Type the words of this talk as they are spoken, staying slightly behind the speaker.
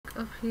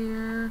up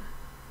here.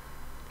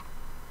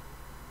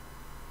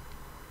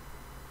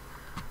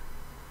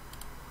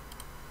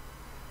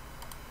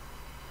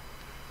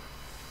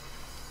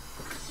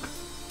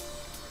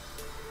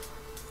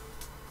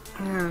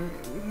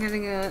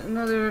 Getting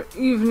another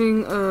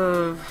evening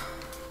of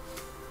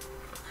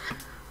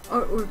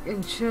artwork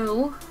and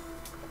chill.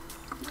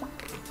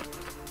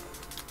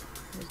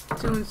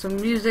 Just doing some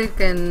music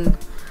and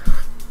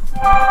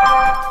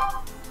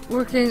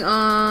working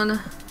on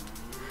a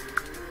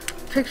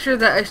picture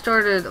that I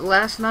started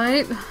last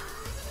night.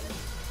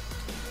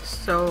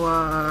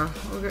 So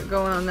we'll get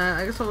going on that.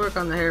 I guess I'll work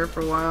on the hair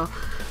for a while.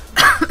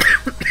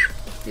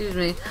 Excuse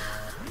me.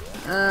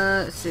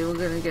 Let's see, we're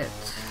gonna get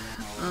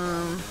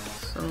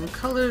some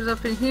colors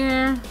up in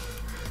here.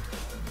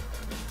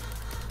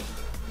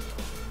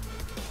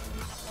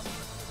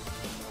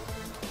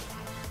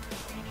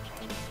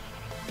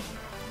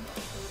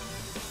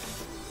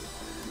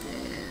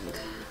 And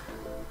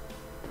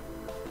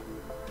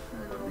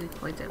I don't need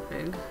quite that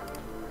big.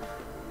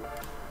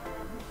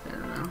 I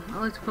don't know. I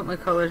like to put my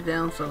colors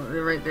down so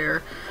they're right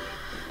there.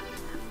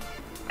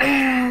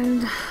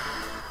 And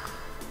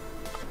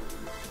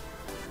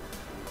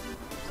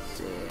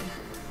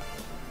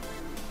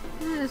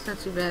it's not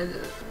too bad.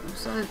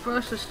 Solid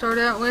brush to start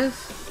out with.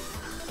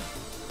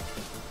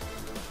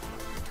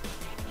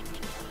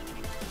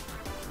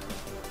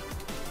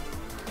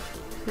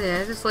 So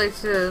yeah, I just like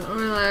to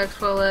relax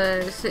while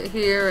I sit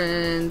here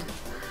and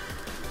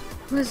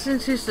listen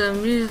to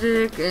some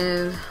music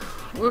and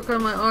work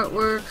on my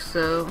artwork.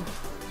 So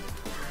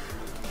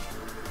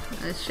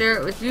I share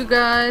it with you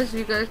guys.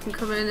 You guys can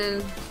come in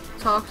and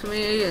talk to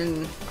me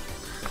and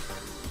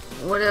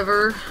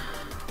whatever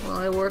while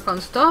I work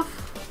on stuff.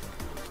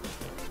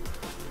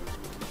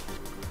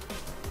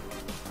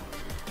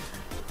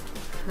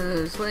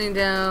 Just laying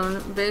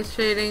down base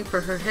shading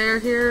for her hair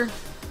here.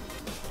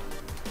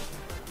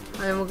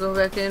 And we'll go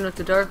back in with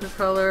the darker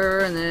color,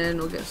 and then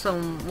we'll get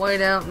some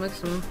white out, make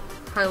some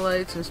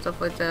highlights and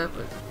stuff like that.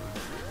 But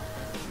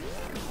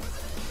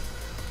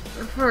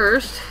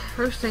first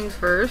things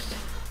first.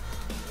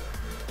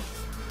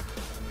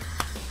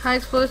 Hi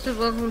Explosive,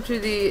 welcome to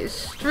the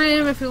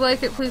stream. If you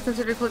like it, please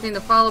consider clicking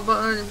the follow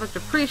button. It's much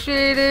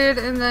appreciated.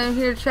 And I'm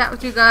here to chat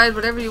with you guys,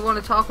 whatever you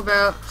want to talk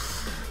about.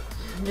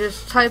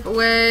 Just type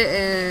away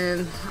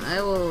and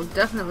I will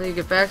definitely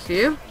get back to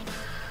you.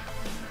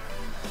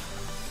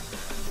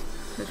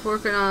 Just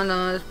working on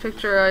this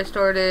picture I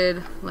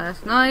started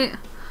last night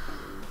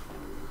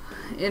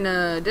in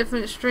a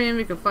different stream.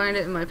 You can find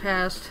it in my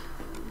past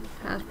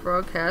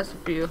broadcast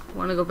if you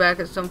want to go back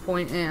at some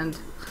point and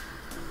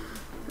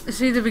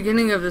see the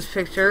beginning of this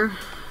picture.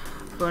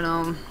 But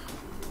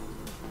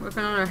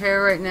working on her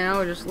hair right now.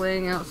 We're just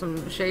laying out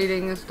some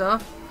shading and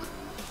stuff.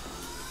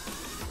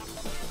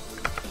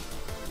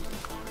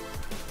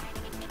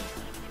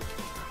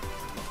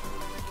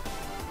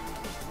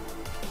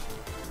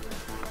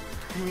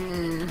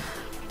 And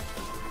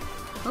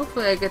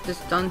hopefully I get this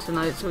done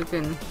tonight so we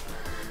can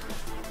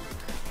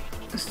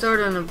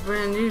start on a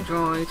brand new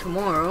drawing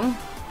tomorrow.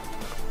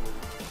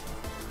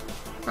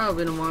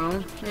 Probably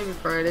tomorrow, maybe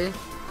Friday.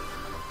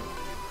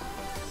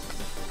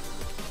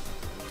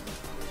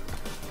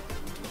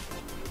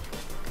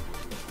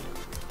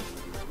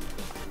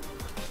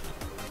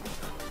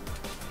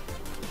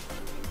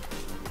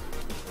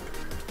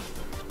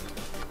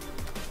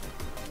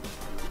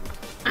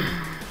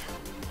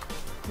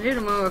 Maybe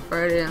tomorrow or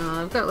Friday, I don't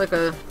know. I've got like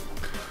a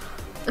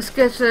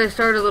sketch that I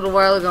started a little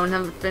while ago and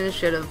haven't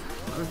finished yet of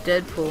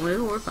Deadpool. Maybe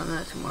we'll work on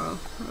that tomorrow.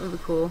 That would be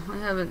cool.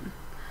 I've been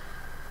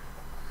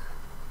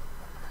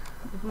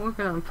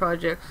working on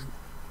projects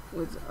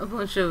with a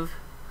bunch of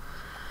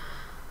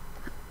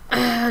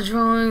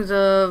drawings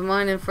of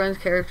mine and friends'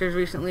 characters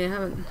recently. I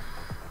haven't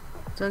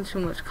done too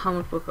much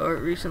comic book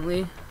art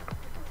recently.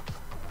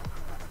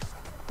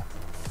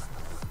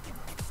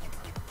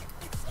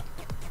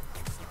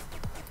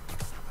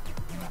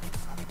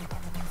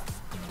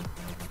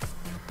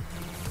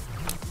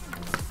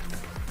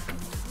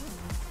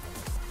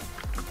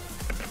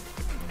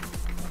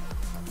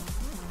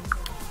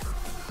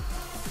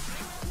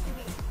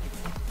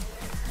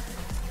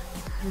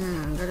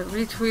 I'm gonna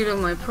retweet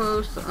on my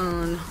post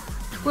on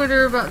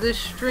Twitter about this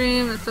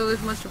stream. It's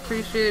always much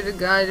appreciated,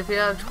 guys. If you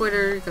have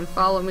Twitter, you can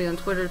follow me on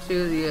Twitter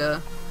too.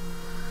 The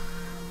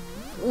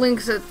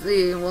links at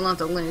the, well, not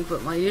the link,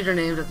 but my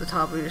username's at the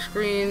top of your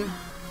screen.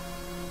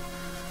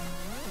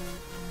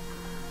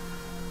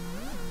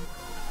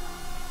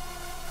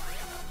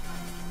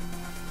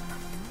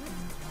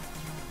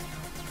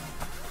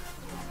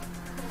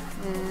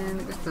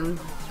 And get some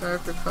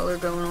darker color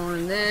going on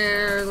in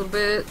there a little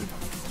bit.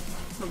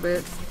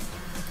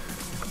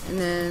 And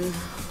then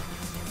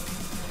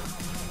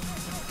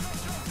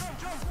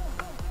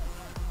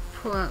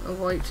pull out the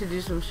white to do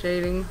some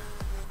shading.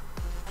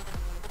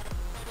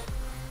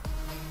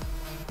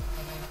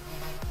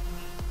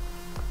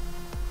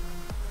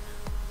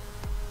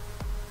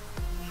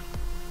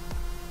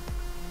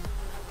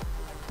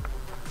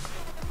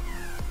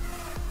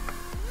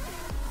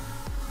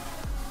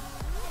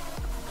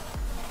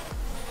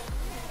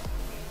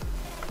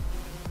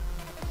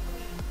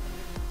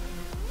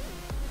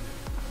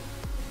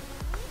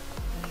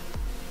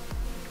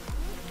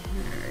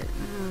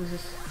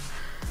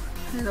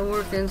 Gonna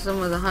work in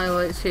some of the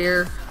highlights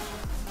here.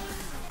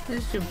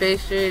 Just do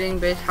base shading,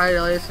 base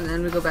highlights, and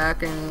then we go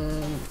back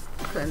and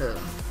kind of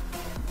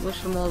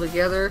mush them all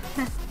together.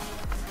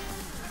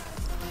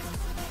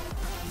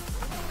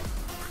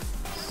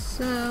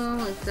 So,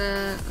 like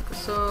that.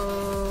 So,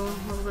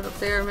 a little bit up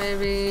there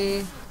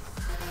maybe.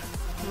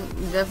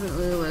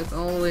 Definitely like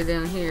all the way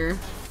down here.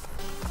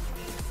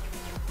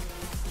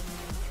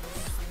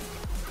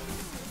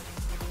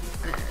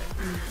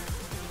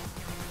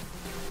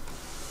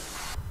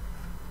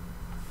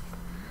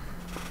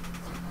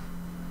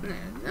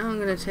 Now I'm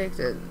gonna take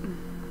that.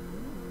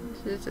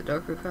 It's a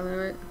darker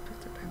color, right? Pick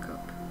that back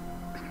up.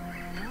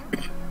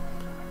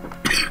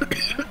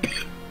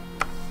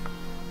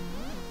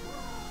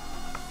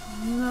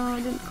 No,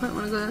 I didn't quite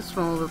want to go that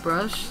small of a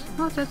brush.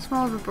 Not that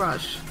small of a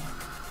brush.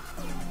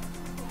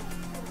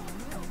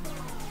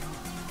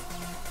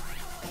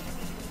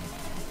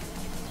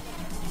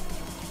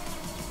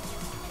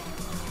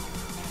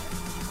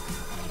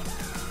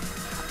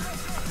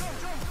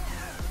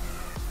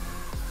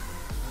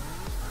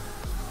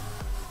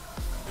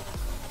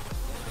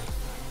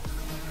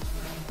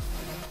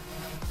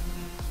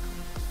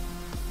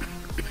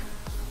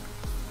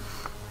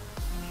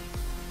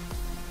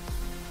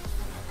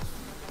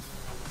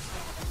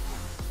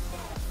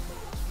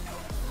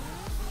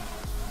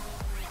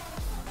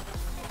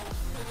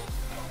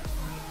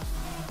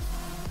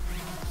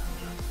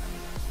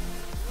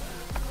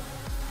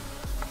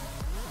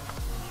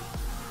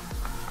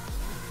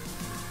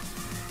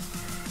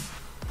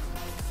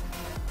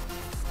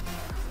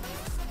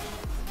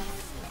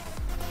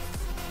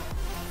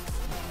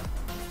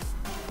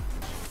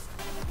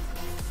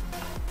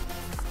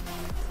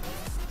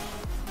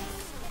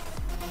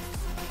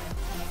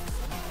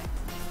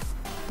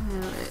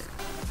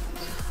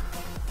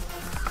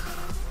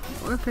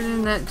 Working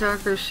in that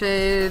darker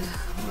shade,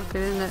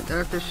 working in that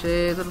darker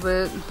shade a little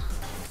bit.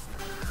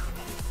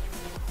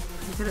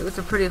 Get it with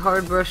a pretty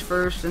hard brush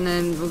first, and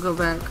then we'll go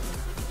back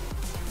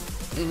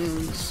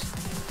and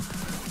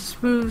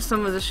smooth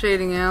some of the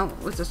shading out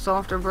with a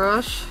softer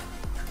brush.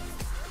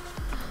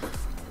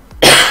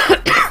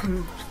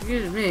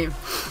 Excuse me.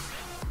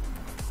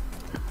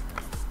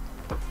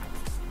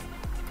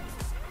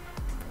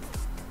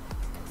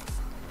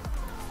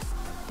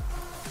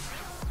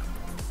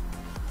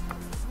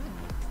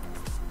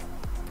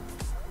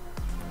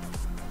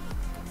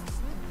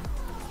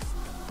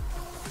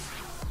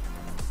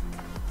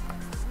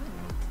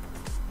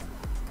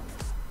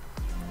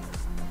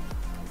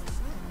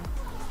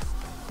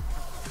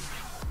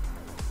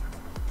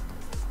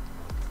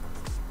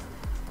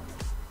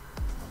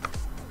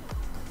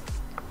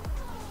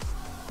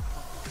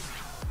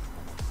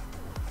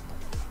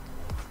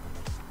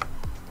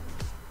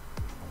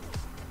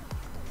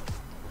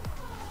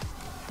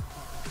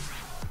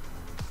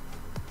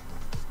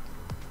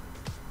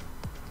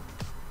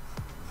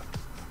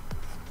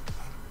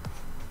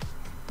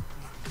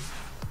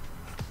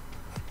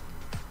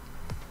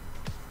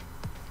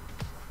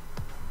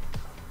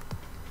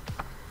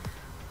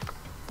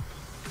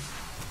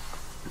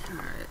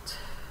 Alright.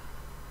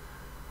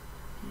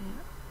 Yeah.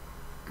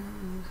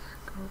 And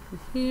go from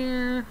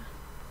here.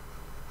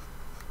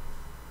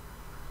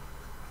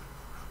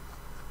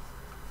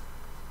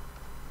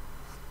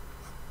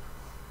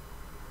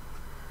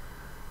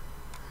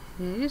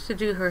 Yeah, I used to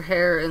do her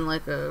hair in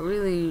like a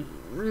really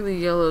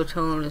yellow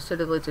tone instead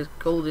of like this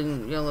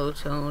golden yellow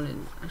tone,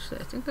 and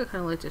actually I think I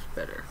kind of like this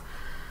better.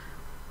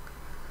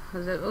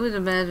 Because I've always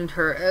imagined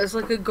her as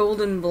like a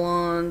golden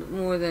blonde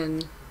more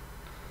than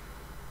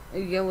a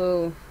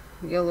yellow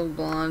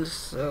blonde,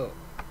 so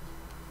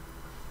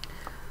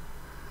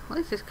I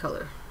like this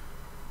color.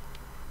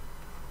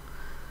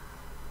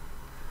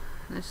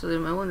 Actually,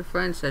 my one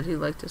friend said he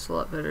liked this a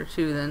lot better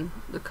too than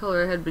the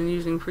color I had been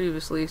using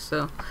previously,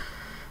 so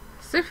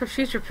stick for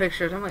future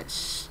pictures, I might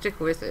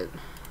stick with it.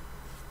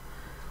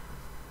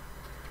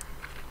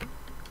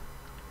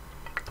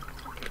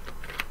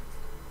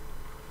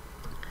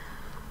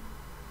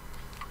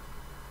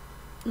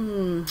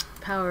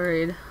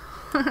 Powerade.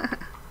 I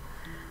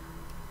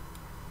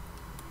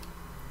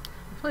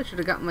probably should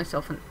have gotten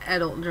myself an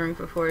adult drink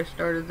before I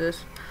started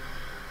this.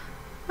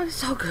 But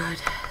it's all good.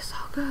 It's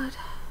all good.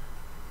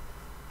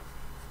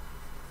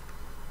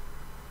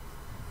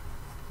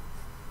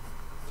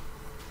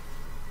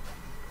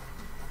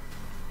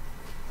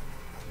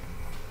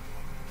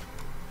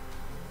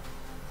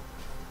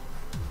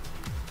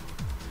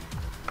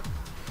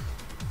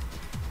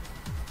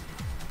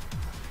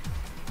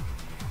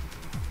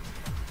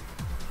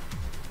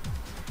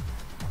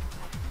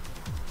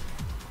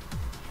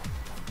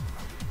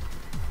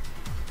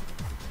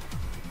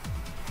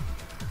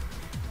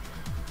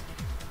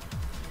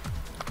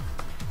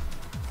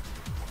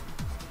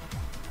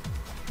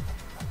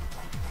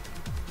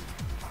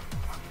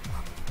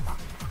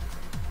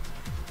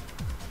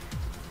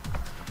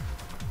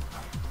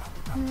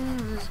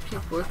 Just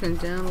keep working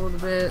down a little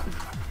bit.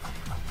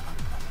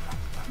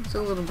 It's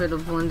a little bit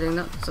of blending,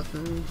 not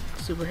something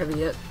super heavy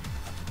yet.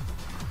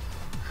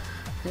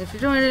 If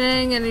you're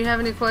joining and you have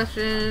any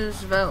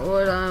questions about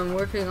what I'm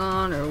working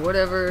on or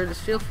whatever,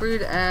 just feel free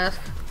to ask.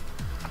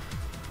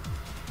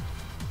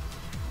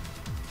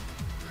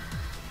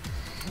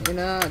 You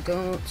know,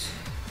 don't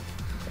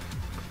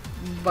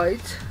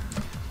bite.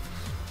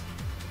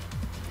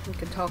 We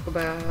can talk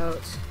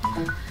about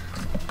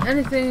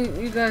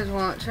anything you guys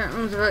want. Chat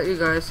room's about you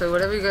guys, so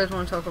whatever you guys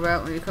want to talk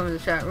about when you come in the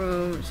chat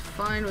room, it's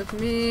fine with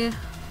me.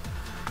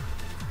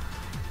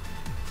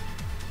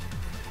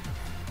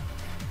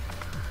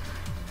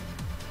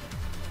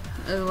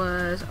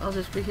 Otherwise, I'll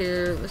just be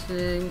here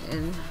listening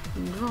and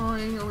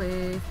drawing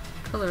away,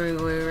 coloring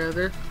away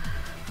rather,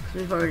 because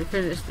we've already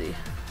finished the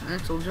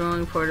actual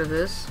drawing part of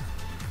this.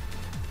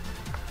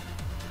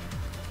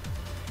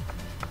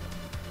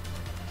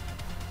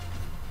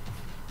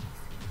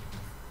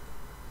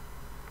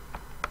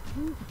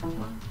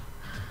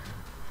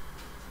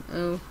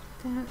 Oh,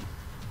 that.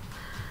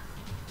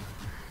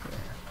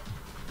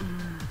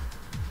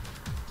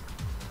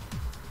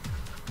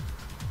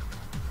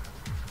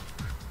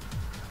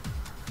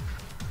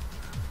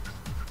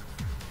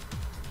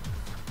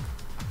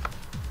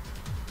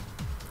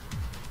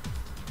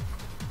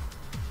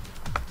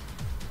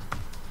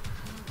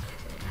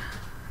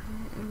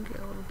 Get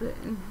a little bit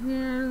in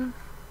here,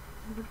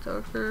 a bit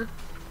darker.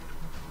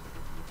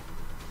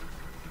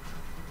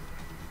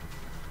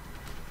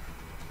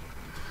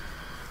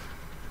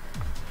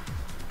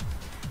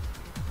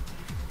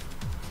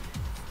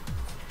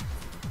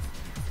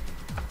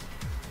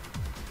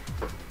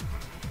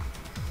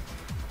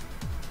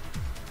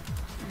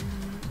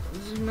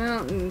 And zoom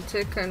out and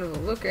take kind of a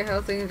look at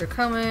how things are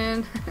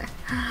coming.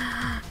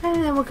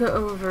 And then we'll go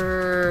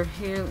over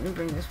here. Let me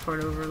bring this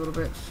part over a little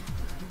bit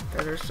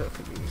better so it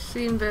can be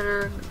seen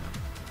better.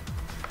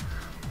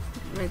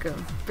 Make a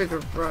bigger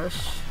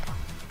brush.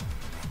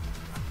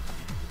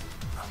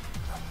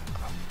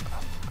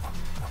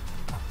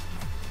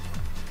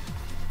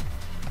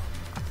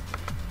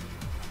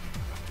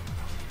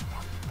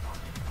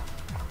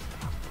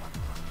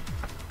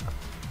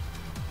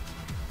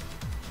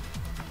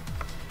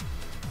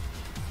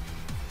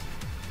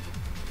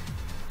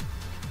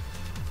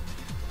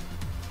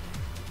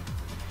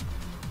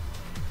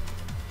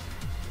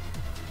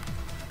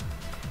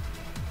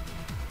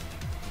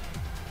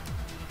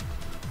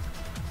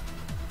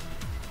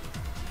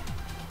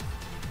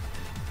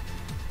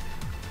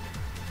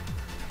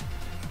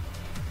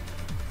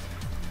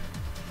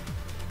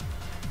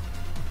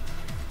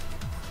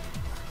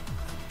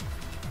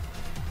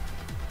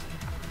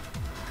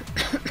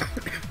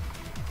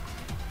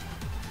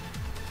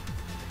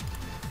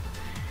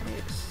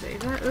 Let's save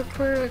that real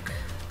quick.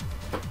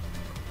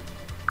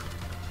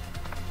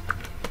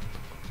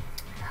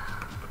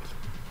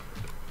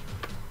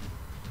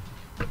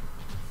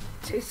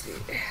 Tasty.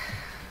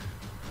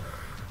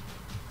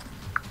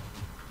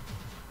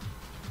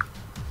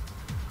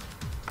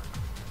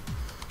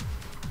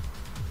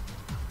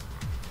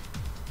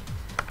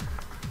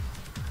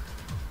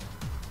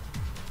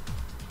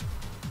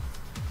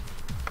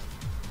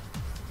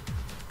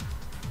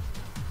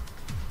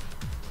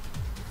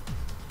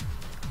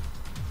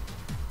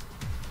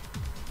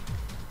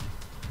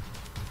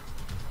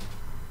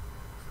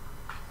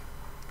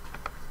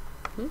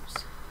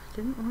 Oops,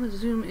 didn't want to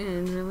zoom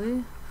in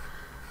really.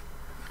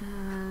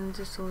 And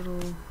just a little.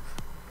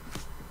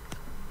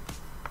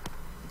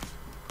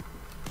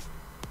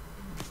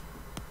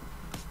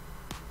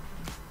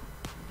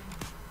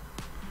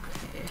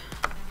 Okay.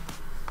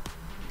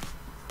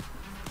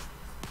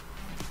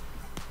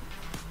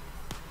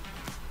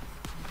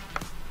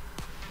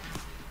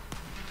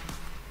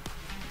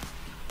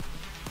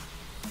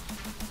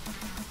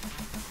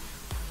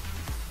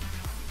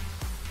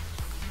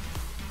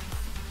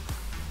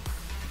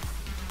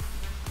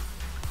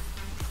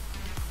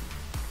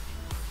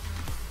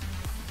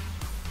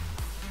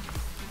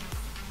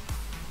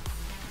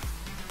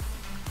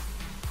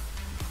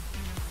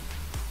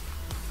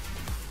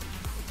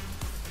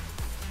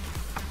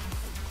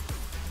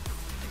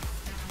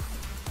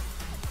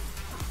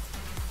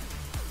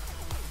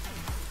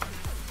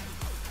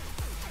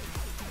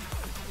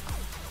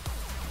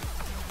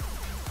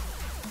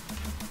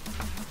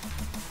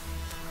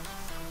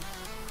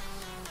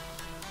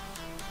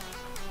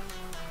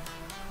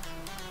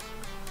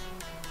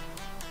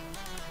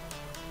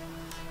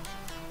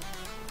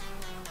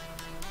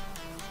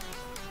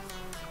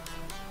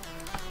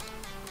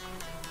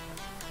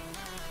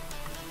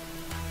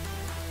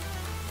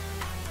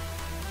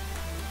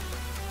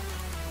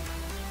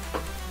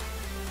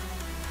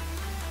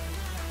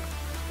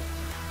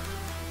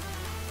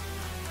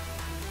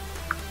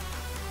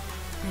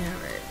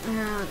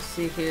 Now let's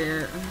see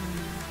here.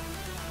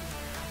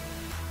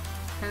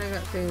 Kind of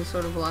got things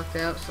sort of blocked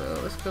out, so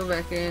let's go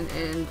back in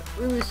and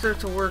really start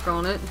to work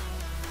on it.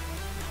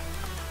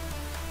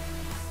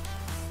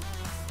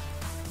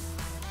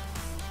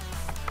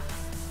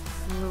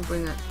 I'm gonna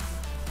bring that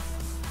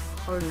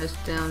hardness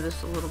down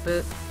just a little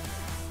bit.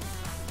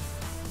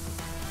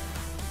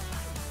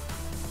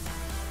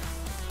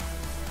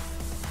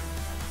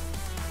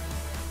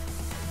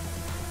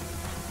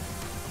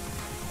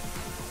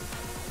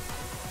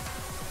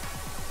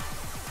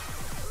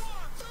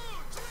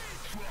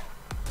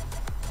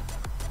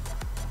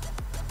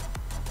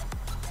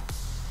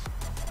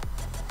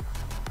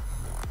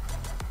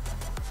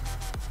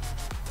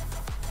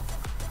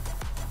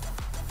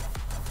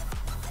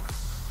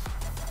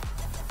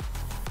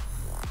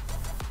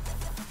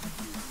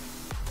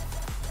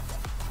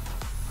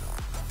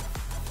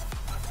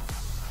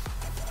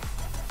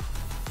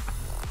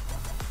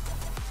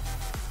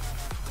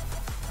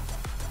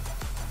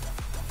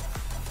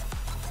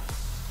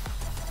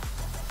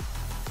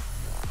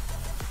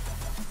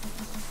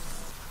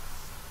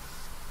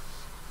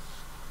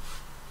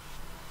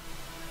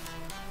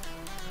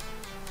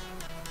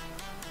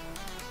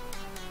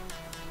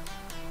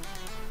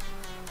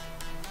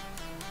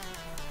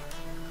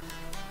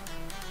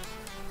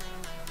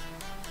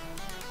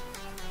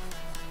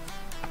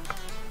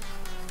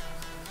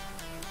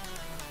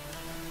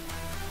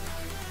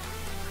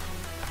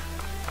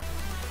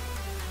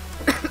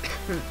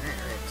 Alright.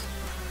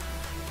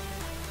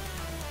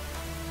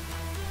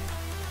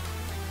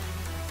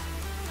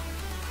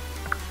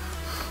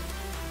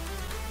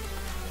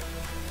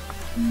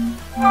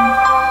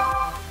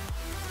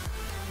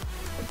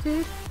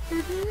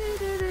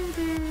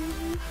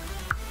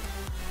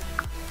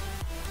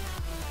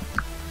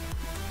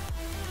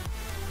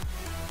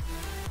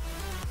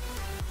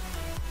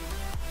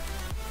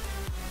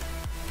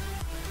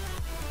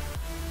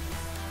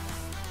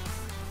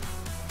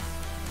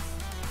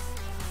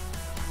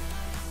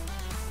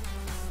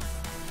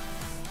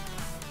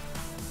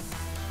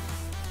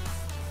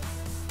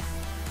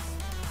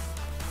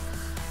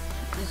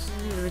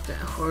 I need to make that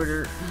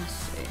harder. Let's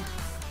see.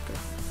 Good.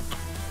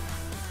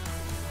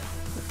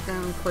 Put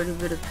down quite a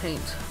bit of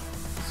paint.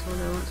 That's what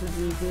I want to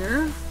do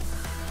here.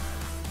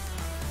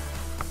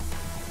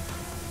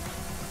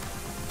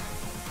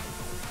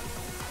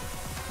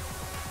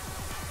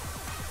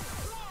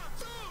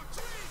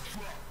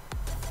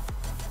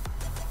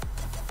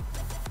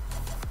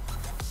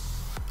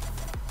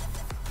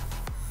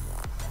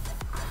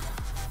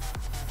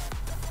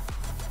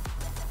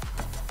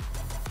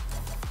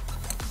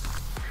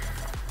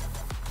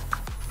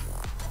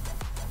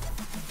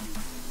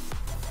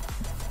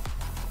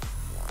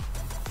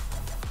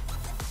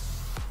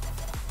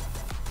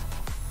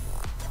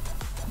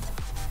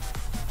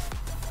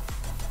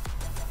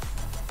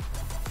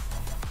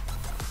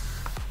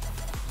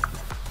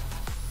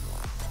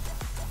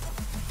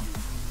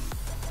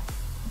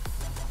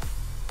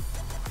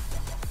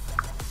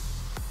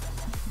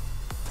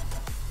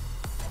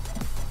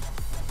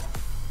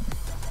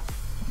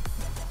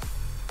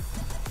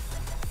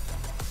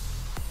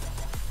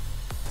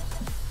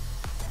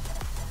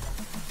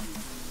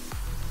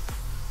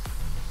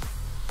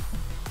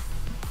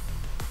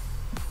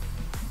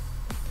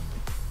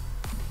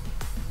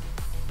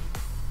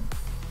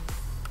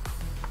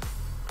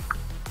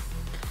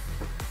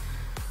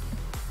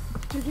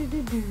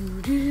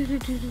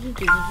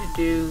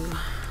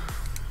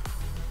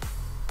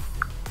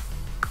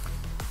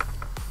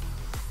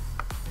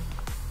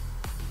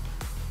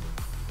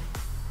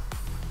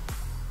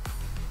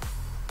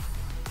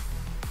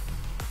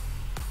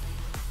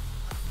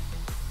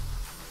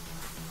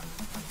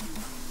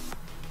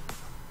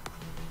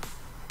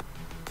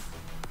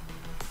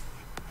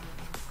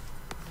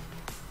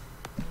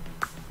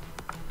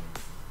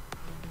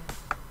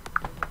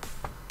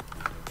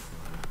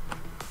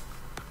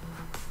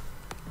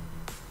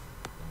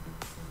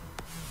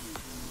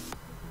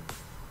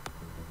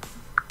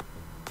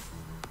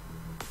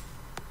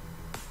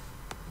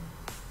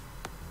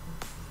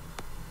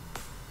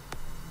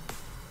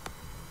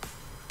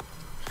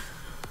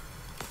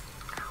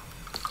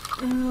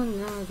 Oh,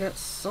 now I got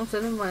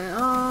something in my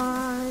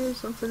eye,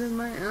 something in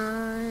my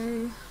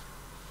eye.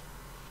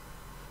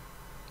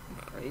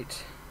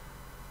 Great.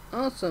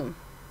 Awesome.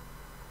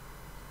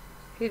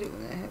 Hate it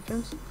when that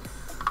happens.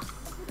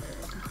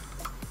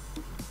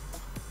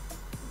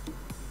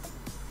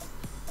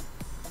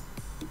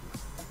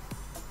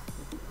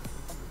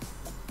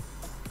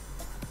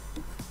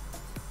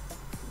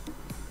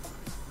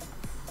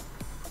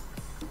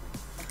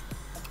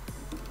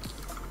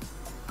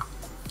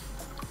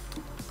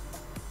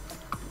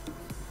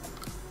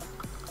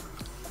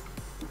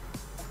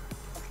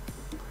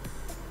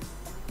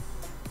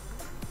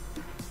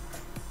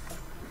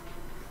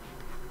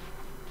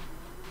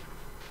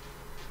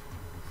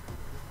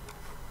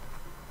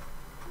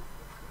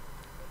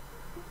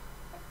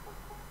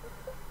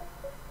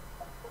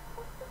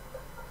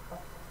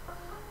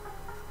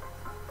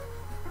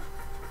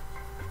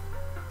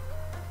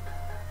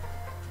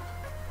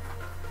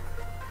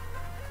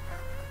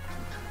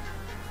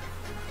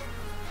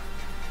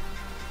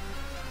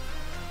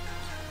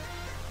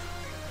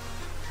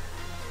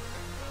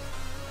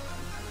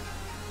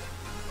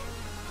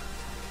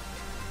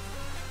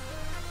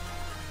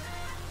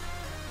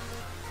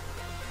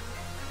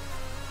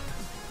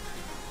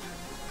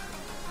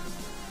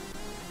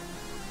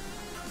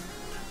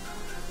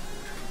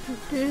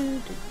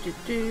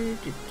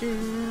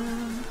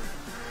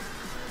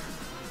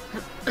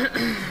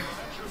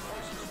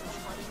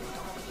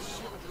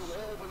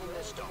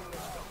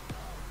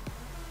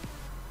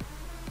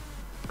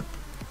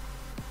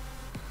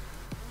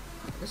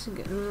 This is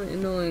getting really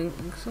annoying.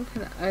 Some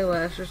kind of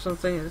eyelash or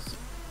something is. It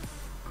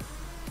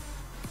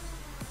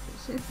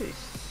seems to be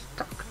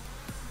stuck.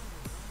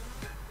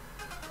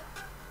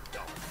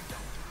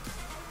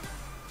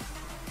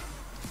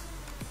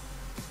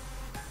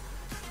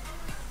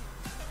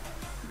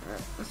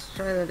 Alright, let's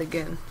try that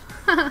again.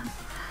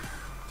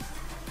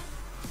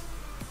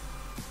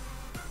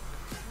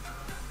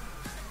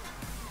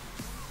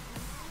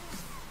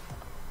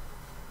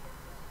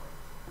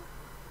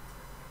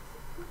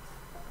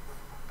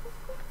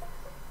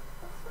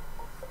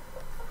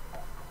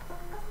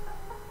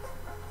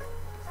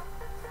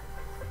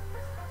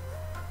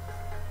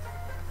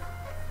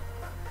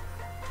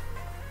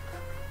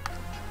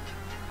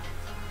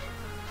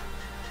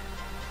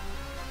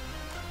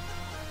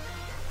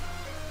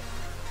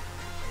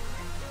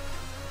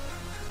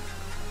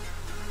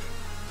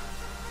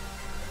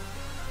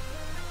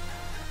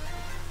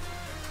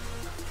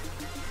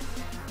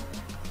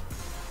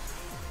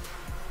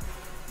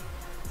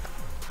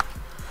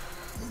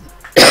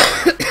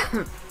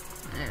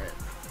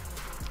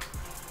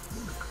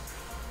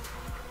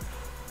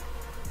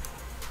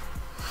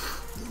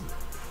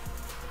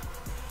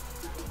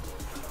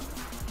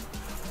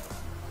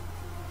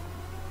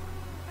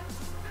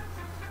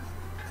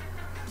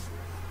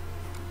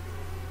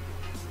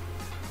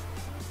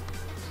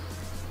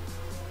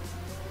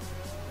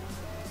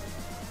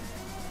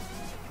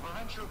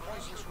 potential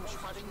poisons from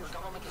spreading, the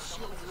government is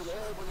sealing you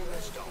all within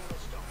this dome.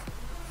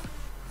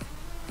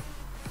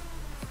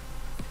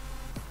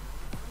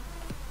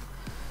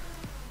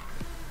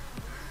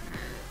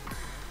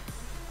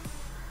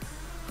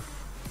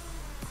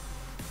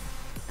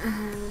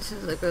 And this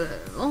is like a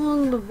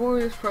long,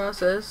 laborious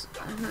process.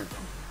 I'm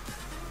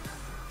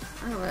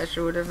not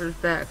sure whatever's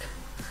back.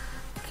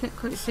 Can't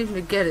quite seem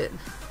to get it.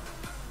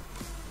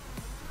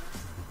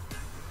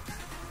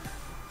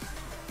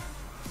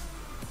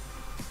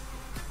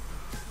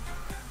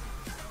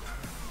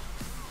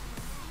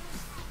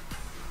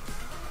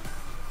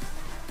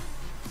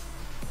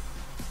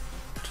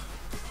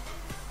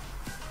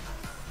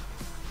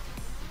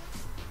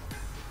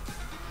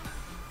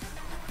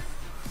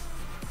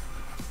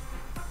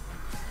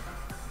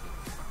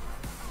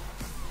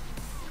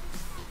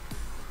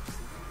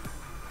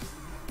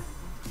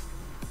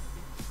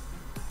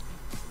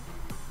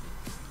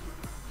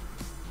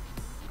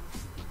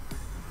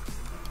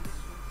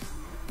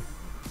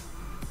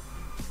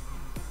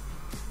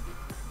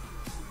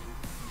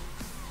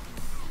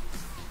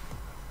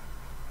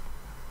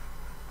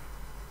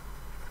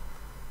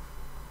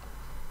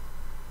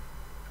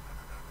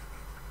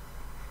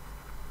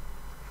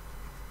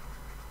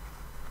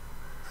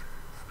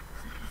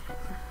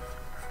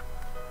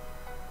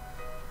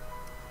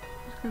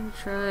 Let me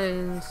try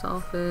and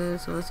soften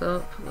some of this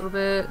up a little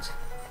bit.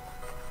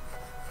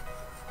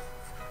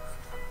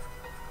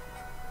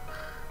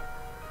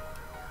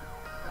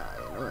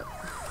 You know what?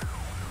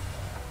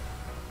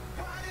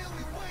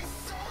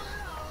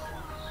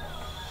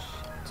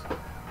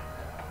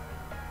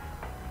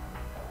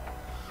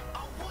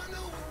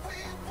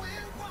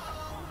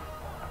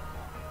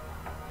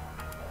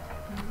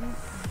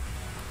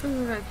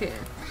 I can.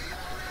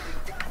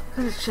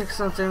 I'm gonna check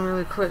something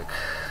really quick.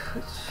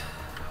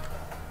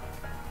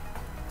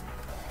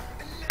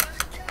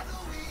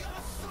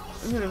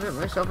 I'm gonna bet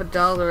myself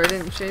 $1 I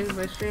didn't change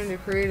my stream to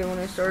creative when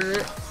I started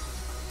it.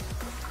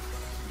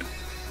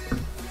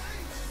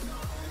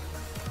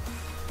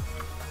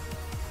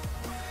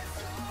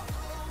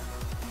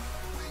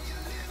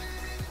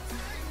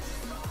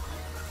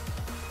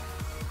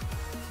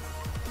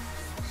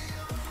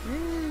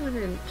 I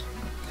didn't.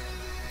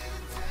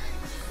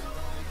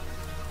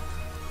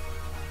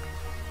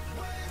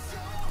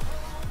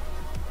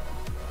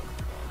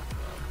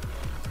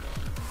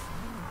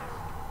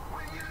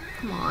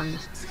 Come on.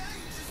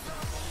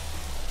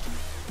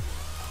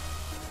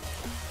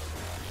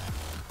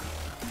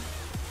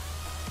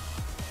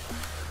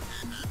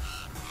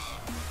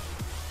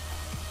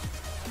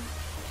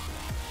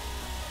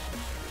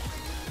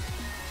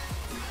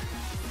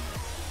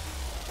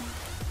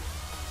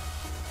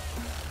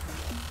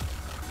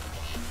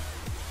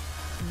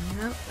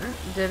 Yep, that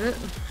did it.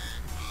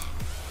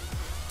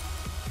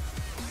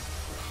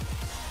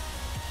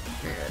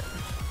 Yeah.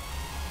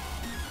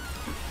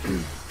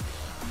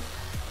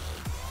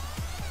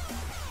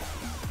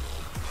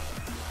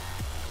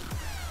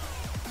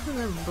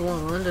 I'm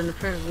blonde and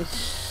apparently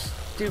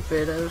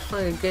stupid. I was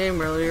playing a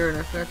game earlier and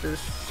I forgot to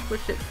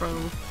switch it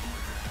from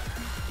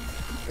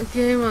the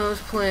game I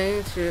was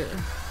playing to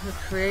the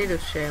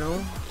creative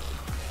channel.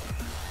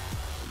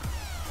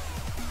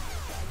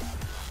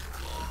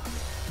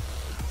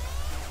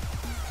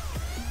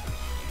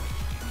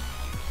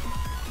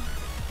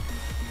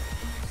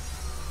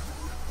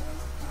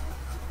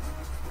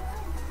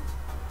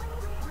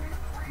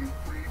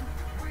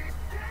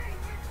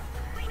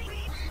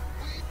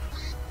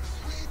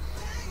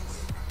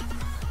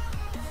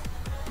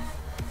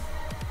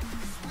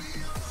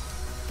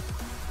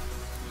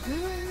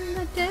 In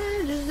the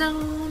danger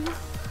zone.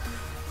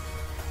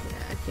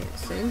 Yeah, I can't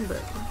sing, but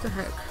what the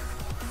heck.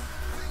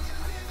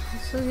 I'll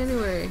sing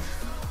anyway.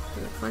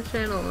 It's my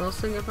channel and I'll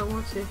sing if I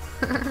want to.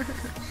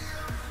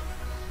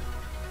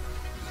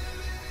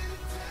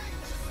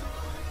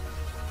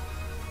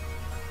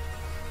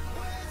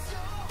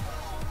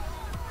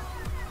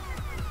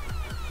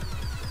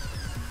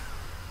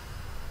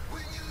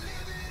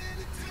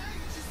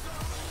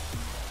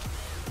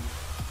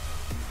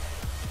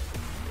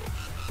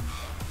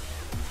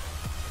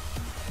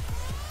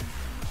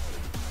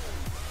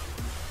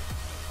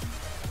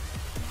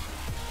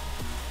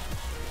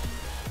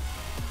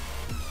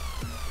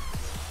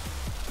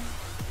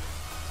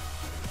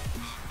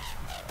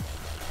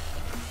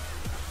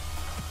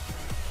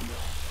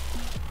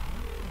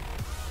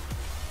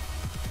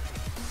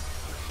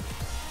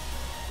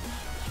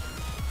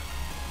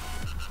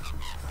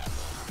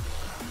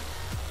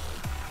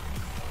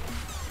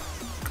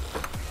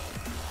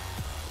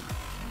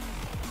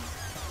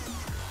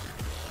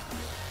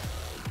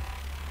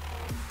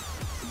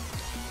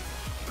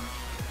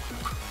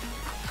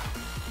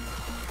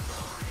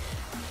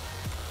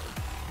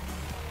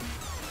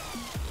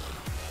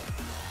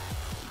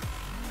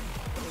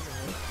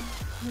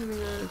 I'm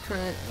gonna try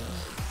and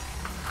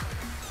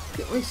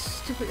get my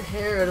stupid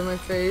hair out of my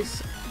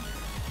face.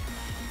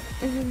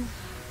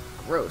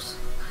 Gross.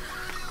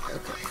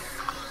 Okay.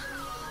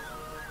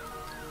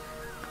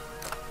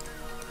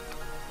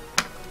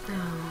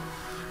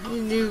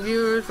 new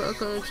viewers,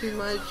 welcome to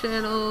my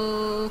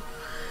channel.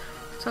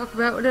 Talk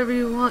about whatever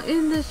you want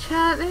in the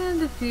chat,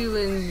 and if you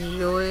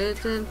enjoy it,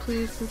 then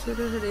please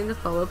consider hitting the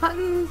follow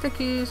button.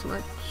 Thank you so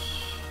much.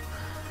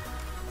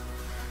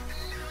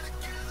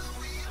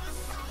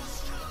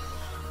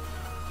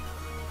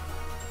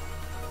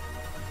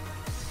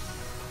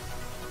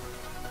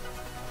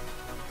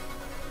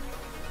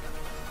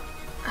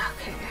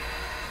 Okay.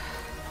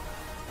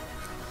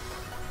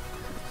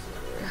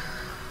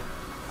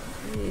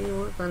 Let me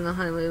work on the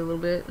highlight a little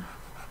bit.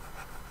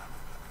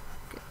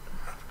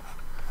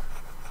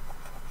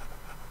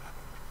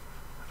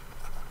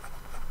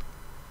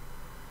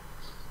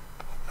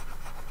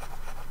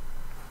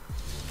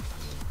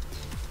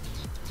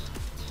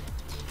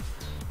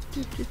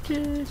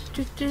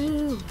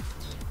 Do.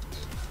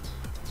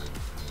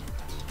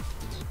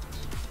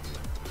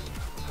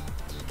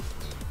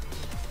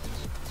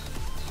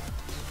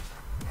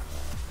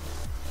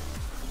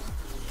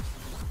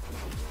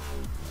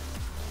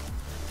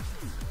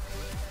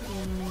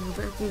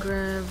 Back and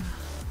grab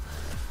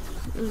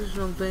the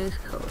original base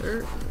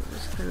color.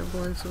 Just kind of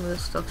blend some of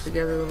this stuff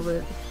together a little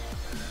bit.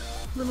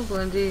 A little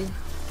blendy.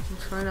 And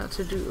try not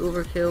to do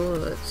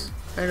overkill. That's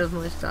kind of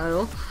my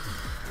style.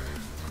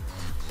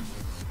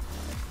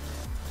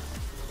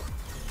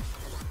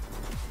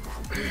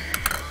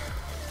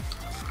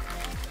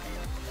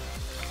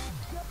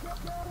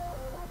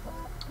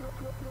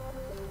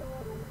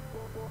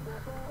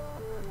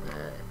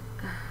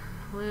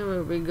 Where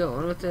were we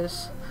going with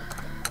this?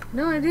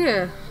 No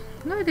idea.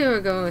 No idea where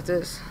we're going with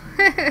this.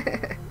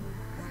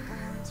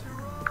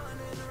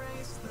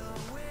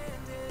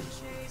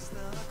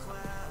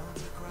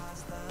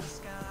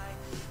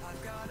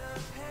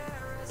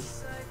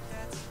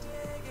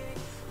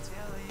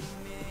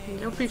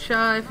 Don't be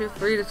shy. Feel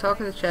free to talk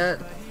in the chat.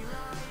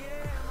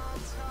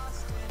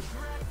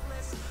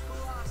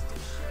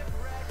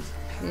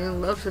 I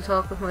love to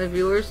talk with my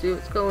viewers, see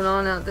what's going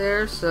on out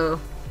there, so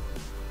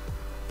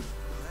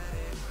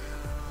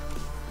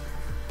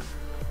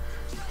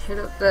hit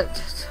up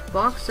that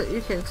box that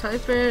you can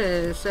type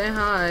in and say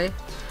hi.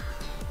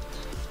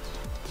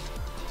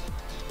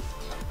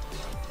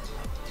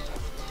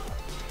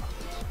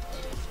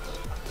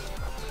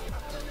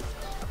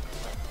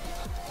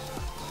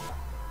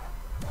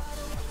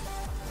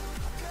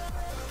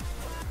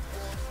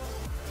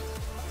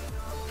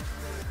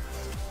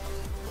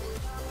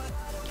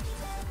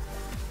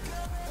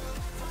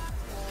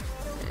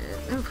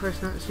 Of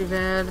course, not too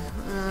bad.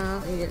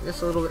 Let me get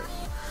this a little bit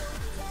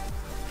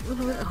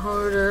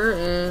harder,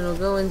 and we'll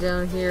go in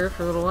down here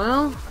for a little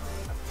while.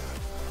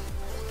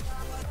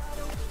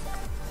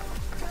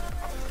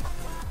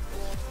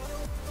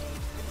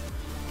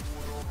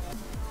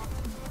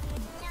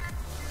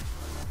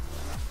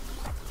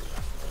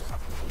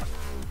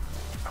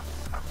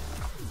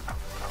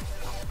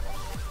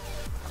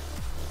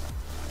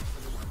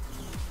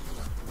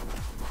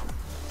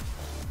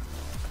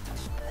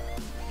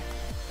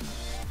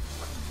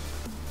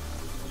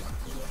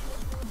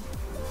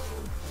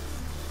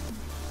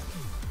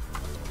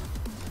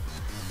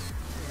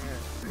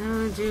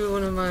 I'm gonna do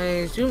one of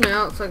my zoom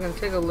out so I can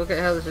take a look at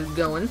how this is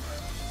going.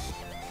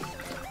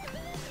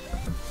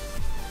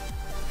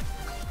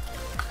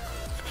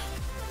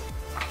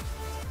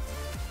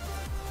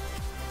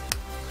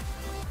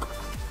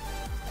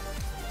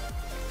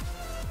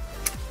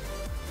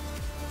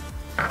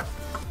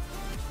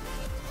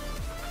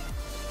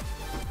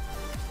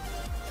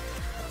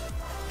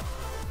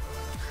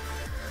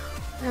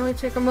 Now we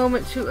take a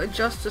moment to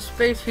adjust the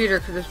space heater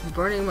because it's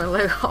burning my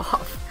leg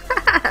off.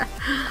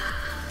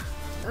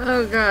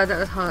 Oh god, that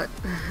was hot.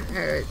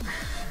 Alright.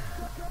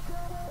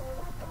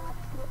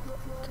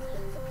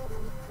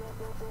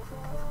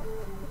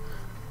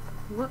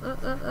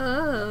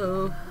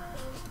 Whoa.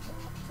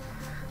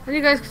 And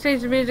you guys can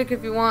change the music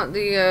if you want.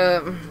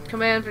 The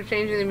command for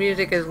changing the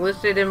music is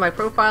listed in my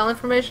profile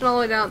information all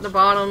the way down at the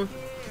bottom.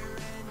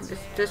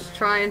 Just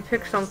try and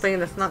pick something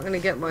that's not going to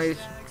get my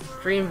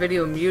stream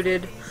video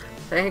muted.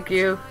 Thank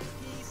you.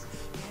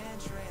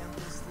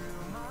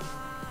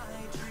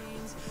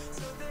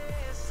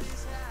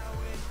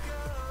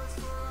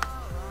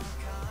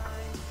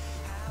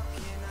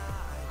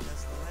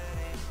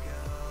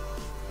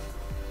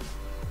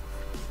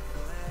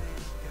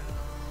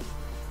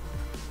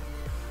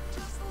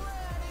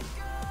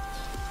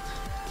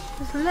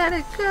 Just let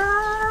it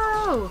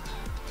go!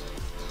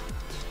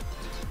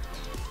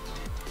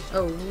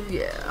 Oh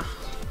yeah.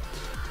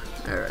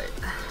 Alright.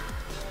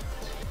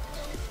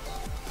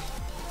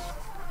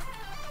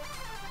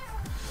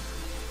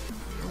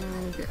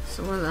 Get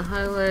some of the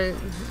highlight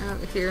out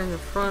here in the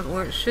front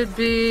where it should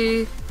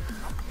be.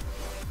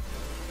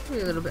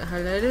 Maybe a little bit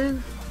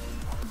highlighted.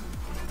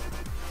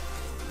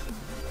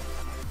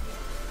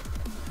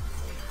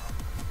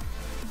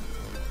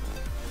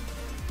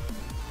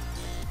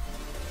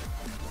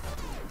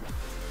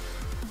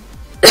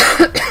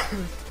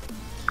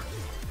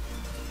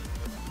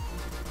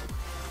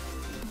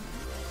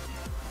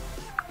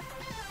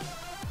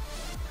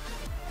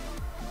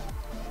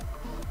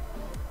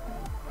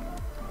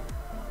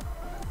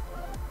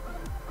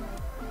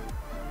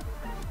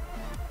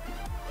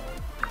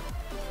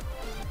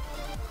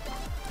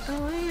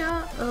 Oh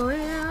yeah, oh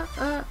yeah,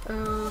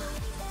 oh.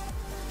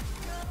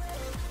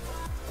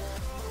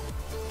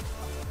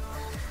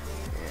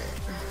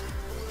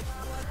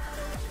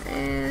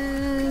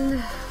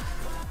 And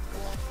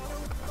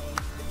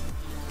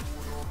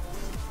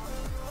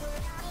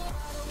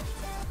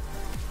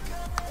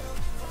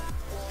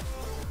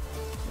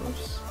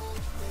oops.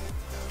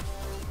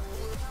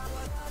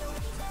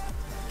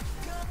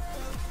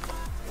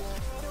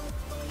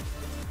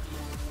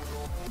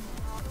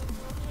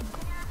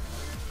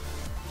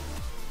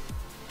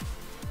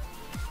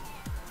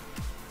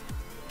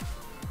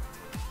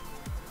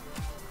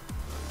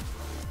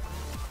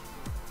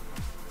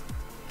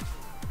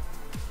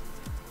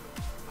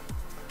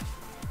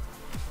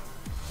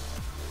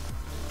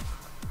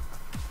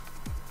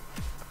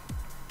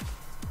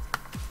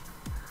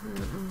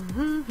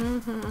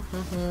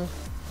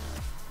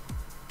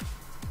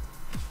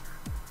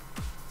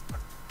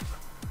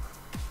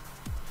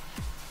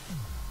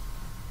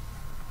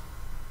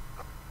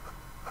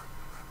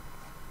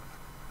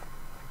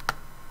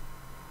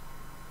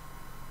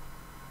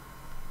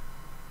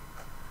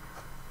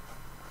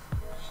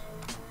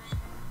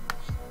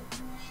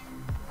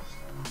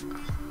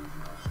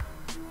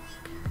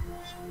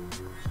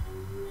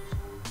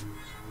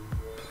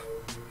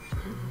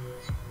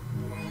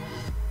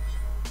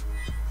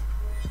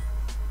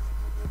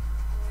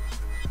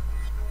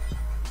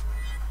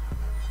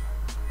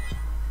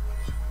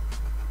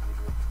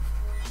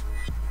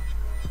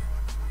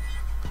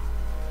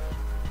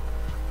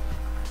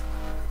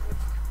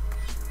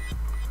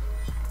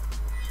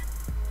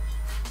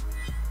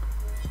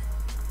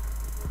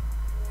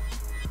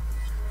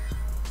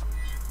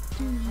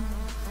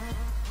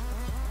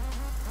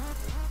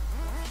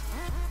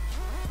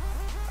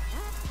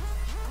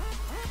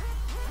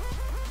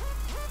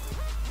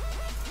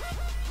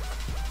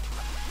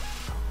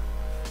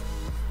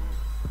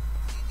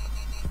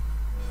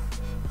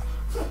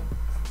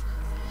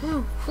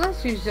 Oh,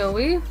 bless you,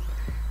 Zoe.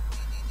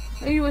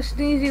 Are you a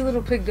sneezy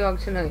little pig dog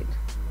tonight?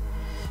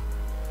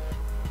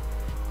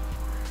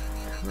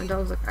 My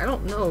dog's like, I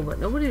don't know, but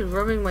nobody's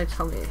rubbing my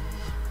tummy.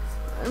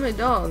 I'm a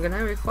dog and I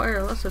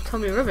require lots of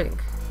tummy rubbing.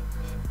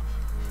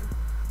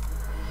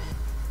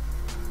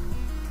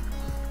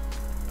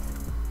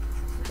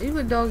 Are you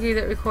a doggy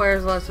that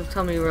requires lots of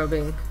tummy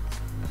rubbing?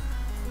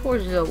 Poor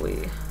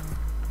Zoe.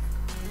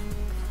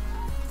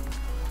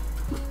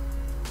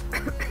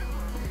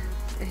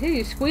 I hear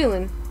you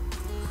squealing.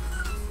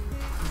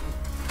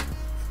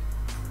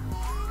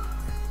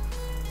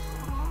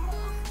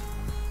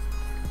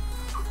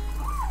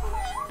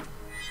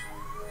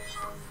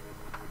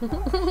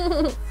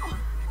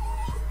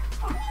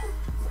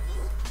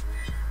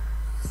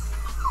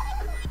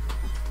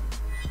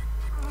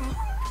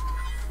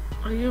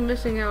 Are you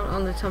missing out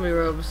on the tummy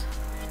rubs?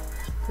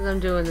 Because I'm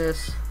doing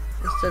this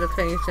instead of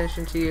paying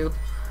attention to you.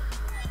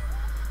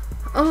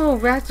 Oh,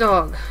 rat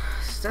dog.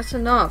 That's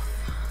enough.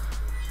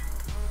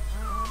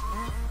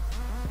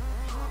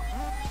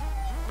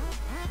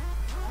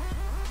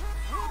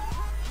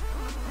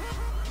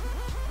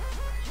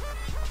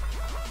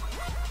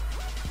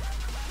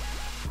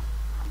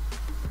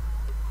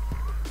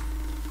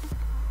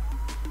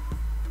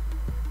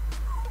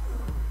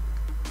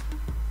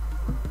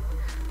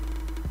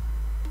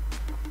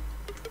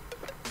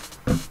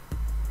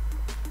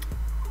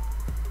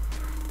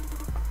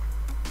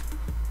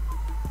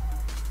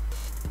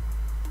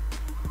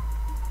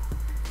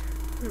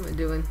 What am I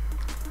doing?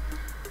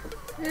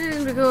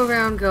 And we go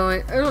around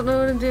going, I don't know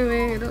what I'm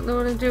doing, I don't know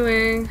what I'm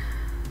doing.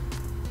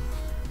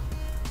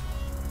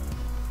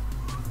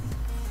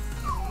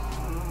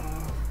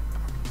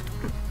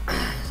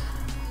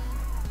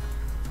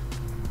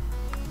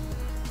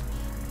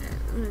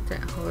 And make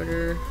that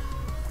harder.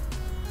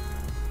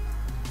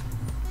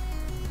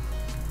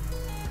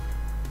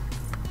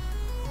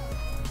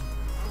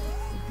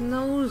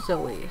 No,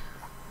 Zoe.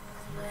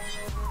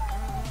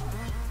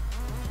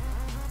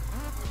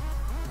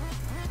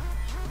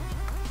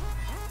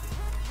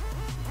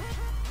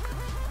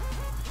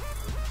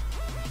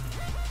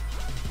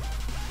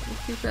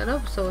 Keep that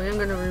up, so I'm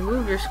gonna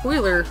remove your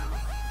squealer.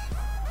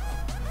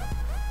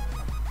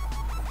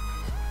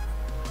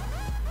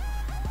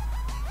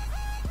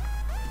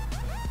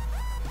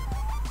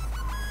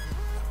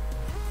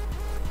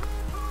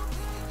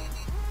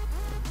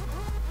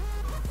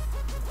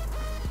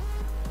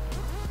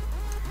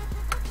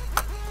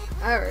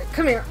 Alright,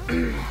 come here.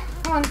 Come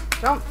on,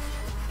 jump.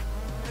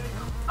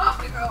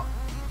 Up you go.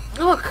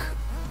 Look,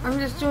 I'm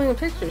just doing a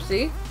picture,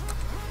 see?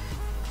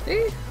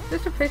 See?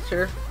 Just a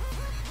picture.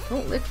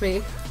 Don't lick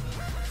me.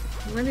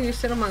 I'm letting you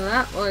sit on my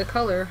lap while I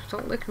color.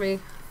 Don't lick me.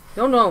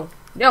 No, no.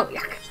 No,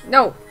 yuck.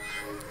 No.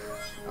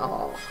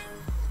 Oh.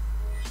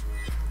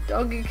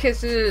 Doggy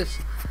kisses.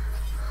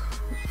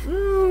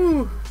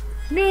 Ooh.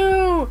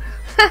 No.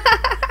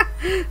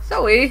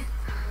 Zoe.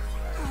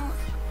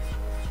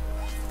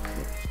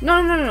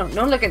 No, no, no, no.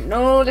 No licking.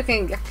 No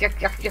licking. Yuck, yuck,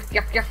 yuck, yuck,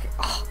 yuck, yuck.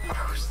 Oh,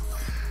 gross.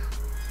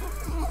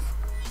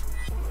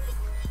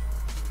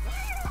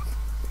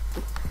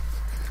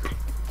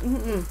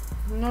 Mm-mm.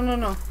 No, no,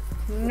 no.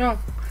 No.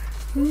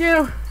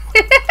 No.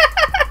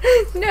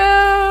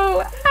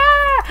 No.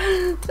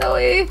 Ah!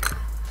 Zoe.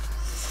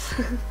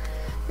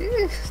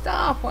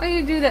 Stop. Why do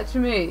you do that to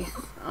me?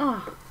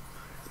 Oh,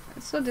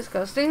 that's so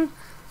disgusting.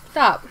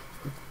 Stop.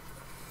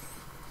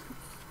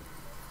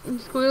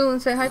 Squeal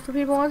and say hi for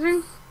people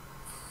watching.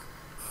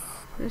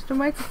 There's the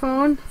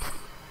microphone.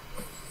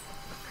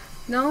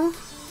 No?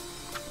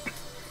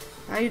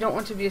 Now you don't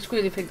want to be a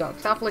squealy pig dog.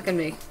 Stop licking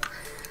me.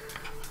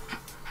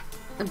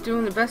 I'm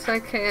doing the best I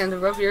can to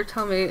rub your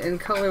tummy and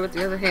color with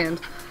the other hand.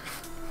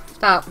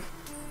 Stop.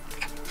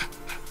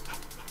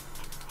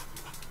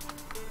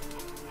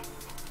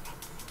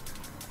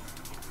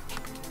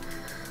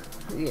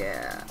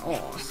 Yeah.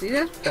 Oh, see,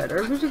 that's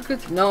better. Who's a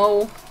good...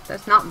 No,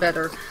 that's not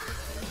better.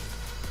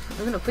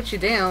 I'm gonna put you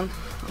down.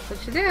 I'll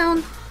put you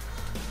down.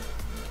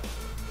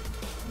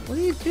 What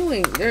are you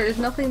doing? There is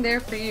nothing there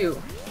for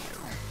you.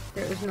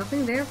 There is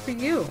nothing there for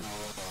you.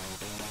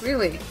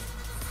 Really.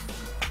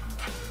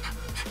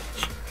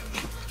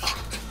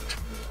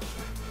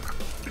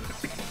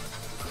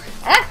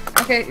 Ah!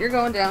 Okay, you're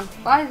going down.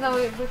 Bye,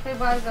 Zoe. Say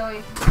bye,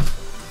 Zoe.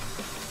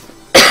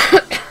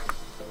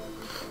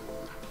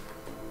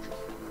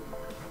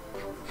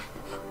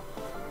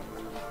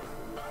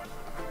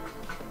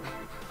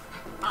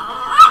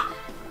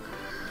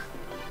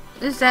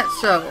 Is that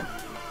so?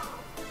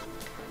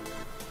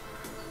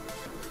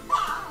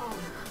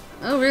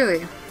 Oh,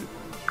 really?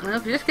 Well,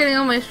 if you're just getting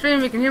on my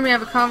stream, you can hear me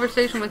have a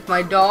conversation with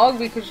my dog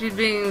because she's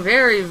being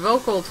very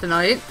vocal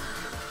tonight.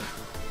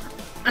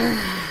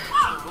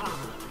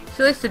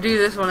 She likes to do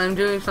this when I'm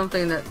doing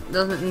something that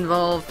doesn't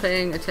involve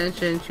paying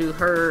attention to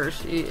her.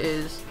 She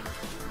is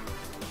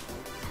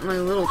my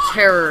little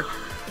terror.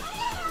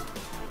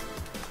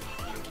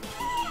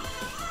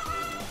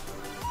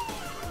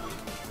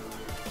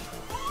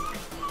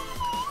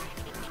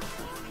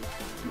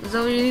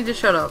 Zoe, you need to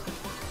shut up.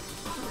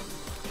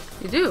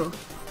 You do.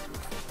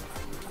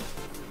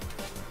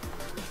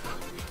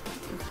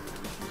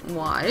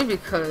 Why?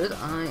 Because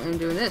I am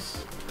doing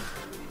this.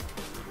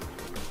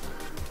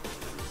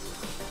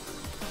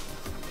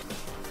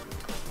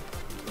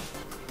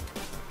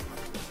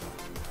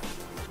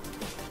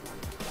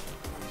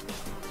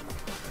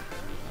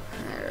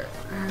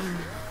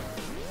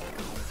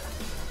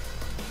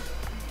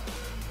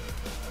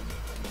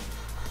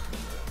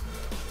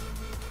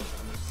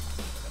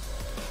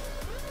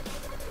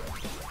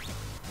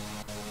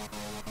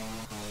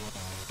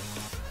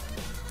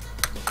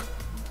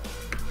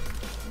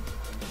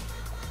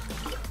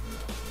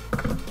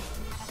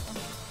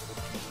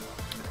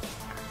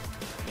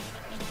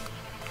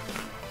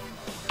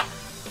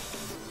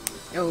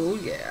 Oh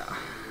yeah.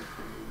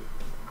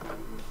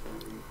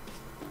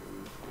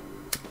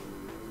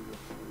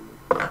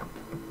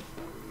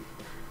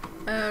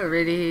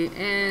 Alrighty,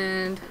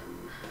 and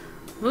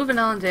moving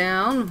on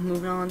down,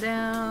 moving on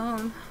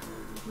down,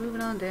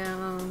 moving on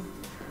down.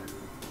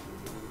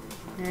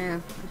 Yeah,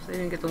 actually I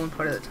didn't get the one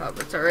part at the top.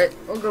 It's alright.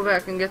 We'll go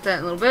back and get that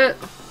in a little bit.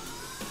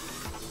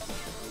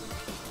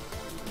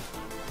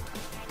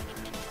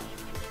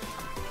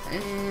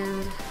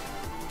 And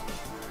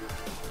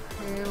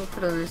we'll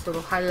put a nice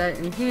little highlight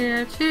in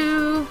here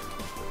too.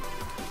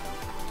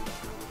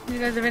 If you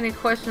guys have any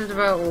questions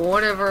about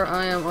whatever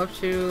I am up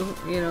to,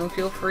 you know,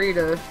 feel free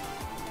to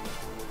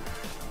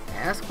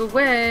ask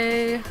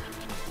away.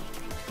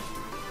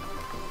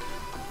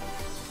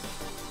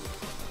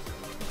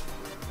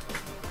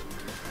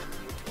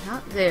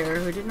 Not there.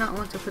 We did not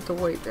want to put the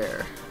white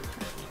there.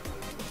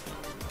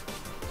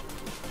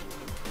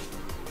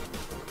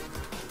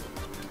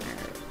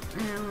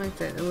 And like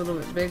that a little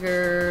bit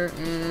bigger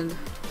and a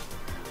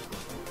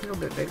little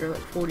bit bigger, like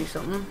 40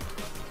 something.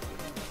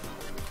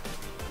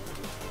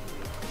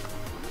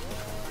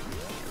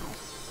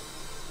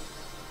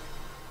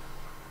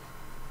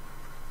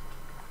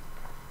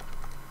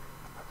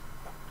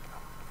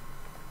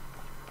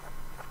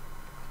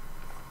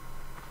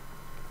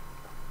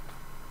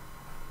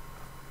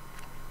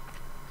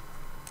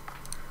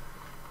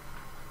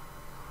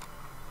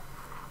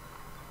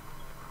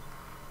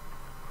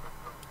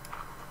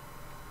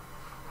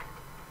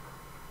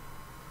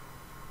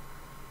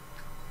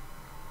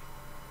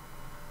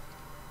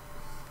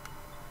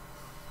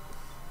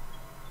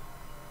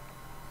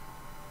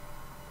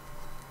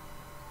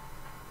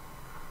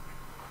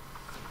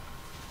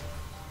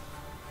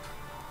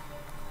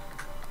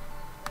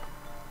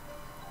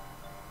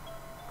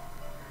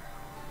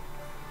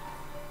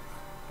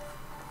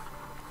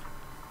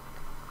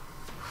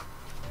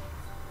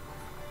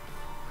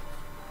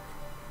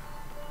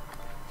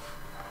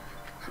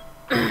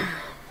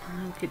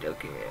 Okie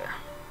dokie.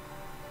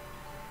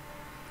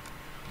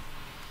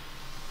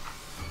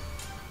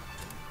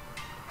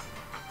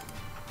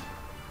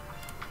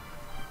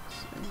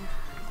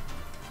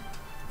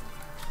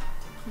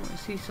 I want to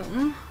see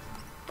something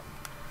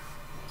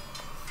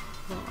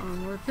while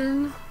I'm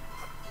working.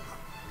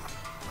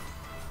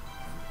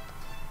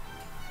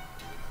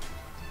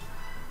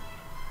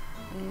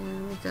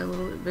 And make that a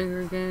little bit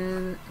bigger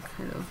again.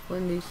 Kind of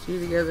blend these two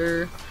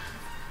together.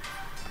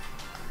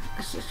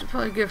 I should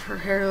probably give her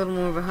hair a little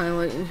more of a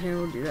highlight in here.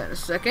 We'll do that in a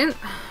second.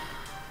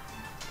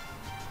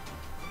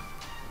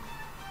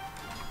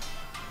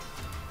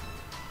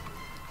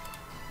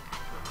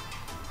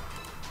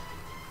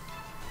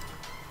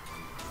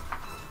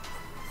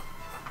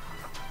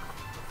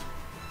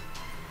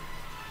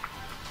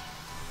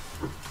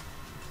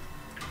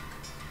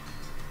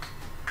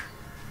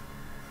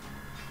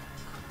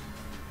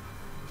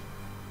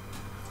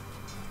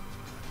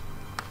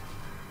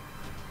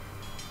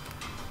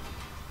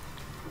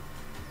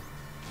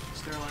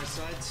 Sterilized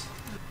sides.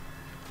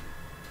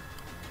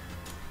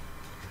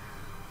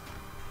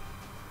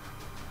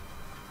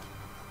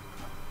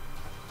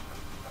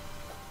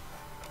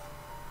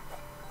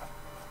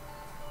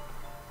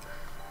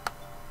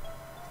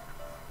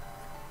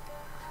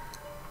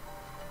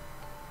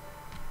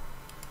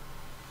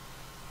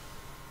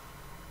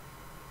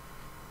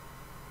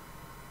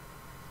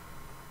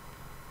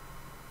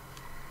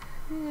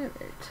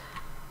 Alright.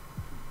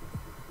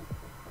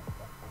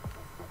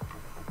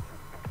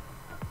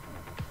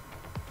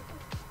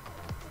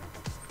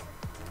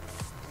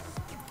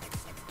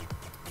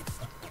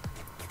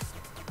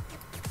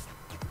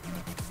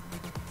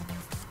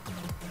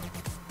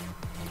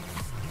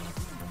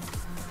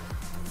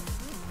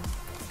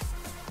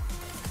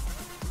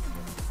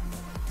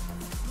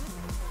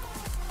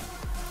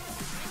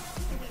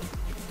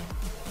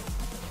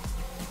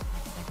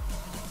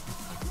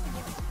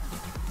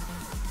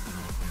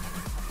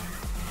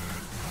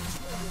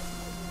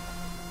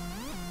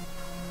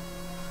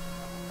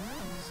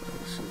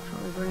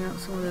 Bring out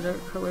some of the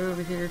dark color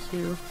over here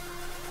too.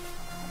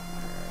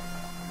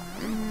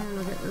 And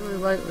we'll get really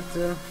light with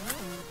the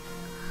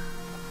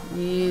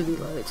really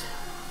light.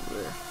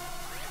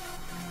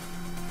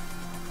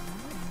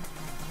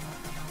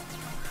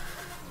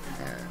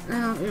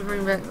 Now let me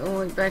bring back the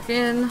light back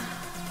in.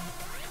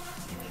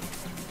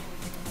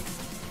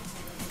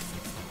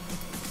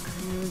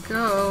 Here we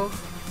go.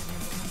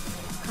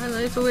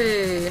 Highlights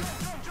away.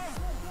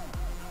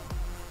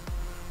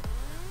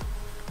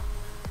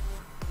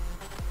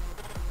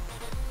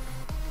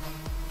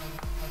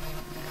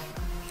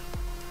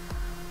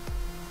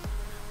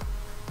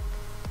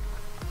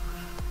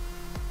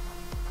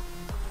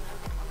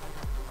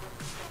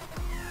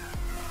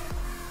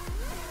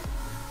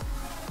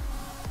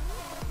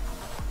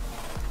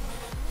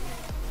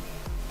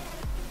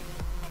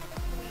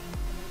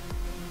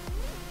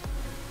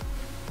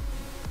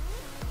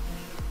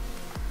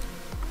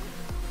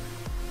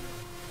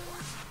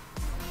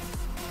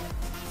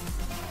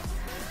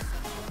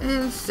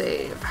 And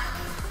save.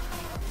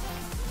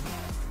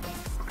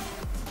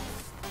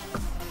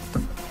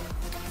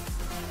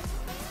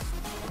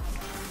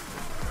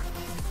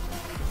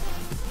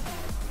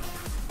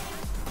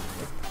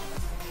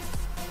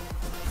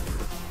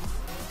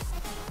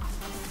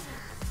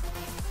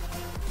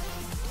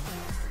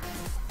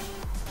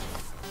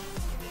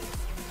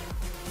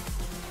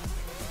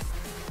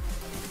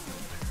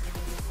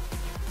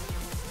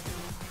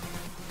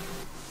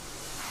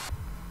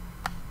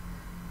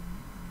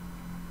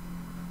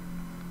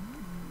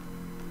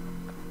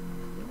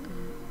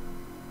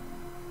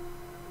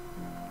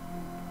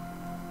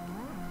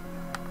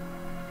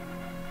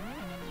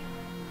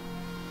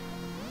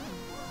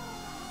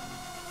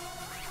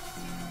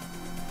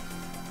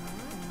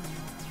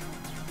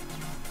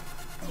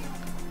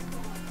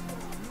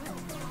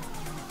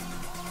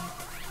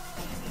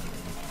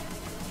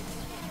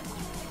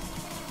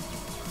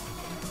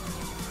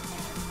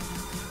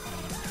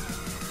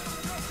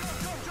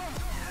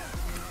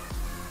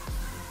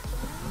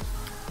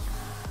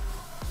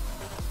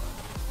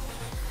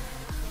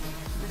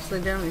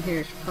 Actually, down in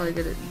here, I should probably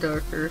get it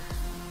darker.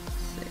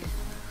 Let's see.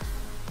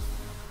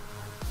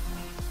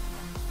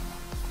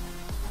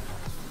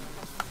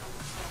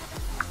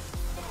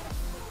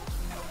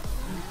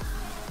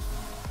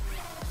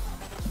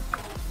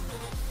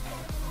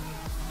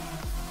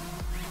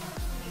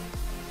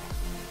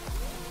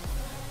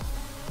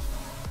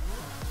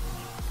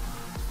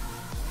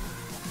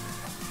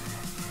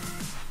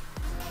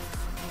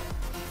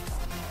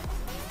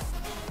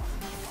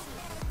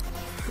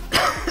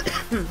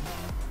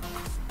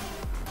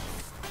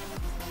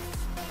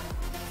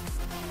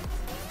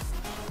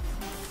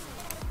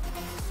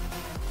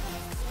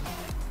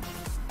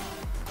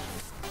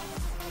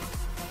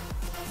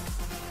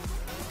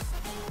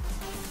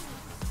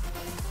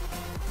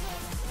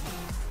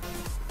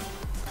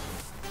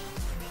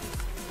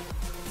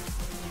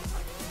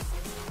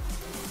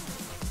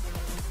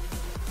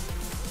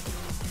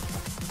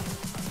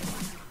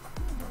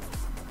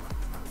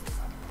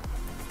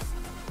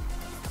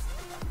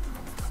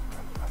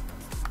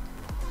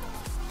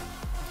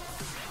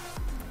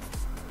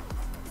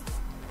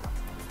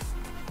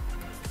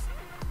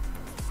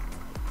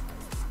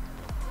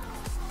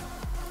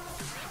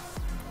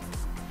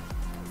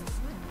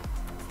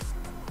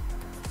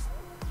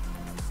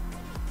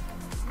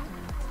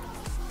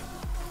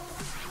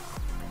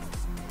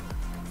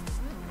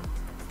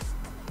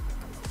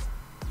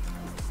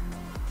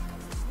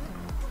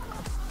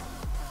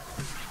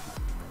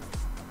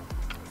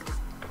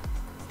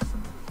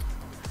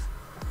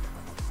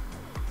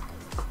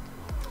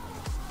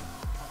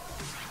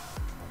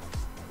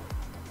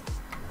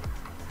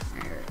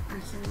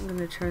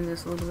 gonna turn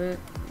this a little bit.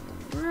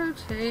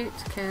 Rotate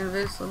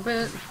canvas a little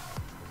bit.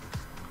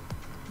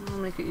 It'll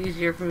make it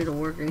easier for me to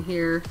work in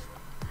here.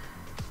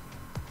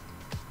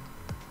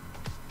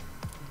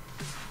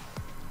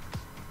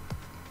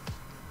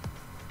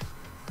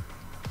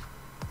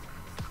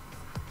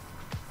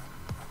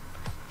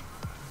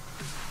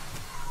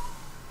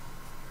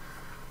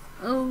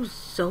 Oh,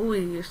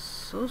 Zoe, you're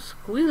so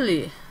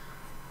squealy.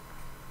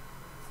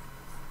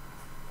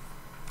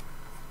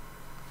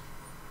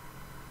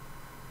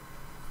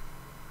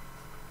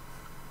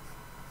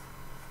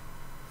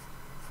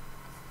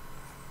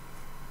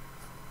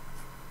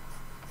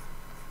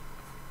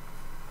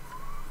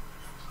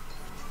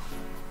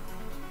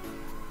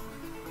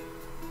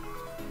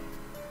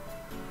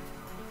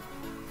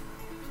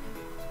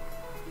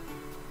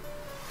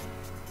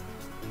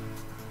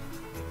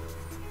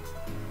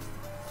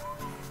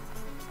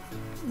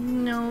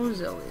 No,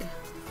 Zoe.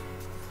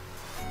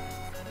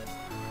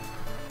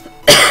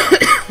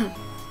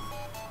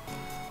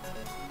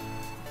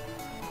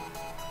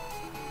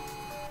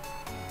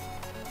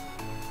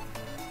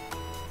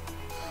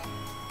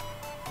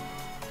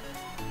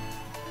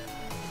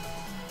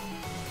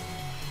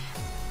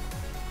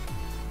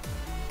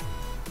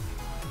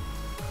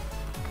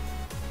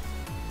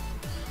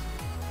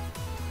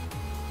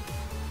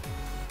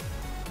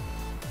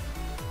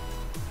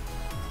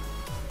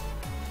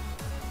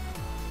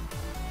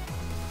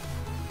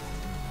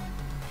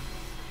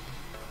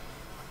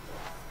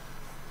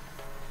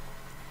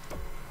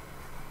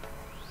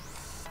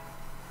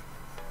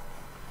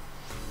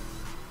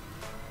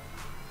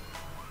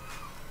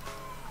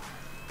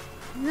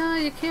 No,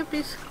 you can't be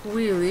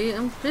squealy.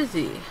 I'm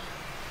busy.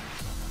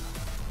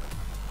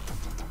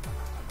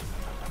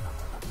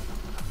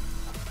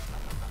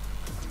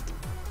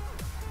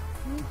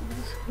 I'm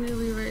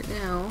squealy right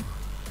now.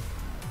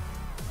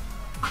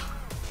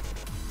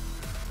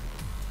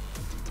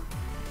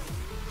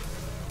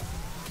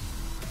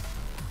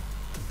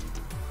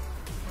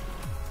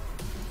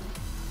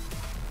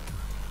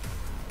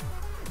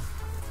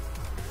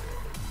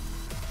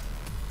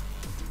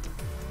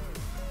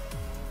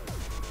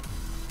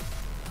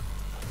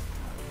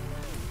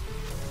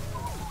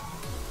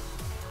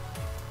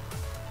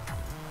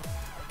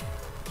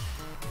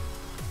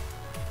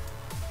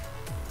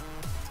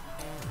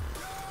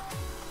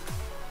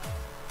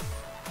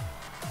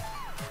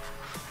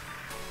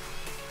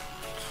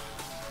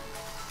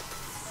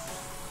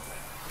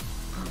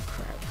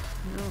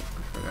 No, I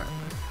forgot.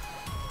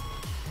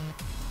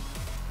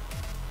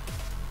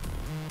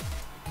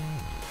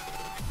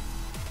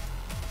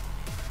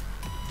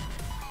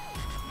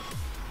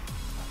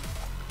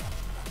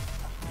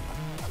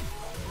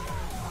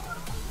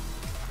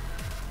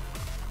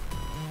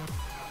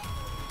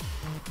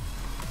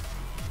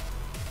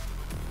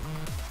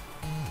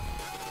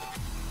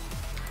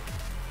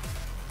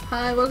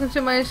 Hi, welcome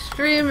to my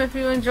stream. If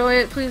you enjoy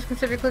it, please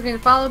consider clicking the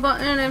follow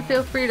button and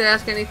feel free to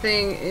ask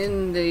anything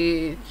in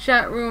the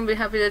chat room. Be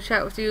happy to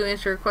chat with you,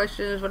 answer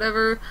questions,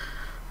 whatever.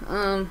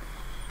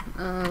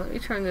 Let me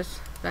turn this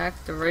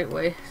back the right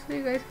way so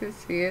you guys can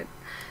see it.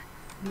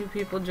 New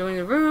people join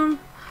the room.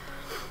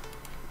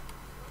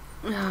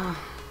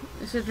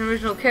 This is an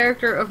original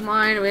character of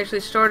mine. We actually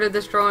started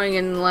this drawing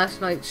in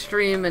last night's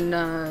stream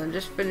and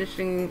just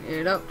finishing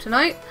it up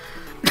tonight.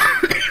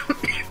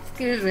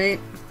 Excuse me.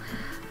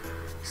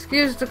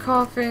 Excuse the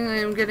coughing, I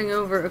am getting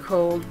over a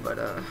cold, but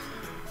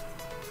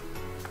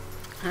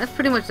that's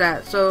pretty much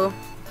that. So,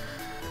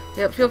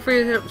 yep, feel free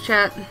to hit up the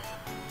chat.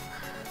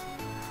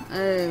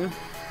 I'm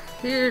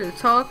here to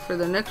talk for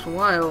the next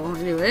while,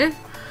 anyway.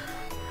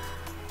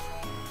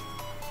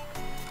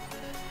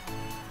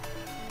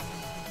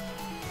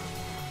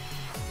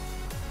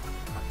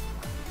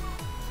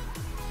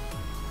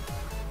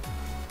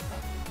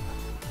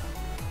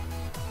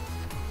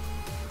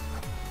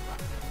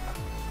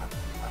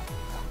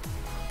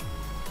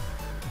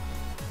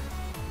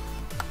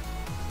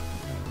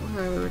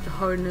 With the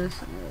hardness,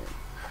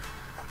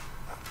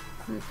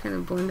 I kind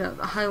of blend out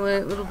the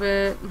highlight a little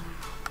bit.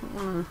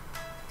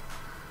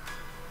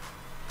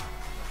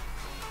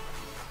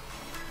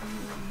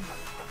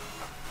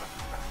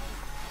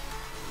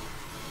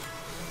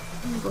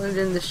 Blend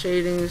in the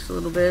shading just a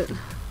little bit.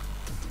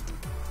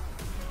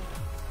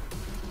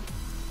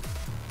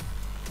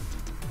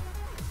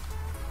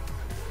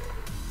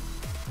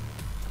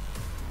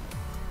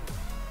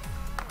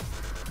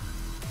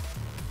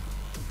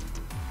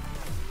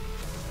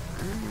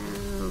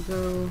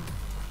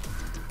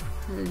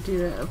 Do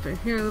that up in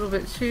here a little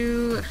bit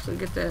too. Actually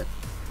get that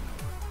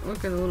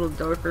looking a little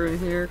darker in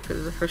here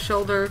because of her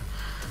shoulder.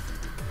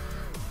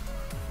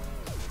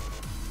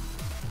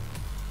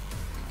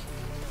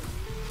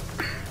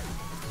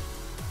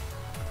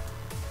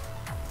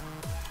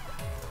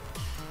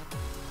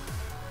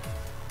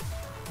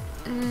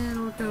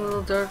 And looking a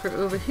little darker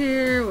over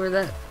here where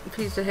that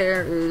piece of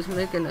hair is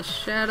making a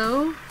shadow.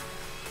 Alright,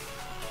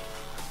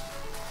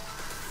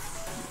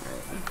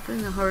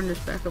 bring the hardness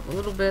back up a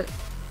little bit.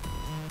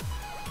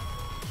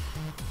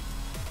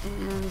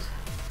 And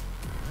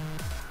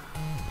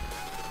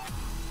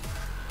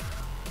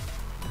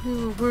We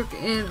will work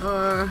in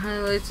our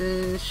highlights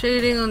and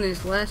shading on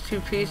these last two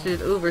pieces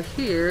over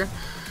here.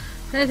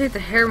 I think the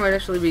hair might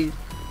actually be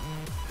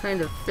kind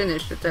of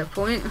finished at that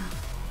point.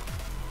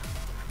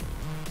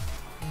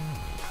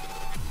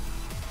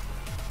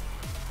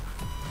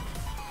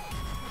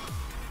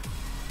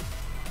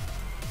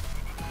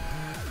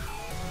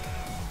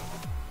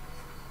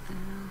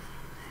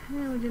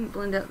 And we didn't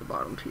blend out the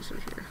bottom piece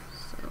of here,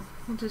 so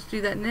we'll just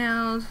do that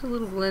now. Just a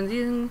little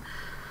blending.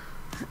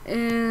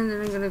 And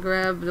then I'm going to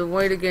grab the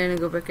white again and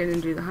go back in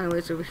and do the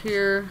highlights over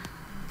here.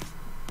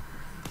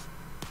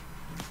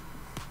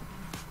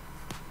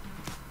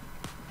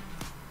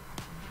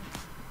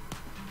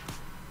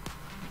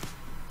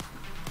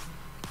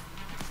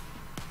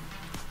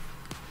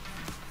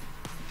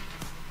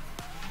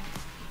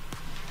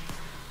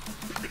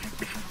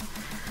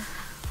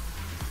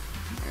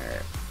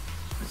 Alright,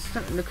 it's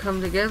starting to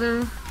come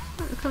together.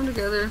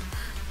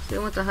 See, I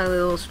want the highlight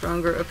a little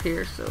stronger up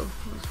here, so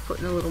I'm just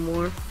putting a little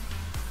more.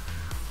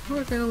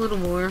 Working a little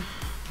more.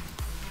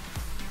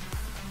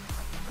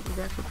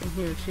 Back up in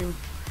here too.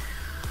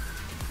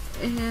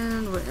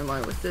 And where am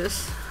I with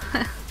this?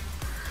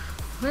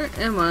 Where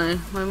am I?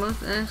 My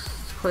most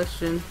asked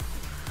question.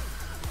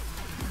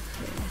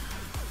 Okay.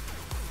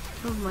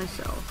 Of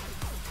myself.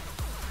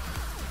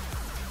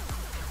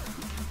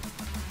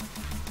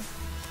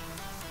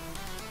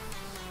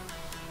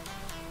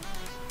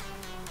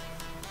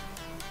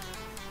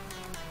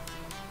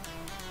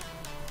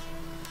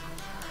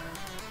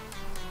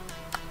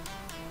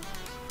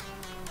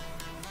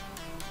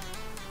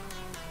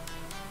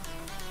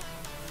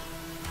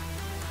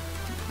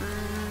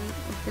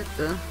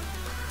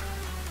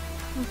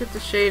 We'll get the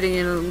shading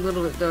in a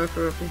little bit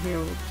darker up in here.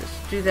 We'll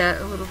just do that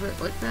a little bit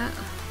like that.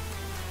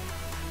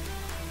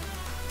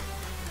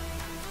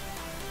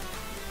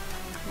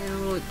 And a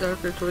little bit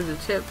darker towards the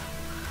tip.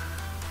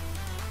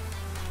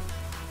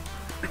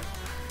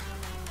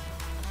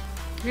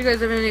 If you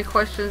guys have any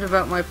questions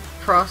about my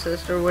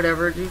process or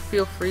whatever, do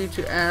feel free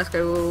to ask.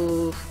 I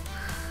will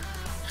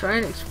try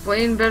and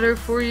explain better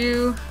for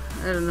you.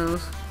 I don't know.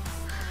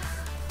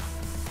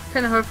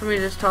 Kind of hard for me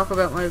to just talk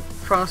about my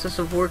process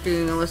of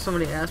working unless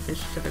somebody asks me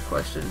specific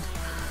questions.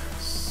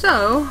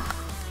 So,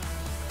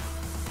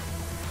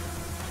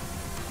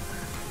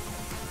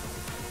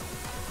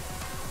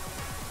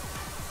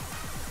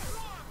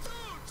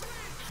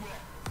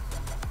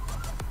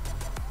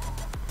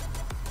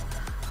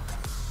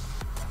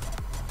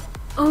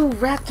 oh,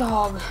 rat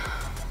dog,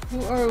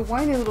 you are a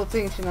whiny little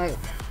thing tonight.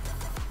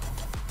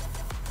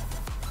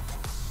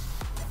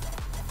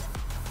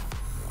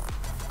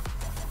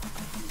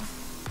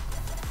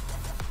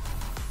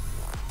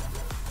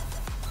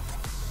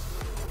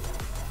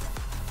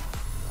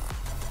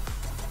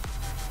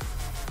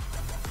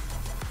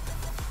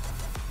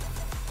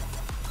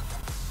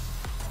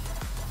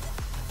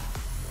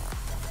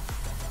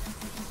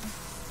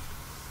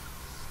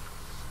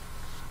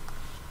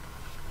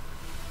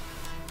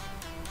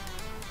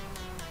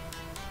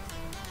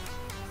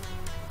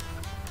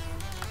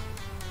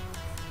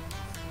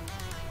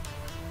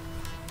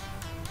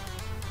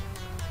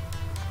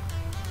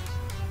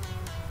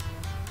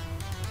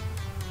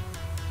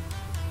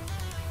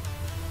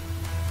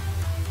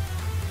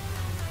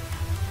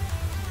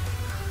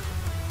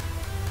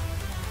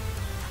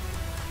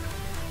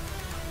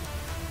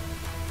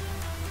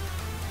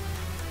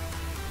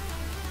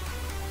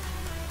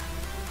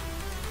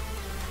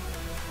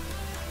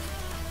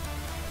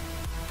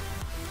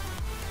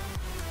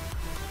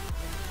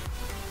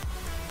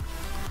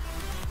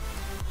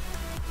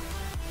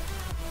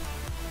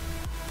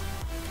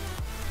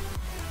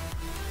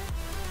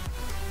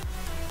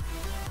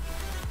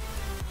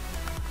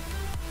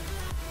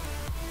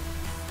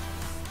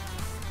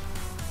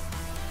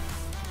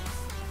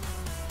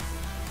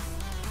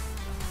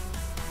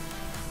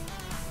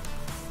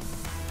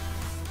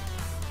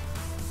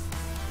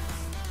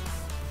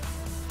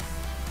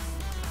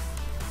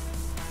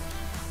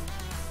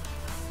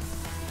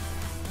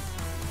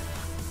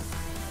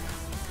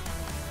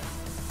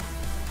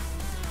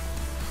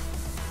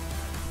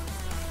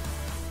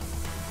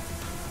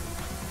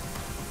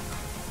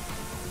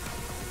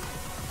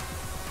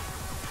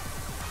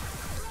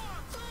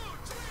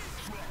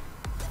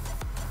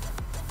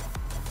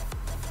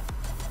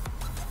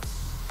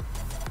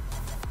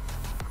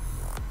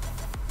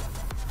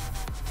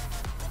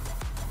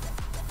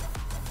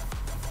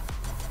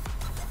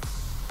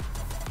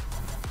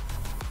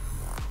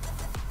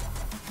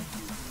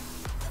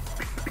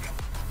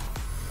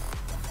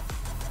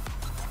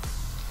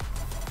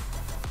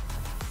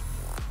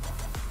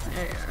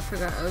 I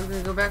forgot I was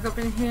going to go back up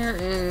in here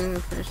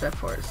and finish that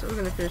part. So we're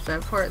going to finish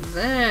that part,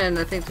 then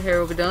I think the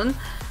hair will be done.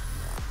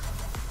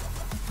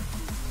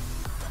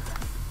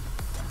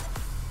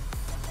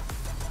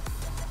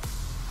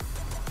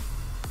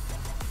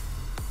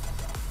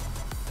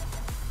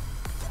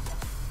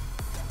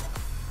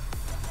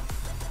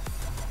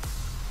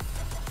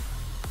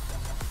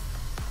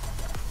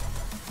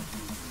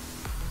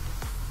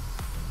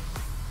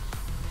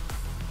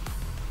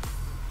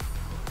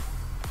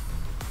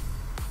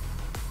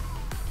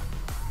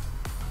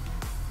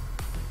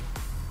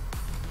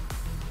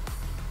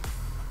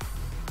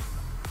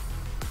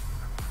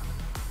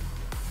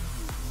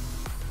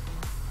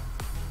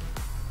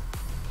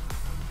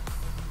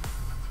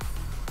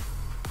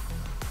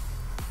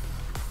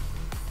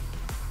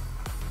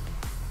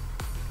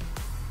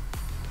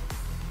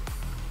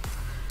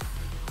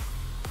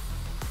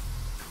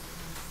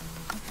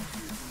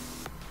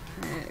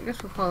 I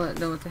guess we'll call that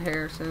done with the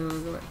hair. So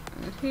we'll go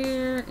back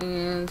here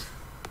and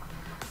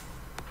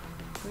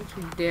way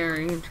too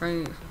daring and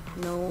trying to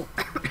no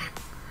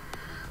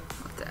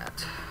not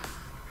that.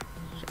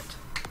 Shit.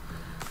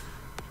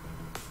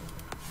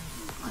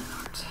 Line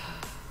art.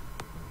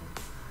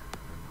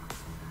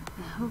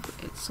 I hope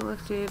it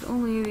selected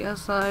only the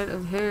outside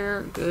of the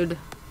hair. Good.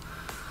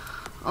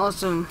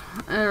 Awesome.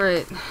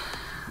 Alright.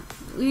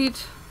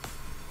 Delete.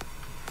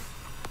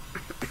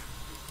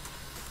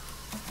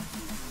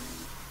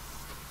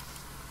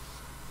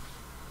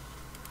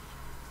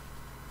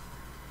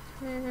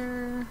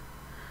 Hair.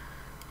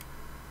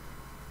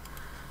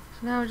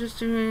 So now we're just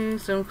doing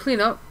some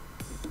cleanup.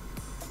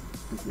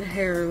 The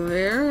hair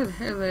there, the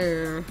hair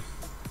there.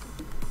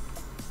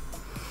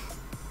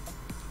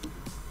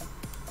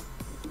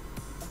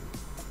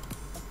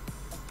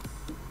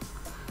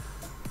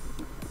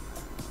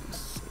 Let's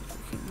see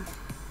if we can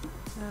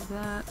have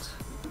that.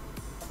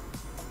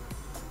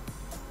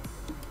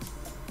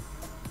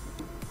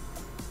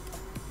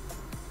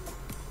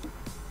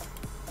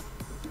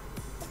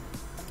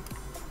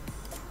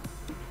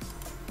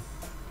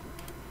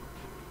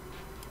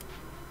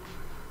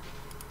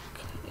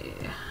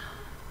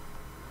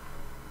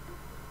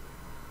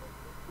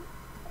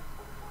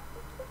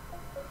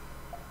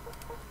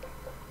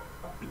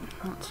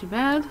 Not too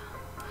bad.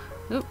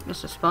 Oop,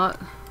 missed a spot.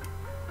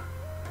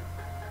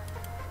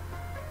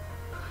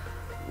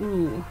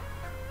 Ooh.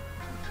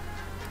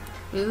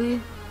 Really?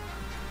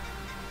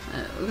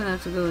 We're gonna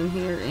have to go in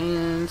here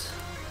and so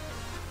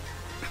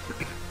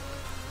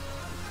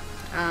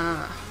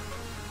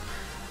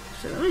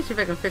let me see if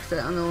I can fix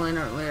that on the line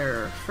art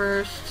layer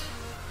first.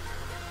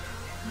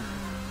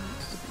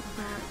 Let's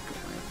go back,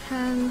 get my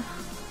pen.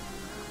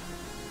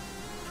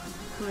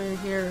 Come in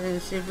here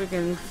and see if we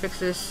can fix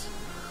this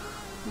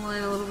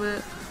line a little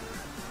bit.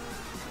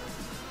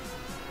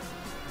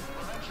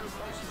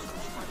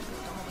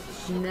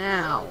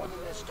 Now.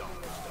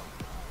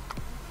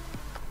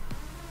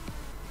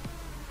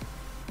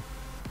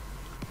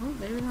 Oh,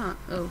 maybe not.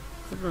 Oh,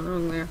 there's one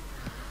wrong there.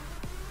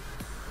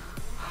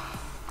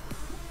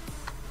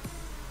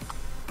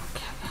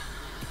 Okay.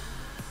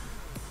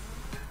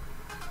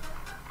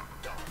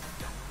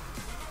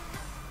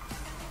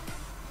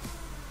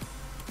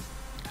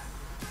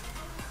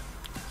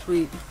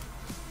 Sweet.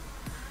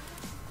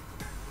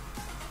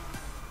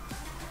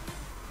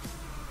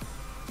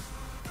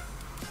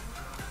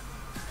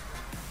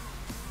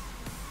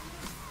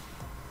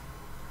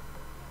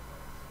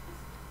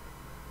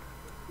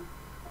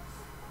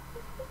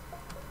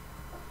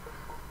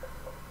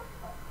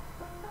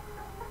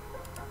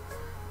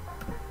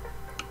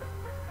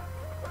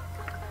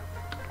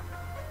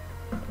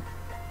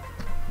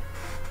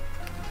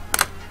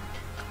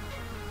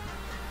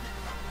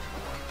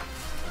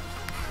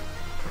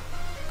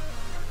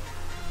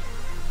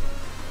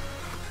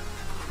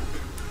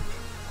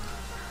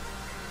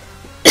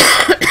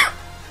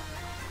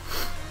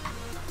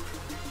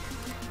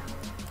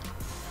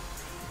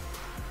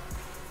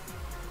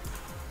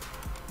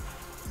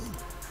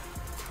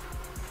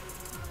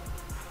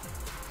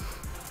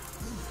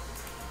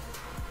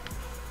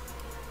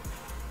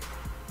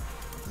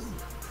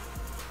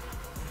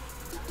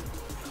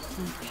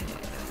 Okay,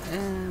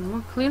 and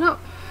we'll clean up.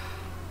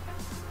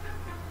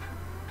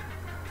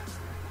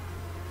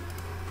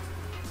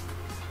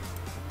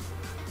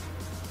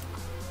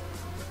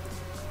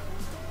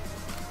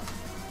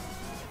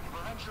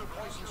 Prevent your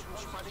poisons from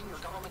spreading. Your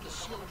government is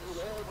sealing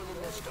you all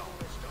within this dome.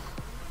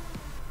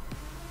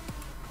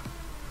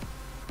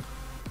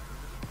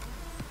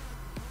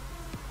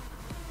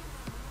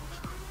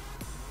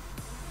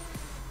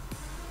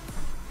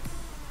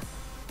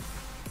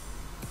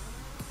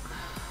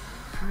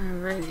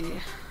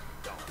 Alrighty.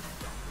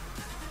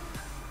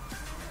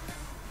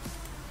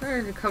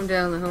 Starting to come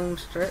down the home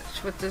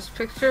stretch with this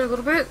picture a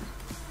little bit.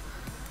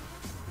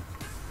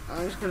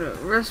 I'm just gonna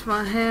rest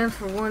my hand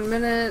for 1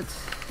 minute,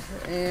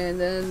 and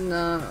then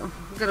I'm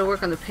gonna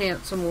work on the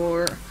pants some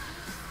more.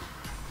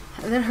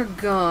 And then her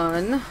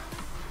gun.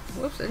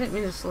 Whoops, I didn't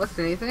mean to select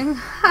anything.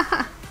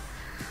 Let's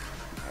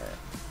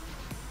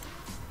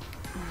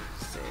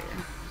see.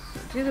 So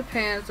do the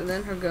pants and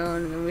then her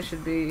gun, and then we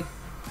should be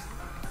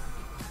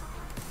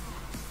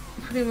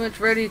pretty much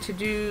ready to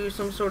do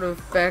some sort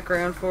of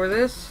background for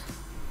this.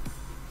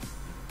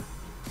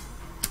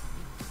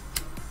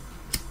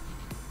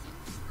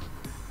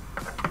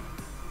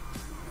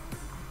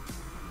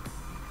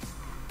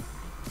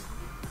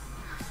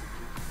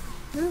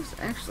 Oops,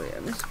 actually I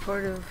missed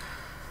part of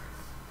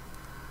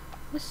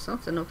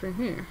something up in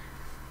here.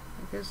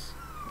 I guess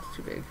it's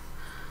too big.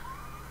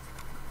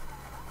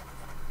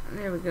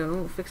 There we go,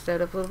 we'll fix that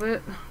up a little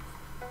bit.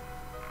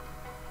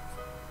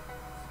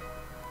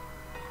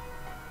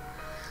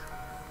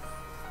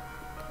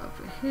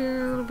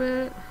 Here a little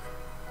bit.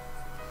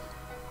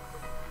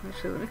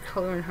 Actually, let me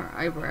color in her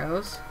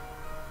eyebrows.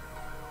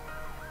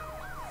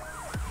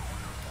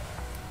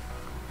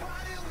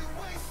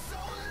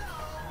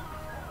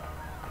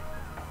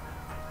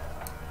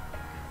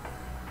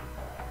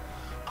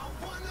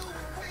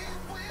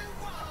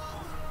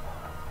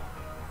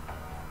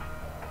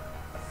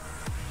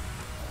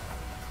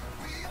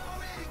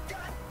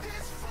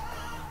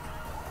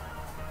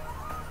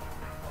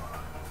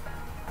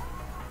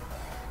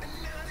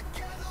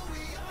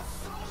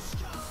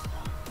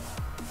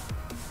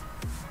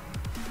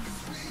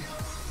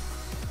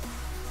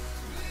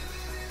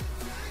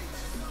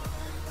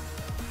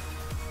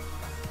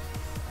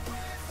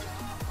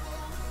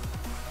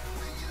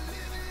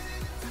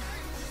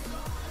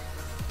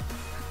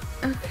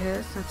 Okay,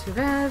 that's not too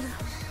bad.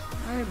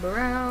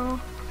 Eyebrow.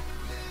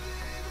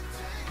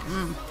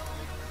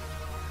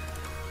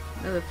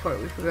 Another part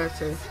we forgot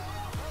to.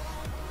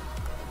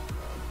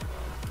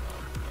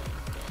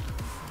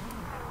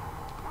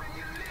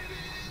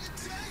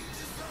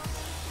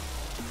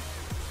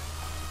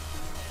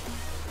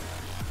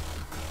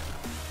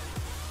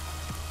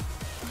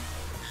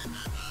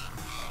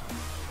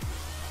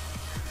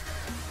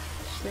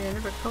 Actually, I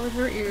never colored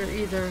her ear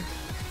either.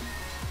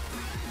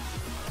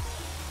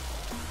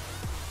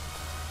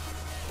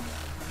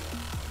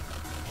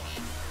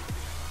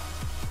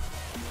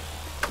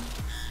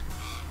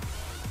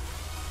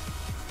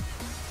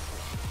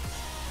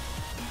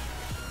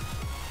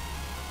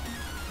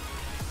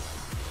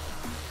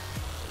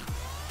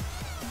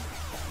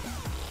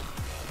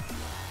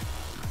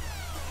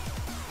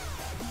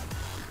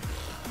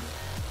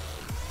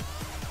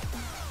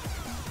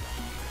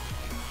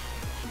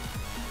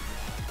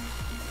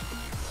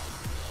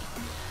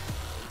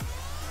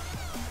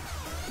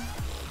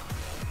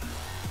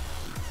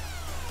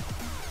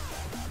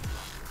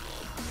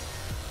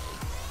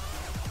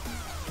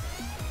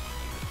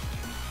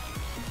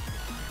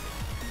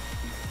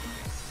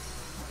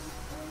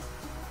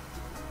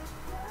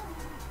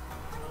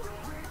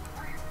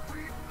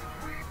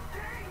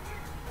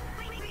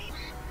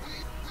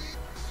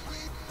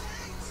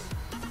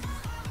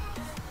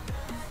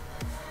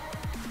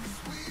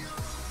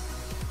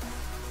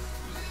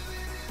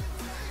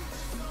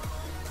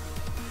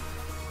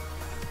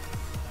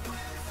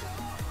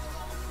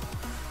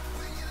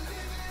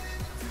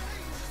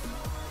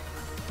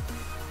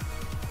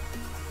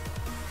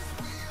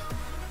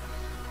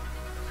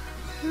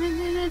 I'm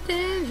in a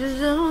danger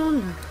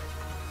zone.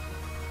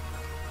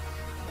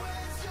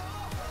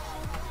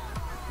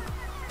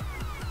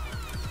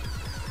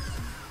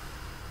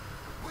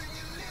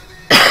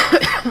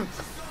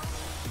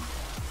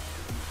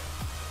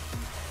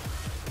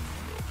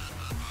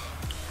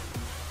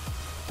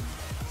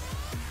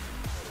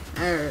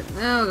 Alright,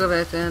 now we'll go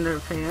back to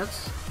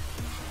underpants.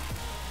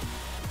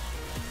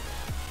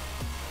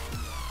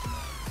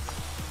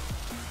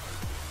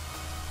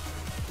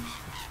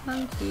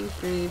 One, two,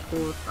 three,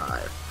 four,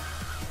 five.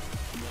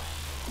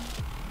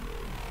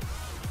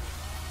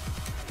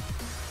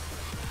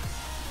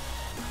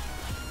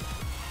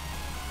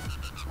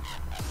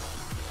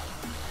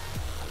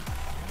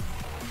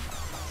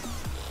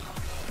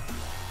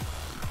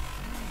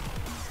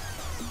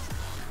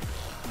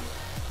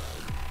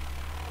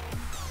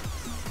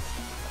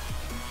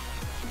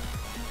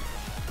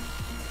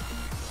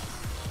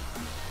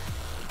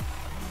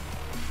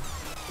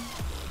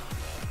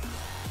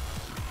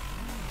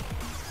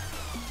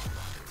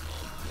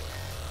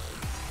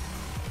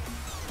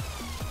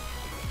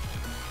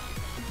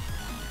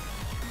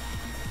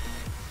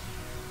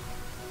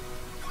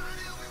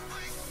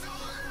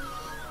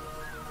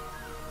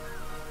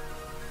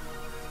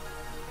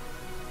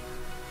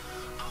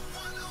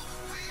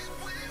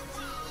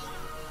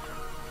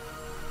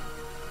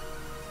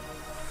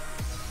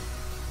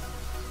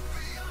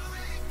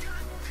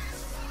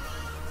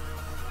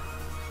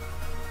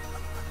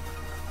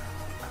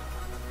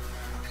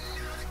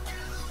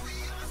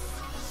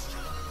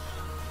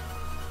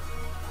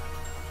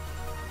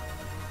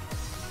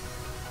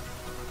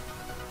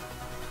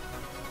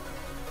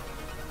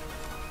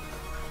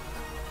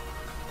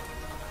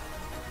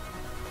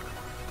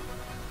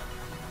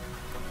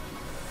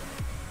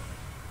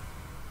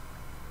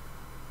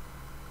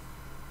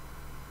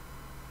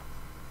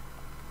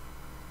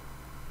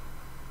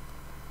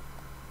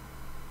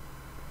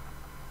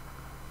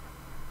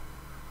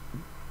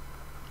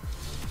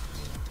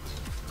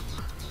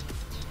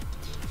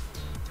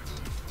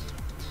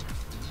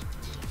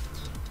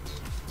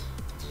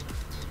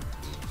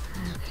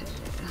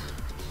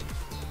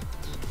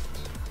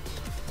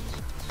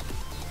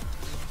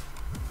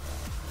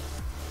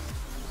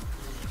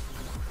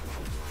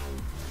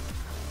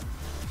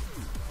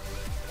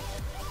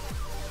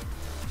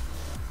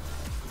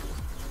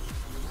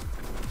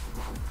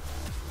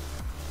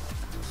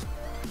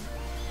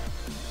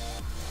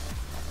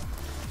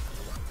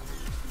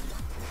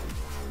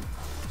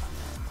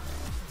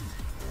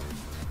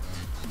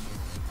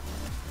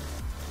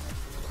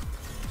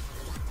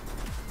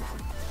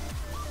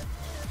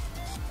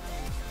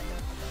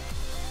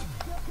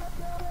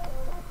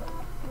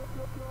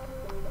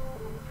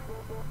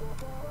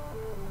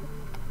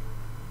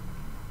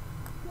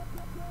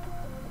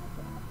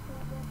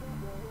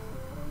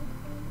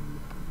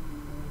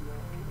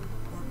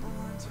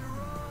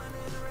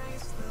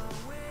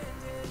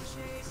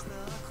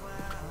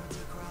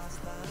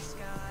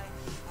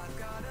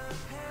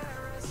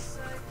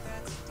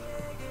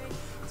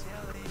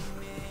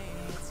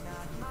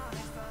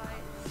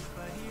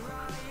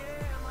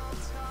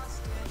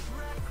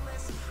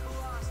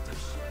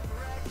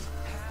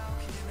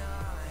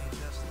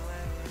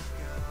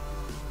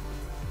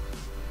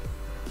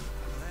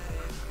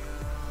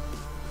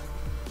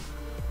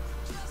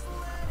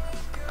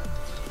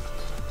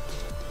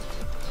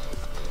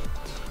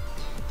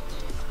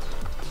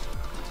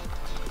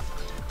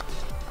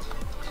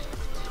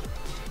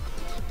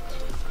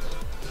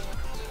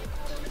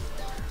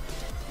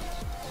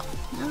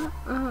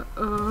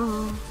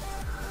 Uh-oh.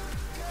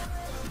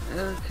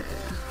 Okay.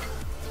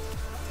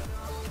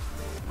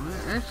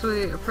 We're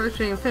actually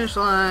approaching finish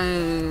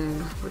line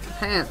with the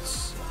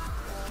pants.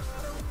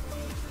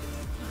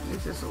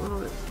 It's just a little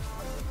bit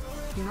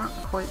not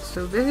quite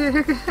so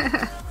big.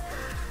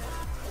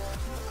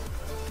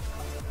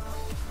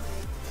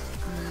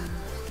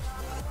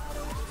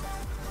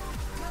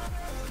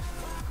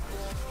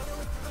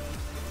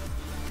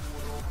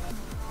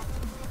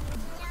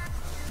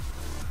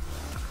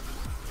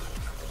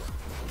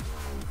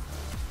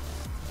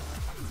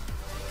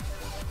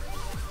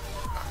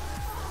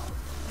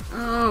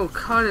 Oh,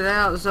 cut it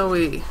out,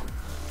 Zoe.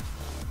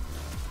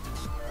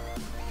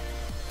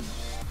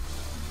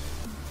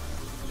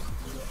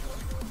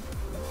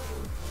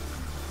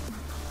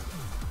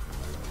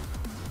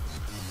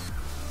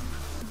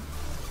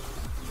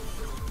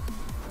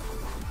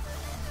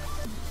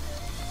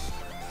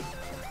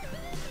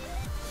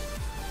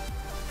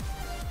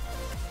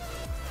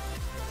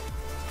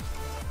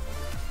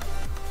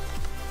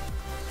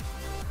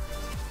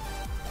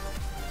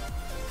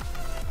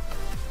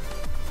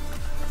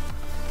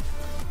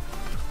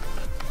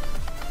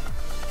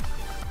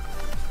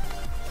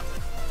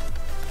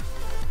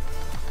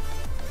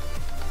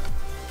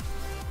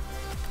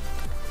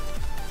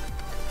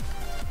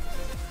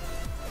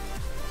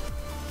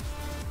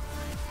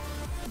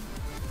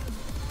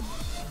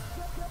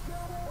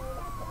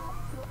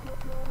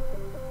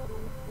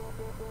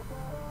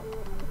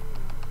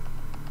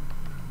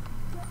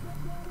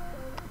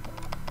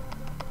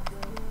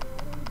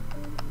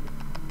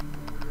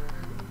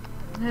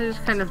 I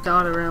just kind of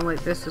dot around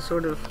like this to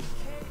sort of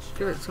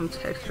give it some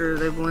texture.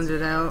 They blend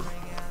it out.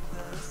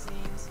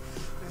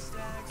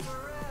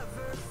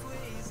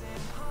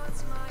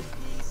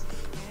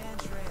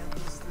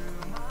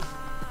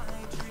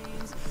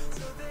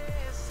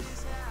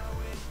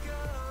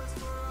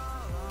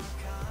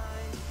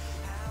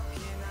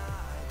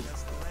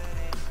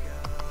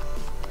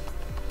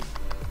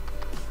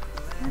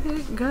 Let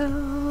it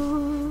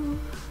go.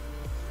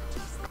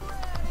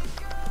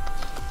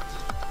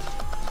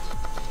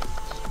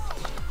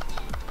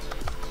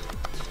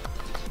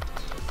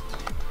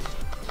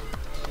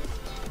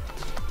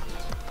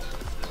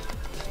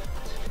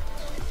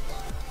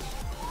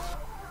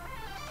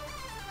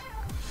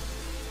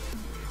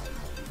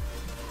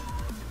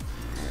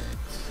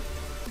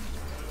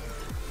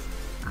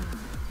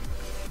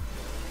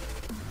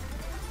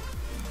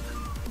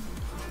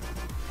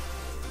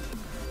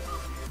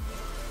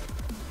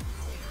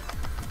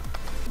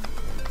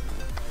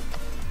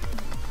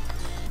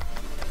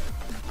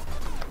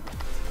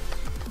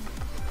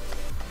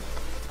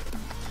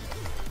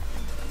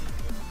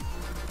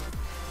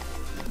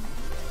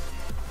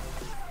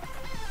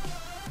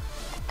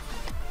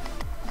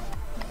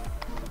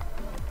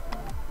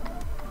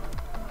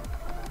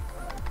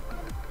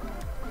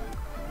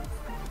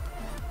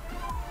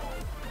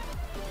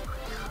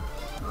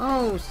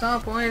 Oh,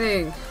 stop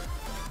whining.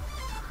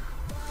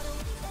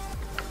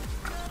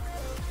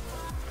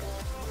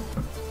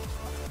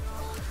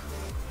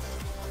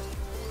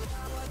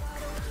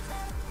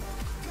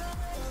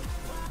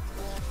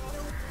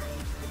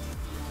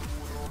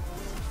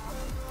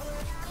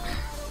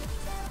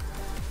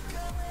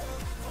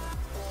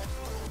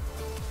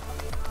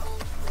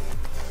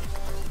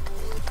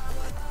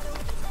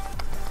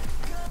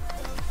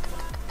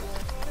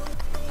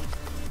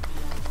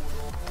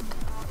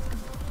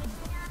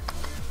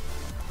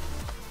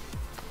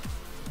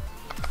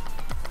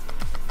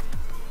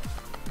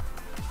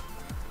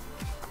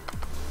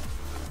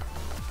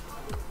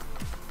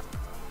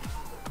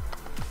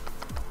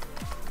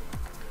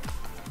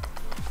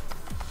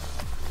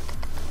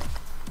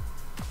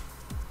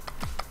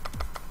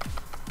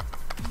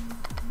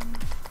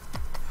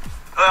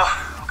 Well,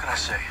 what can I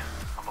say?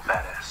 I'm a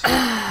badass.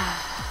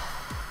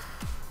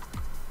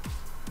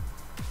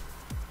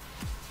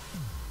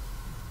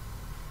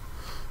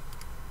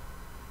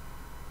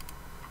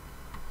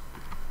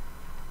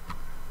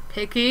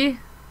 Picky?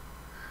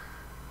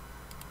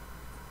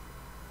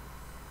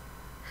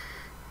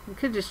 You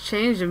could just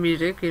change the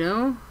music, you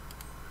know?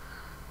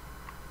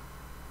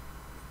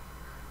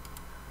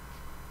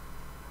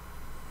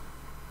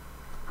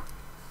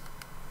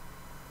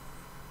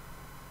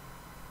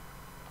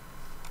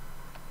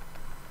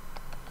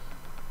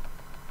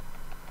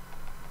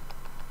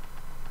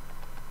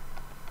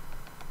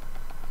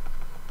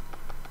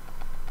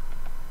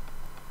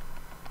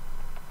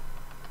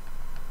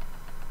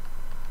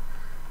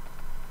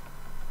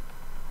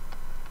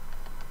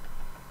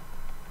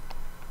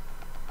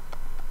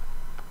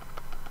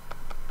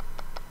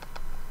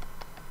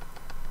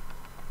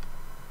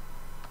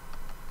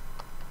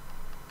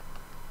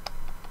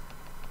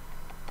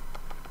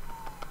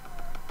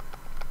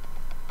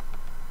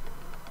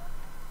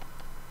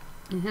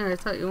 Yeah, I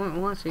thought you weren't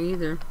watching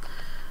either.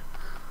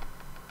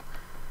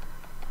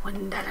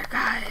 $1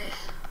 guy.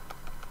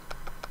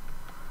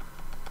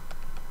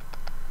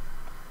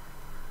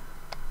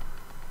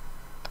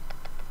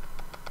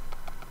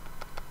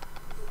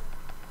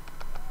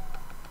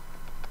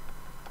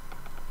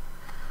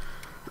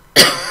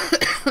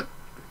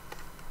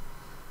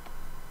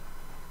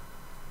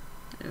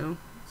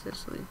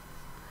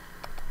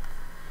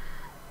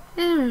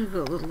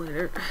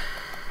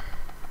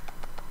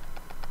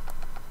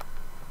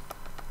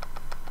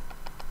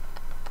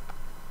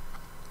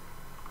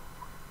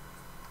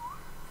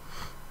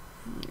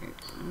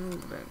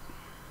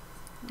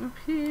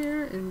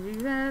 here and do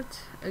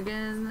that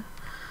again.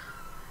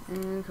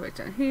 And come back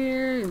down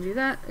here and do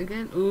that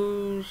again.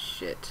 Ooh,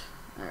 shit.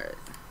 Alright.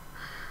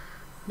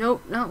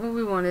 Nope, not what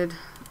we wanted.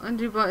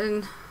 Undo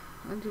button.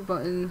 Undo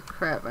button.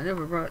 Crap, I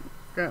never brought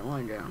that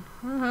line down.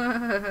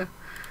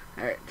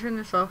 Alright, turn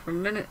this off for a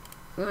minute.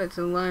 Go back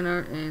to the line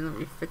art and let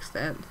me fix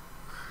that.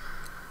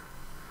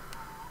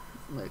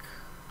 Like,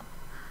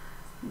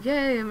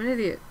 yay, I'm an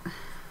idiot.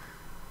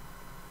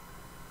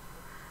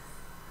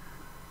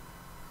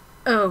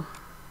 Oh,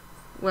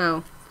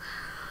 well.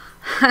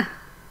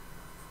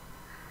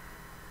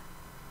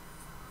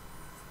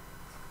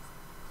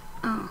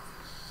 Oh.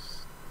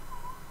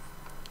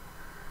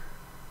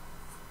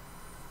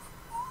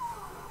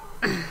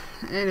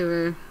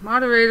 Anyway,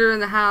 moderator in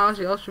the house,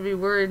 y'all should be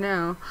worried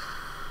now.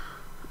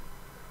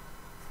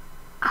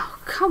 Oh,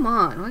 come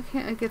on. Why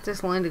can't I get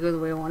this line to go the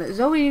way I want it?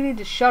 Zoe, you need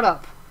to shut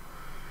up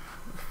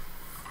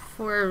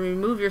before I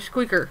remove your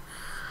squeaker.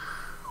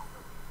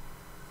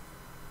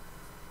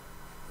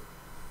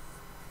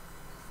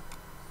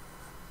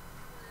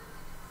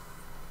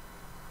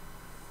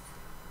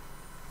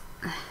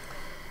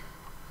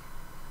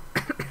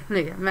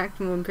 Yeah,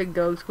 maximum pig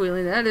dog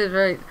squealing. That is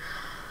right.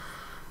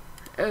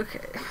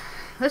 Okay,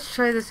 let's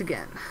try this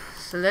again.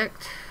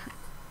 Select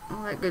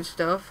all that good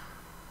stuff.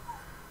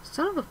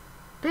 Son of a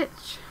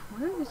bitch.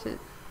 Where is it?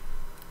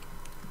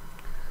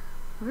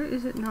 Where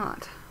is it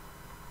not?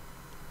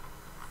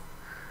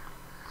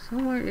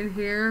 Somewhere in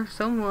here,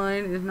 some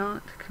line is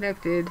not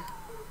connected.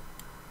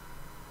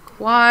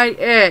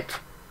 Quiet!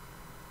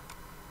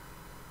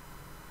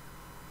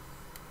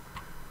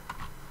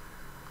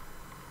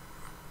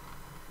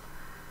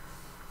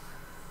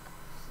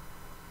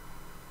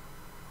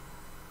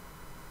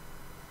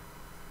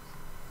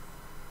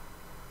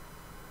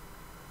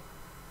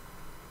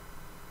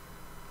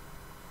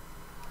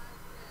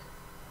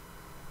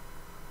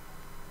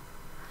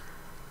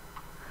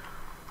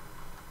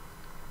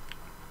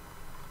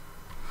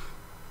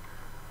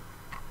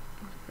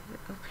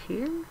 Up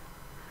here?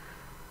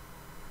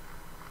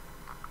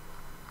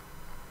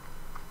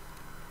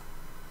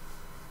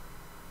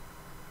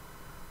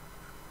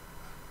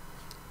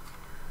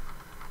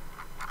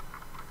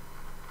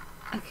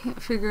 I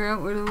can't figure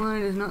out where the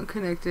line is not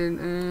connected.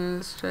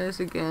 Let's try this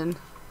again.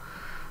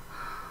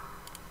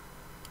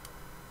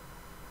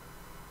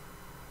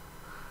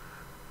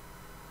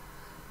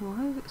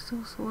 Why is it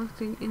still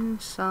selecting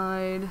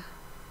inside?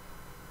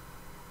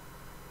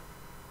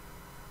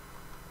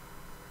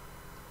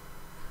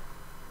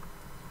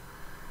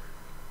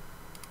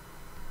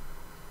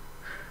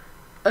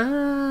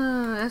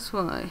 That's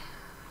why.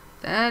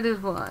 That is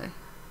why.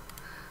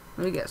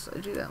 Let me guess, I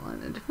drew that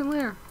line in a different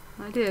layer.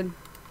 I did.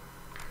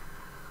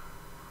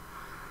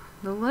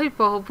 The light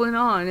bulb went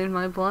on in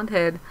my blonde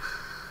head.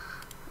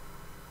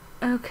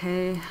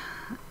 Okay.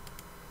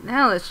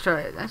 Now let's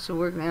try it. That should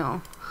work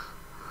now.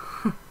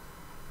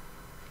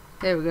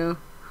 There we go.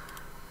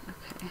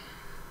 Okay.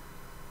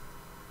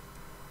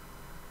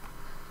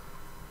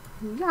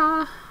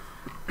 Yeah.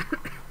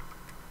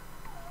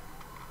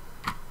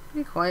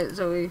 Be quiet,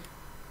 Zoe.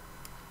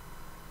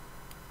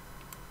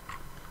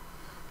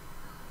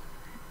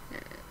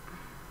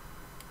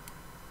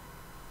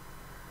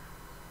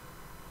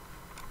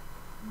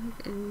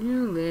 Make a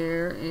new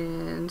layer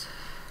and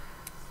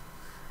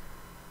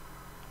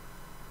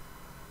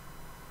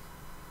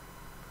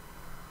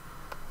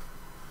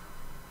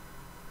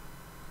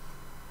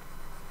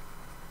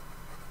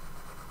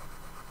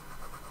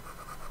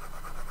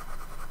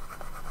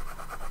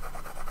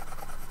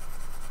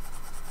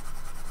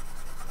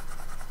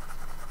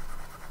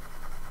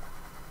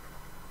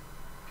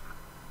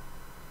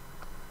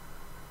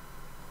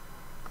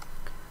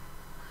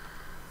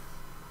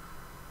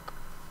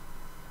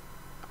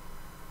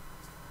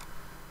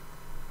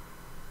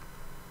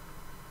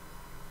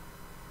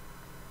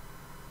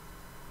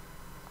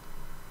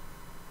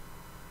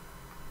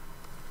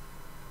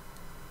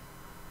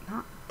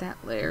that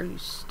layer, you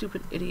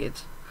stupid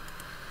idiot.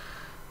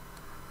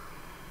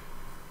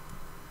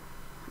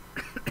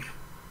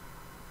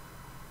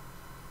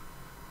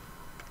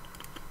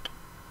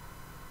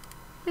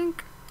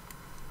 Think.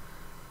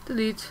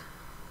 Delete.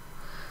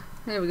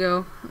 There we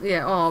go.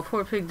 Yeah, oh,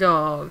 poor pig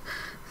dog.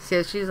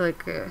 Yeah, she's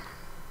like,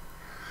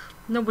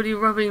 nobody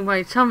rubbing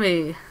my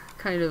tummy,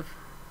 kind of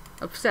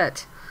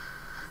upset.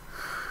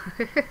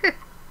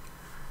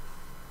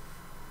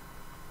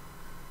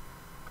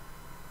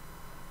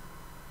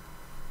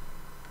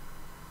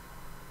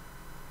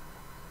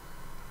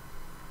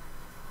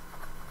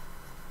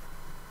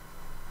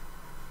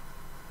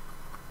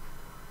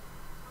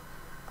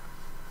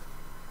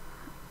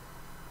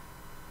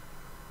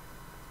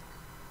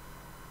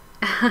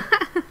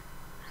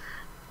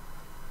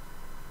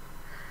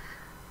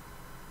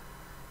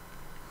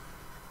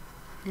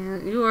 Yeah,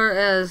 you are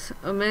as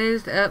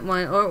amazed at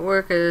my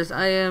artwork as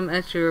I am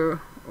at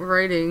your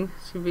writing,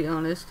 to be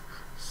honest.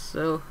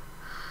 So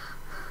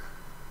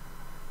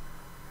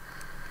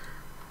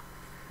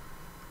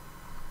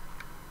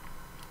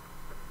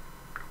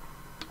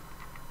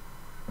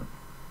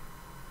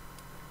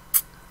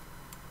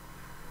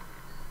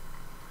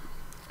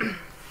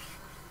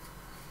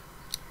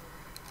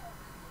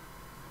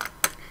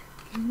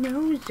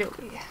No,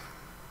 Zoe.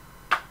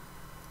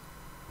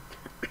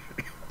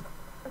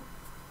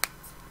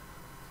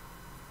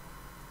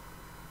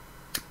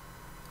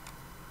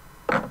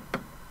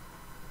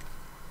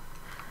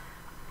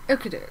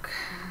 Okie doke.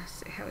 Let's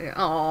see how we go.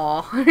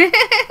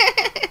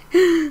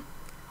 Aww.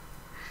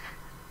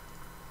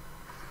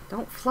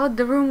 Don't flood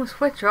the room with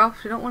sweat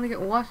drops. You don't want to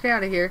get washed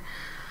out of here.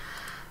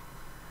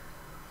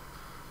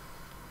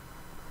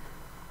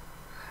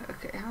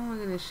 Okay, how am I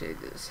going to shade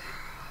this?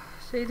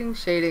 Shading,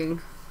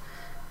 shading.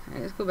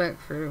 Alright, let's go back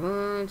for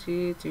 1,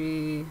 2,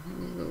 3.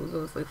 We'll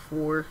go with like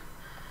 4.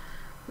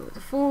 Go with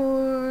the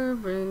 4.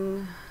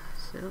 Bring.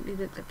 So I don't need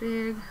it that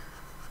big.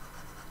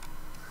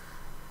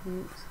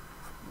 Oops.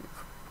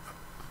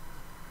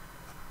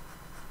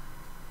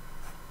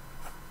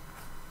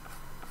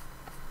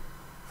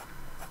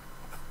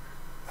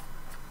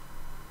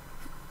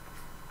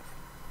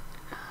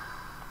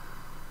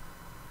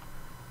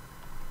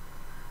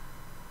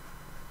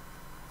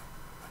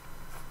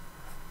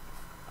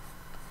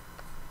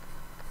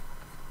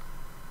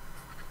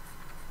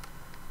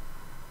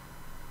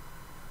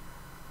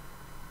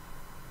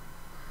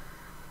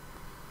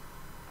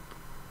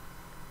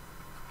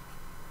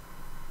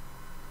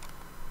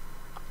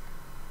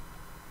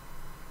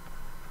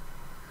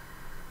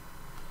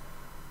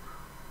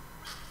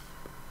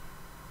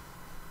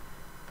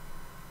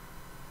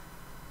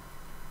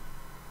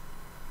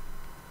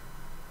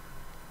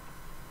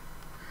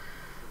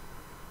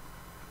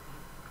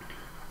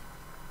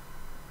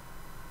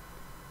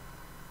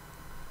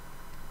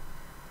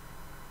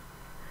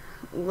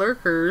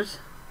 Lurkers.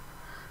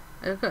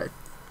 I've got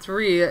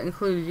 3 that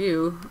include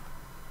you.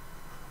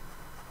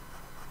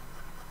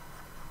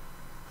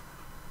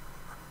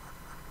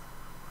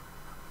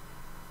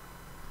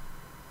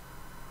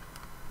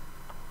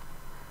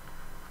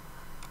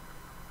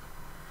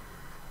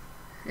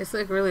 It's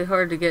like really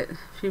hard to get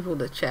people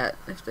to chat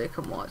if they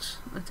come watch.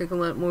 I think a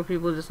lot more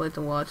people just like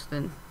to watch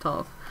than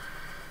talk.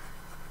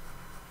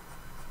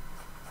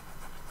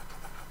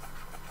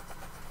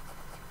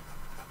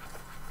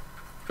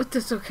 But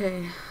that's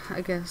okay,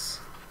 I guess.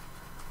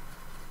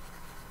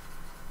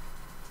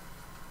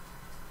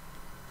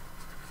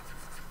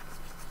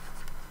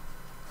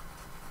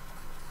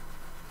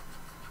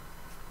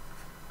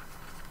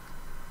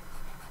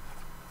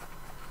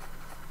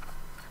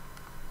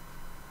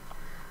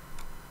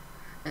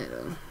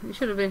 And, you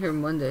should have been here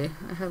Monday.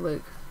 I had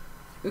like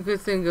a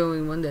good thing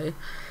going Monday.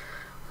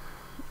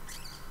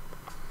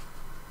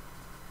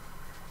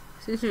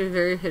 Seems to be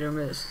very hit or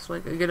miss. It's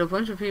like I get a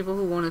bunch of people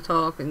who want to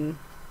talk and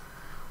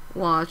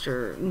watch,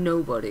 or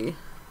nobody.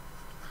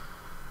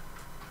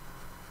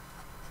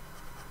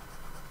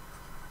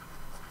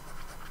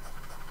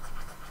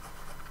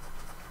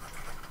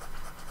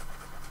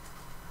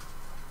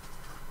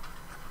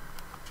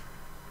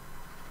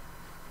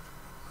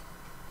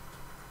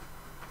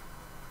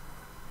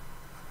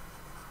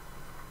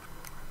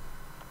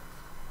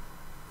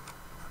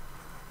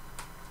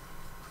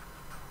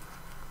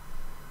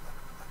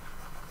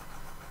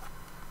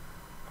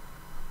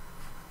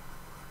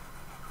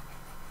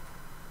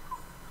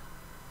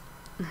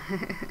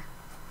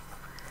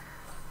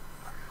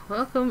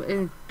 Welcome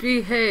and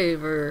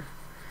behave, or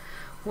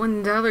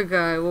 $1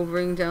 guy will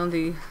bring down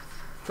the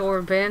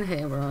Thor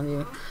banhammer on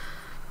you.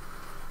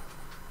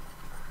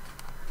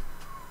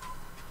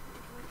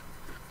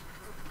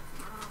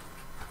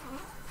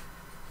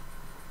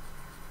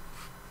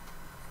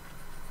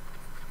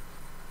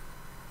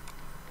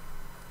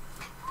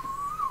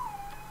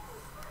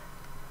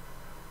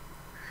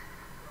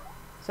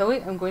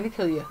 Zoe, I'm going to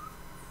kill you.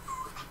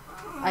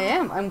 I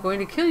am. I'm going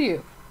to kill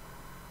you.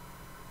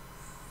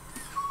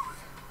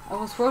 I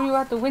will throw you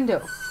out the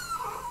window.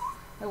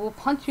 I will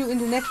punch you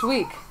into next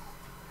week.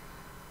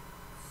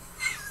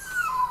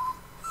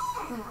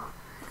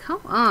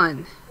 Come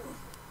on.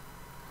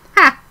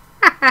 Ha!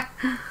 I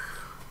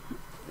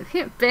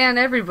can't ban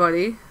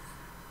everybody.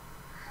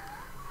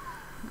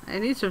 I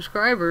need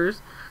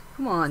subscribers.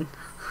 Come on.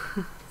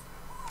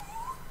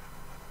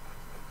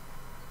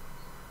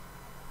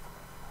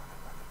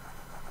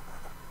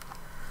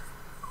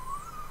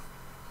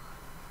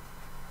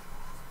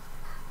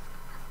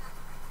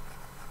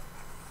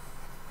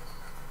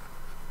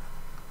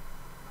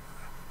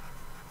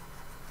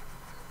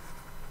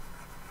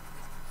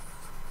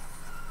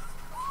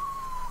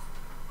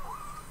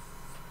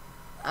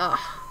 Ugh.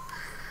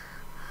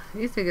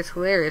 You think it's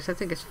hilarious. I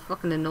think it's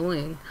fucking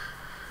annoying.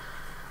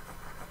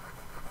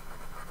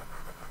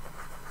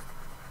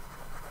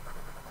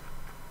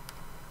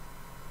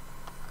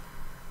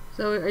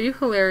 So, are you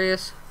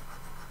hilarious?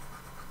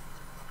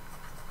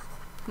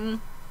 You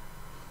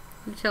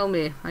tell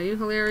me. Are you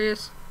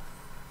hilarious?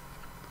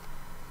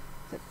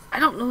 I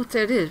don't know what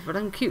that is, but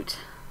I'm cute.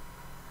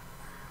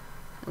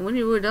 And when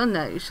you are done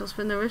that, you shall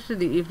spend the rest of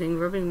the evening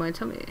rubbing my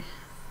tummy.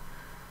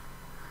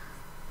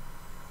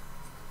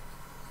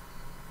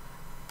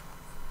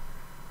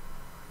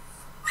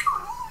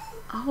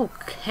 Oh,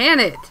 can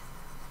it?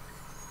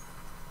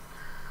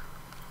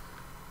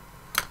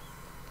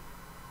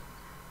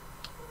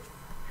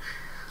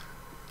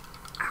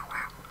 Ow,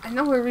 ow. I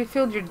know I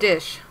refilled your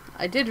dish.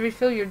 I did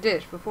refill your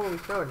dish before we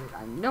started.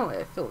 I know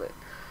I filled it.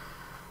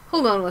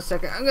 Hold on 1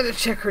 second. I'm gonna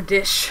check her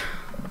dish.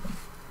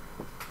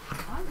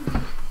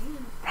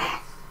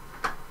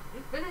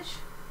 You finished?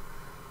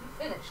 You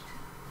finished.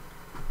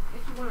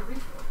 If you want to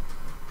refill.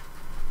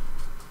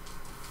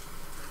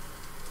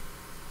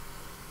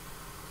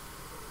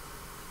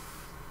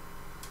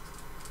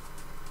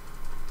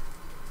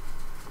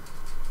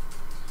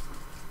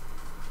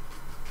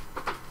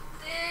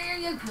 There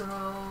you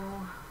go.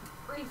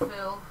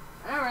 Refill.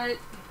 Alright.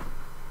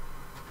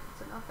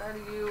 That's enough out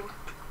of you.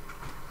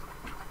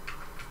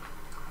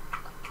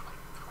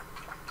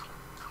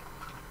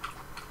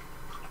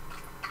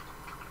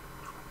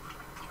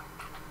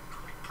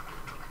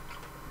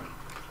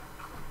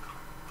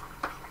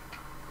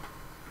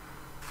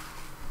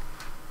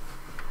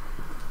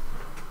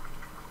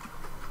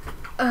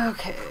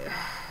 Okay,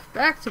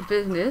 back to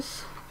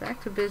business.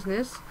 Back to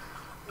business.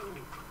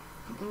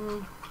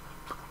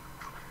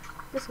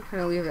 Guess I'll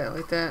kind of leave that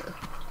like that.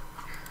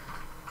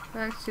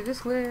 Back to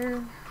this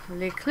layer.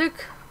 Les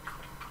click.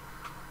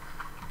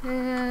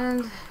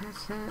 And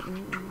that's that.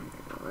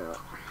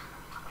 Well.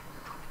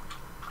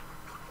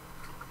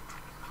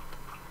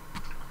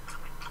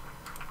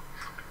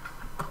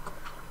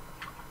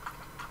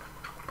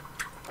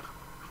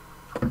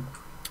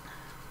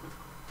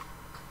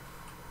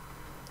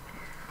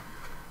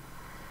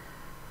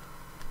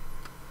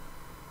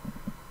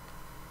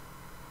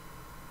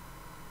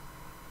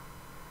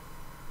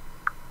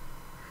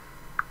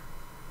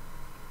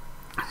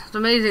 It's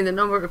amazing the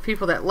number of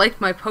people that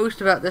like my post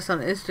about this on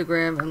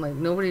Instagram, and like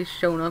nobody's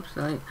shown up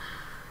tonight.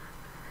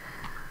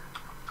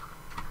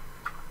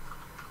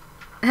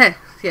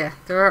 Yeah,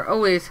 there are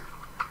always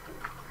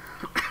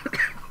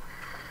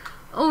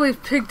always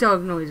pig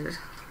dog noises.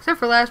 Except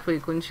for last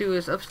week when she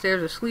was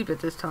upstairs asleep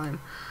at this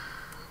time.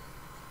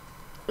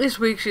 This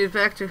week she is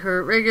back to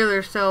her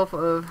regular self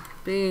of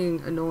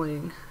being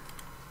annoying.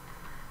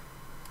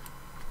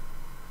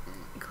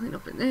 Clean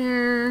up in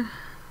there.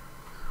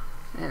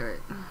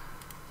 Alright.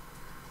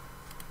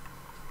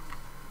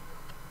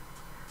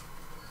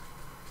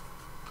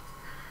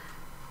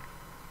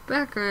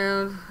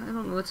 Background. I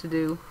don't know what to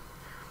do.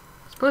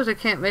 I suppose I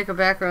can't make a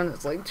background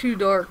that's like too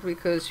dark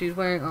because she's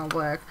wearing all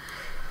black.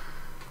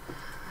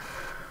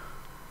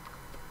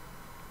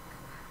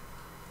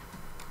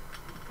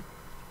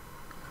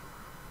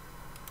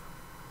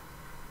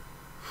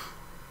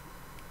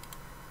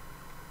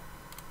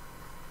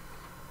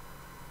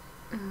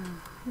 I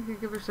could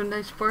give her some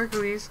nice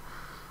sparklies.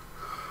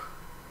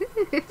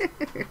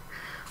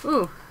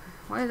 Ooh,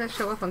 why did that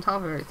show up on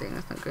top of everything?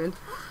 That's not good.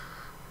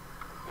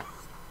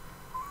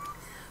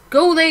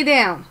 Go lay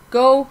down.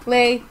 Go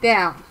lay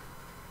down.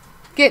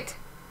 Get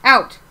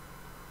out.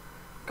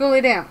 Go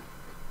lay down.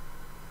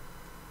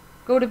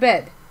 Go to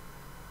bed.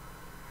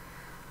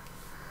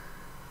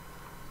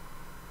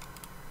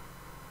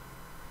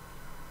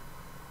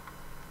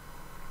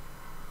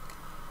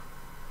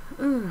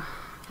 Ooh,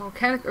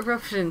 volcanic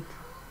eruption.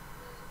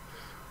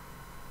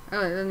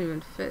 Oh, it doesn't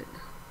even fit.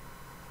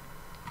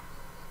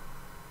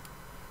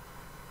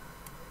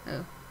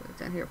 Oh, it's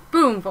down here.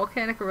 Boom!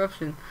 Volcanic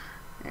eruption.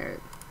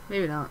 Alright.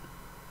 Maybe not.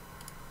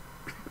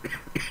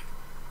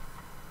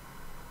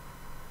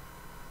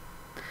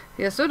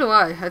 Yeah, so do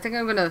I. I think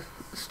I'm gonna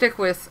stick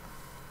with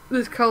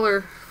this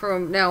color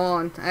from now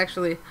on,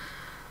 actually.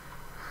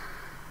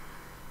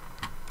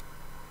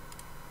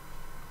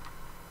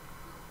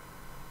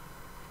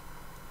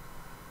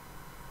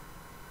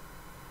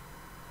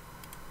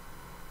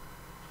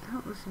 I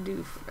don't know what to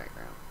do for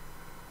background.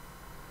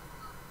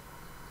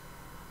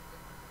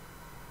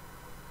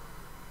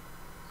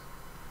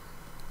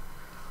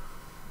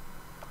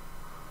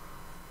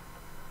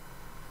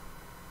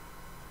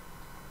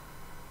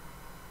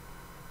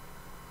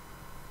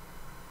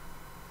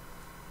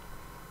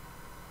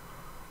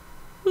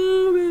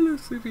 Oh man, I'm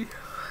sleepy.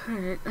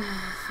 Alright.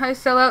 Hi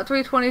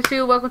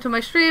Sellout322, welcome to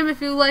my stream.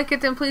 If you like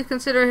it, then please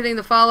consider hitting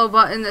the follow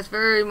button. That's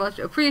very much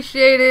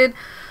appreciated.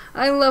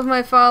 I love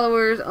my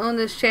followers on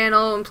this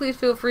channel, and please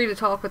feel free to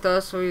talk with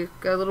us. We've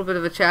got a little bit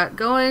of a chat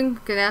going. You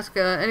can ask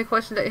any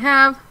question that you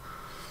have.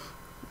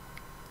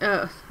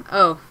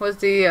 Oh, was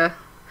the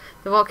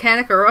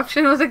volcanic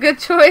eruption was a good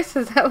choice?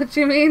 Is that what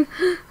you mean?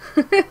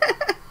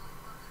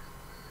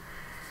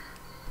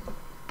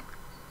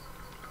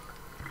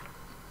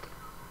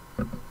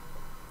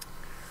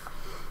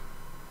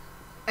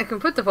 I can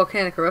put the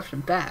volcanic eruption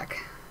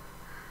back.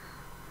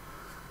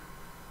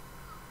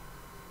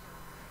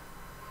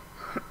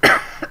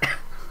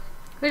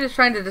 I'm just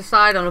trying to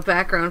decide on a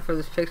background for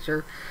this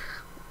picture.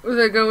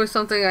 Whether I go with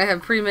something I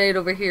have pre-made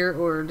over here,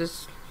 or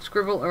just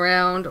scribble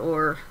around,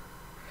 or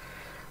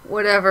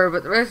whatever,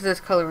 but the rest of this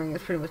coloring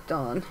is pretty much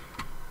done.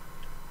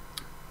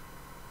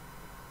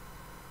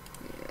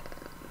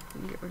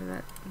 Yeah, get rid of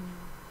that.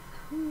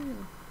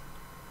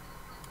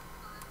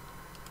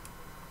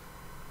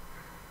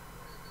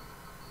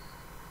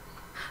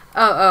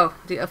 Oh,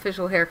 the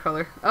official hair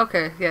color.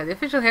 Okay, yeah, the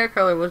official hair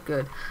color was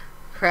good.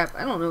 Crap,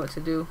 I don't know what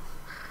to do.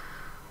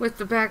 with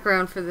the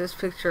background for this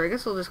picture. I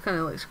guess I'll just kind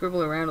of like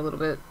scribble around a little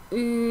bit.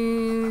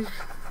 Scribble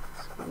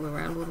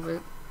around a little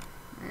bit.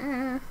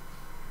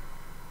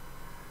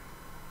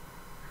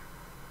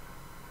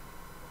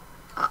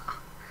 Ah,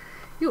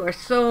 you are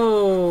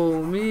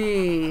so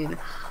mean.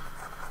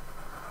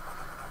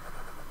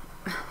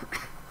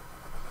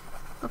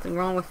 Nothing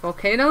wrong with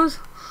volcanoes.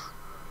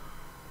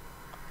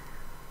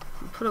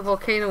 Put a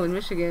volcano in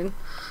Michigan,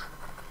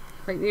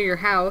 right near your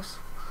house.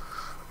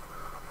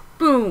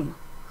 Boom.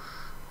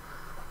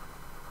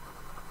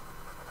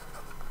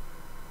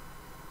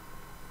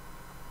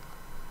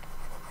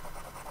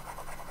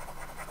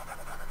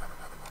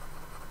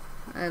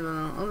 I don't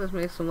know. I'll just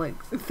make some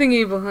like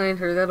thingy behind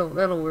her. That'll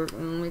work. I'll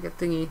make a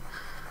thingy.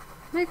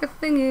 Make a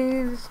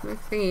thingy. Just make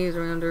thingies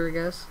around her, I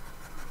guess.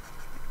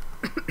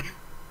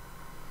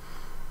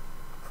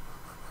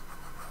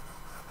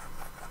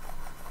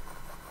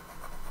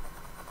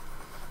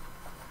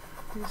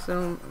 Do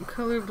some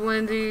color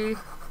blendy.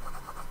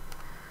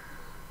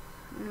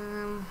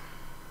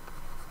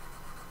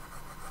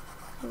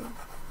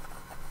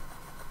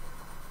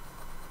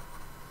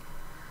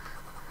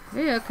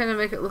 Yeah, kind of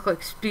make it look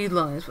like speed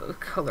lines, but with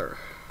color.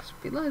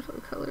 Speed lines, but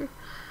with color.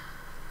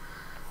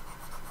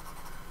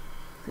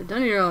 If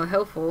done you're all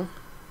helpful.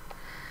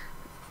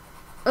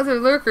 Other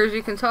lurkers,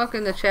 you can talk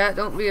in the chat.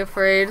 Don't be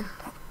afraid.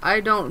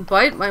 I don't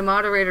bite. My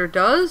moderator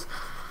does.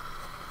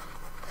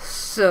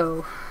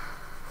 So,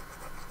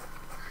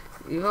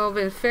 you've all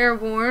been fair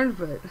warned,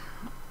 but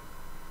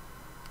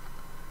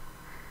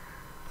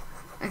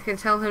I can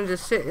tell him to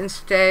sit and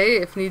stay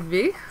if need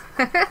be.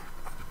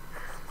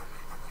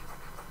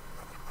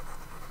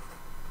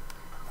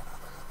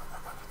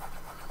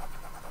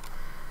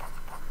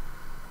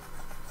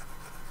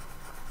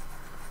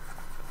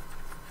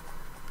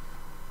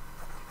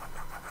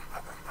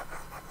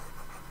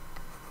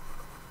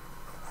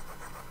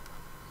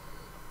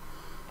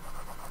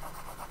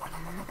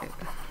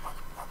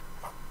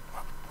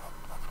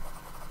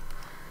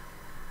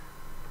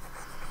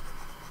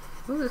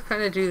 We'll just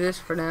kind of do this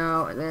for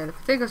now, and then if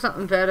I think of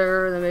something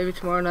better, then maybe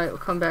tomorrow night we'll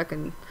come back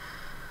and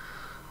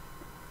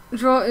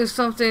draw in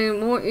something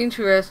more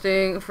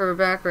interesting for a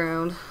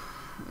background,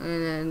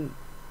 and then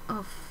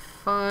I'll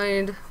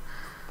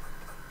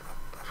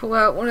pull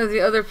out one of the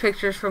other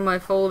pictures from my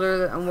folder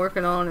that I'm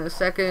working on in a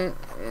second,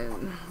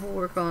 and we'll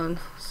work on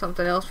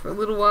something else for a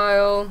little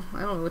while.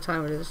 I don't know what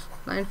time it is,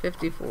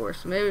 9:54,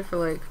 so maybe for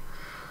like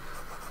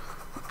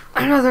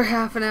another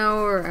half an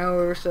hour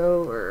or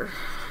so, or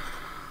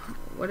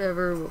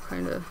whatever. We'll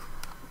kind of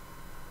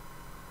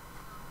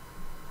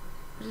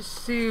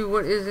just see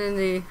what is in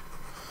the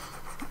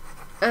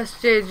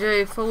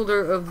SJJ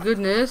folder of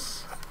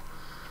goodness.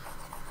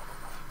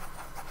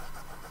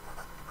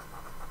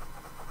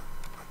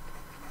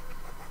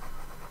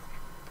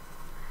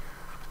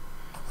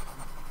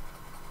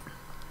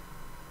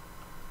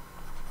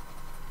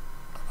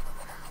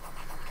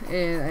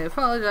 And I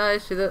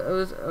apologize to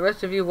the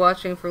rest of you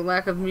watching for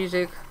lack of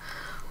music.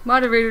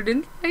 Moderator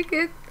didn't like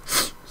it.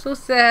 So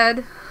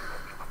sad.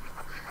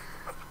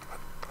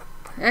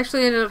 I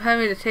actually ended up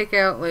having to take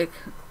out like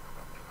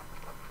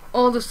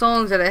all the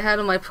songs that I had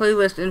on my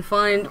playlist and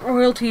find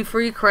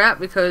royalty-free crap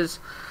because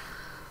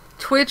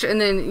Twitch and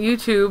then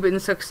YouTube in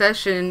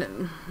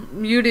succession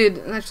muted.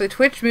 Actually,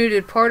 Twitch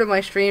muted part of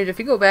my streams. If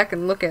you go back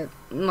and look at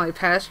my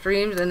past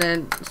streams, and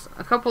then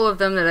a couple of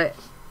them that I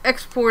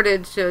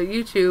exported to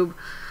YouTube,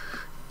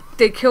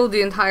 they killed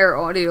the entire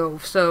audio.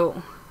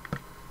 So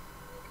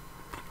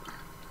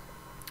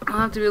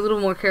I'll have to be a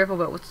little more careful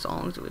about what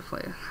songs we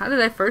play. How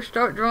did I first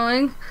start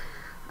drawing?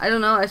 I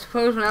don't know. I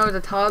suppose when I was a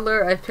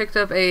toddler, I picked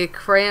up a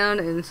crayon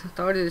and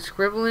started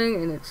scribbling,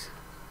 and it's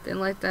been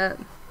like that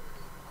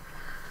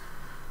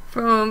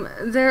from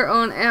there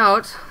on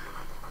out.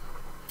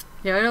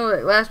 Yeah, I know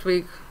that last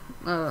week,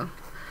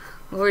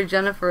 Lori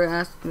Jennifer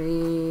asked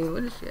me,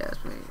 what did she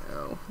ask me?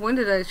 Oh,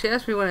 she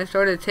asked me when I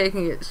started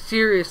taking it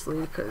seriously,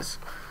 because,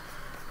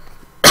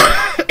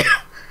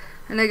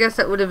 and I guess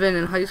that would have been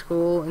in high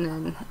school, and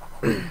then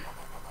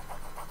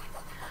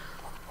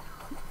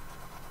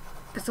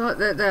I thought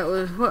that that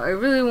was what I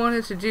really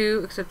wanted to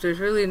do, except there's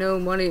really no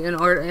money in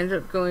art. I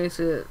ended up going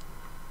to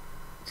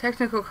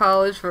technical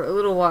college for a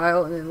little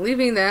while, and then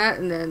leaving that,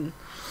 and then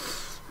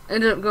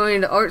ended up going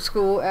to art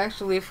school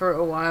actually for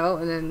a while,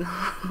 and then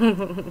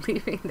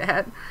leaving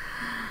that.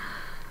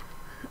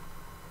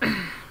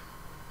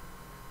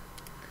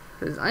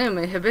 Because I am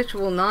a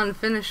habitual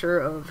non-finisher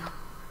of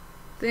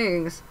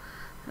things.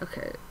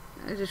 Okay,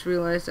 I just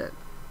realized that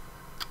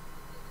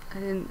I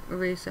didn't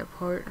erase that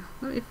part.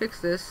 Let me fix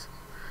this.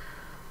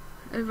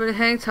 Everybody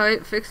hang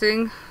tight,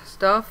 fixing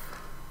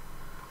stuff.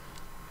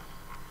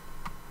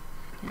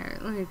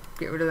 Alright, let me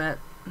get rid of that.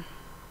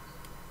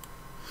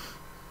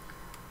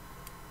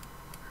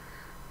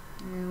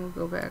 And we'll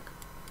go back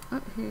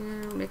up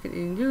here, make it a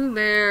new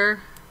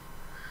layer.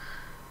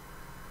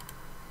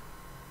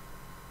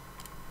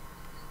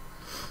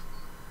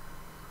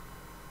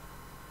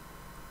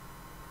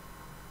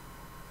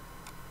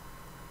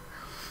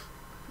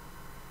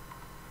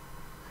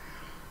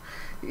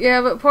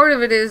 Yeah, but part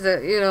of it is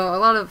that, you know, a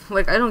lot of,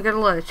 like, I don't get a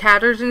lot of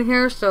chatters in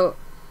here, so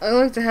I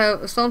like to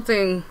have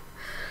something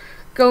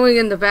going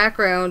in the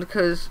background,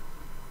 because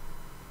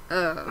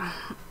a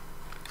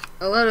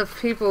lot of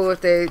people,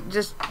 if they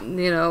just,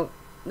 you know,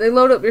 they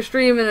load up your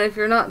stream, and if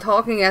you're not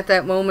talking at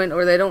that moment,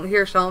 or they don't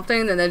hear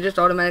something, then they just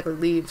automatically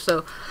leave,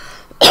 so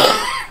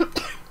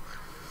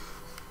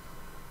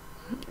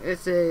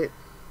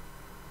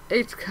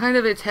it's kind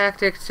of a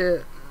tactic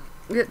to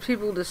get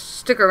people to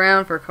stick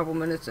around for a couple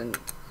minutes and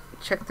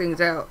check things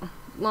out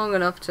long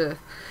enough to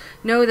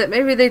know that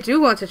maybe they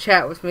do want to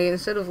chat with me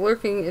instead of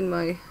lurking in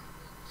my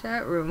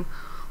chat room.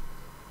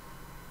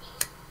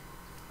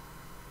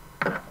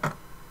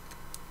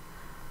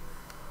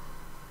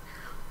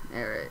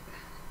 Alright.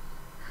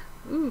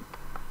 Ooh.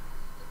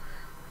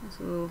 That's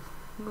a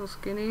little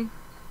skinny.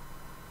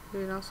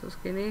 Maybe not so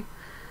skinny.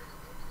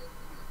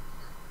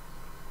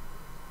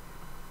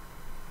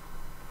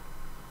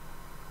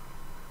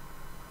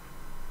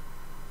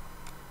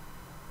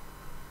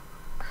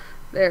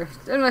 There's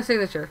my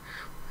signature.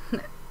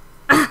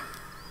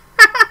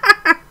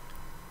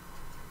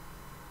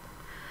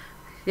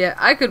 Yeah,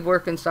 I could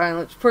work in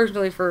silence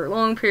personally for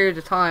long periods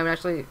of time.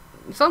 Actually,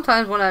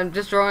 sometimes when I'm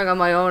just drawing on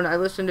my own, I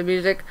listen to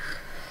music.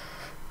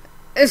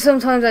 And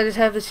sometimes I just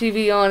have the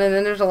TV on, and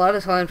then there's a lot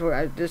of times where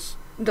I just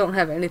don't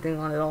have anything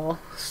on at all.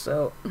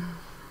 So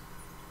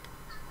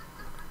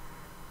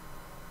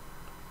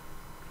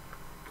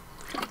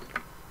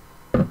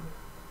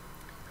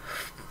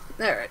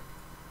alright.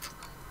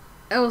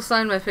 I will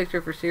sign my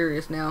picture for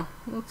serious now.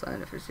 We'll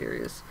sign it for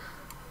serious.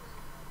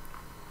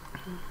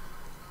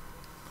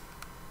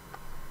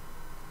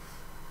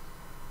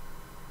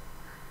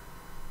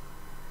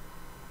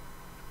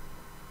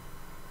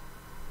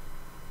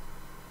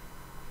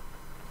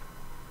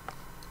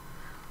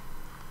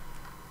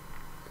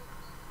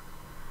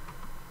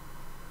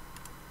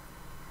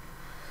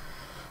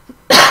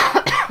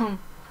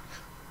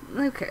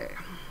 Okay.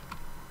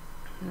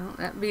 Well,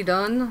 that be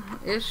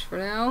done-ish for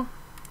now.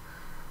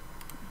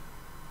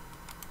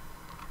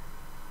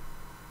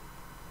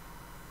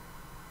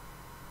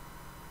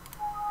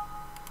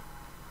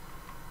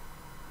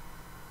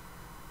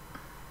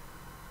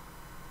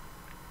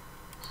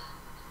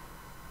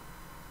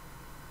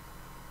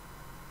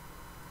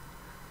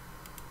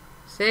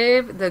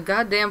 Save the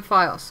goddamn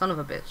file, son of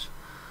a bitch.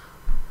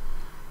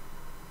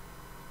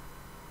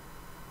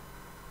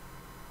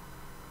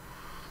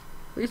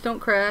 Please don't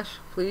crash.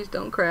 Please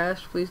don't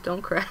crash. Please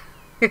don't crash.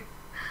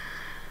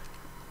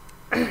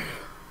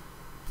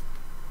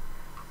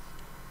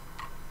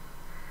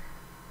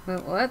 Well,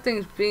 while that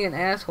thing's being an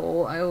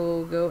asshole, I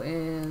will go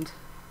and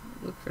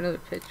look for another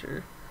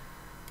picture.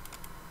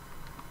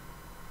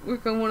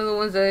 Work on one of the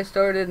ones that I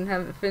started and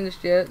haven't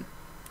finished yet.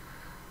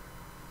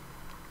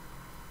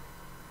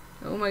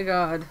 Oh my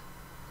god.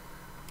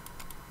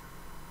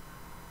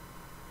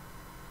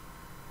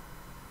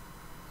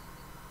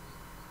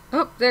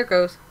 Oh, there it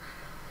goes.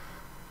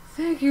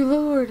 Thank you,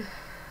 Lord.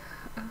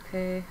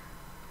 Okay.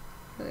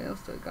 What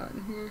else do I got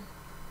in here?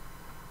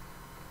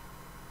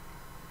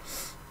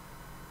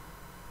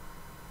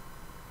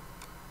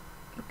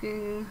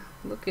 Looking,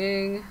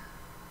 looking,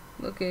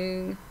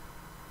 looking.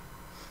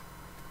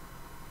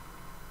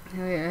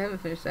 Oh yeah, I haven't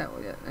finished that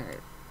one yet. Alright.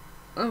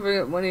 I'll bring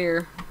up one of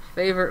your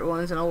favorite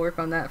ones and I'll work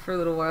on that for a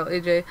little while.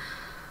 AJ.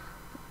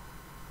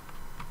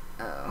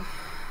 Oh.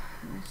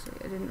 Actually,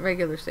 I didn't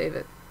regular save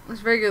it.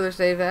 Let's regular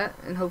save that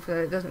and hope that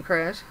it doesn't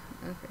crash.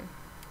 Okay.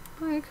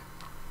 Blank.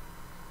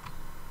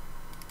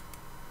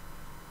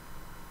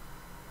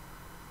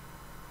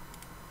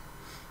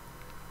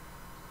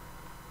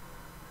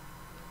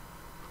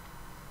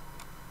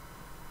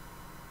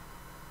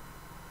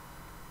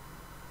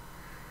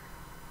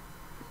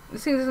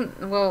 This thing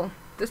doesn't, well,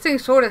 this thing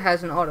sort of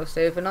has an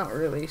autosave, but not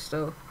really,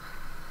 so.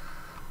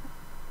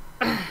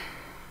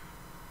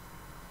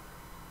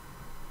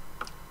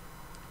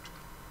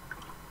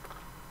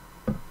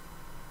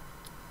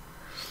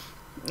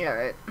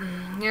 Alright,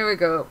 here we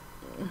go.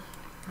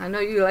 I know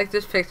you like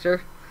this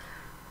picture.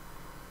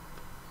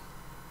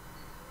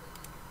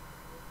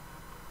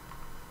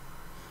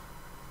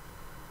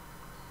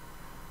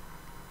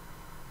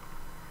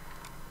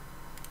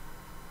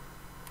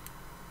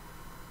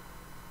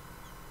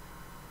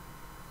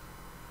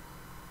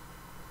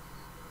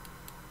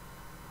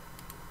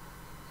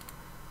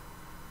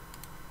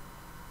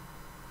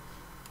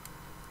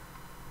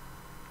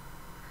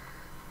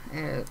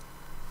 And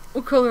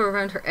we'll color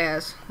around her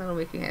ass. That'll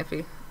make you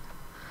happy.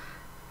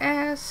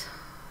 Ass.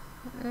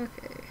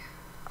 Okay.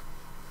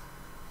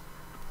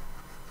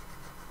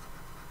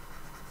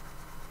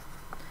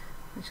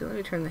 Actually, let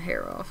me turn the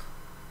hair off.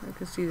 I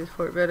can see this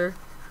part better.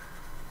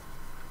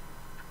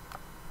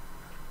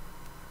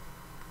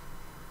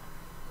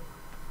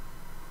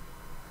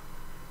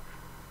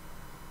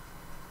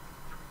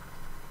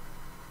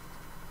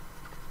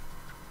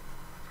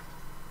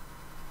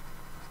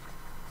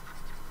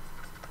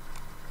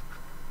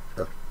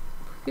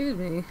 Excuse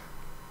me.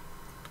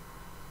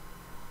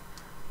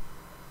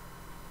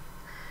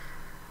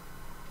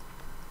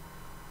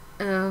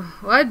 Oh,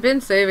 Well, I'd been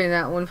saving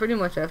that one pretty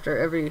much after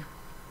every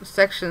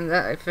section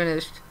that I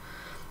finished.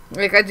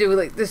 Like, I do,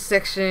 like, this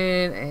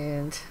section,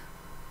 and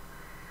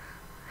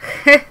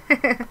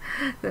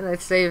then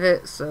I'd save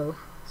it, so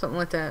something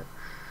like that.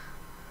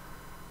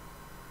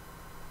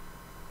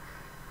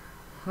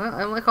 Well,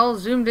 I'm, like, all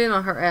zoomed in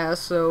on her ass,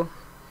 so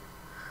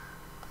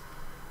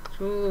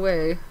drool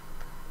away.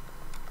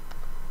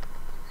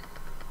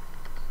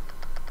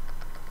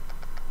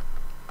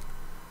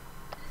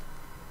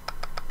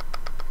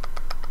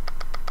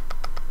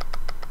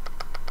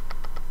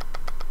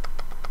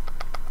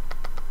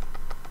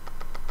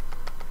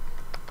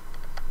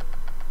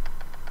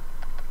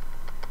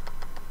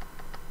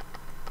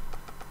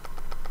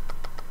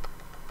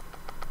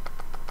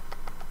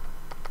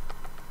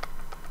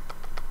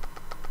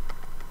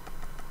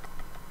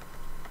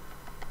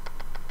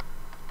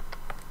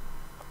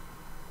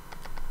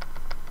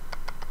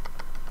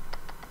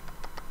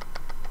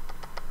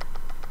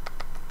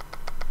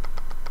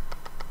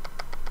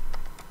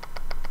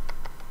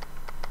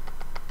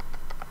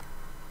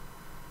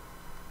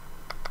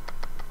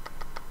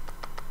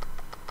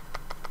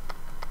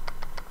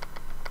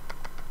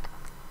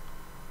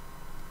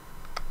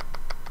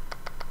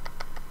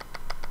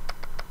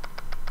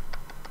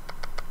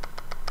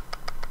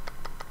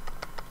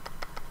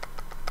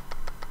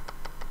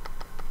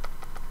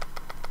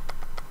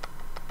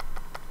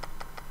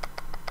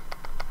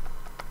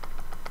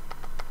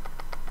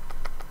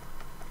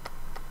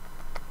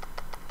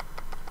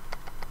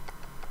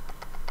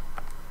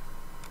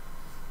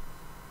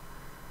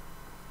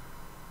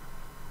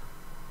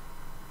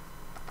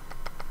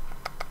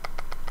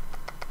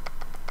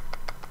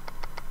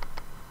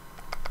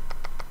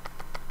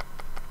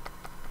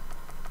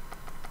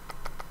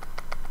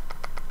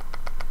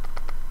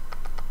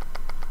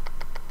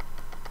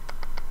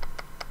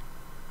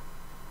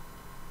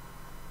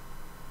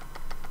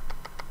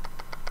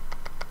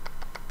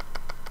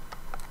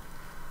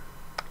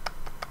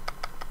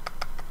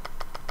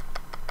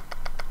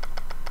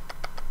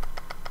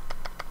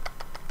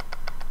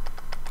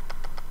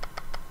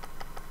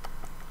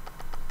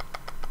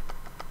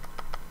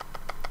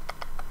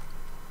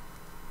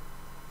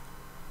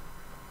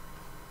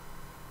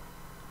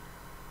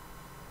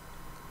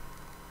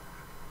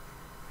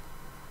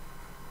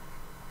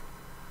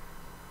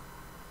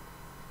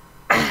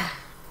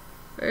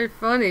 Very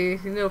funny.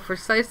 You know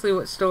precisely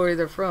what story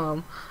they're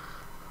from.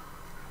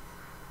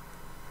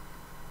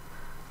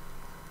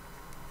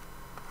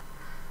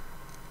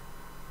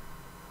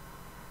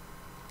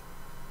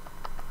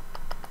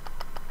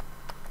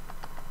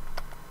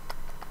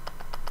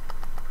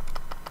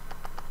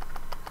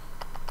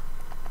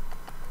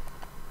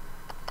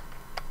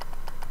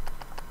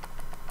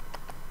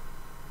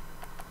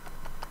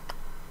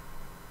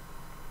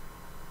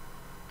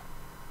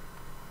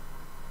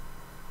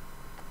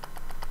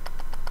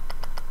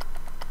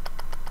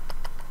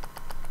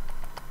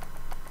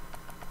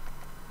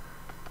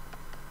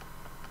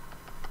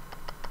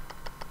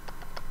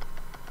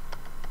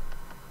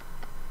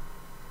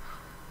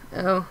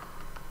 Oh.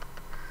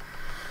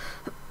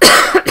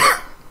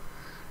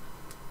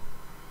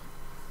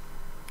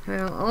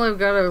 Well, all I've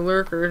got are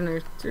lurkers, and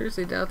I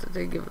seriously doubt that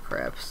they give a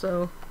crap,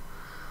 so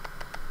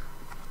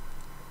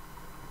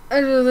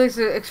I'd really like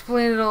to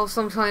explain it all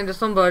sometime to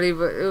somebody,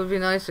 but it would be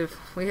nice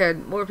if we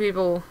had more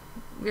people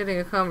getting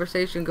a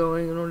conversation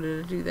going in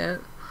order to do that.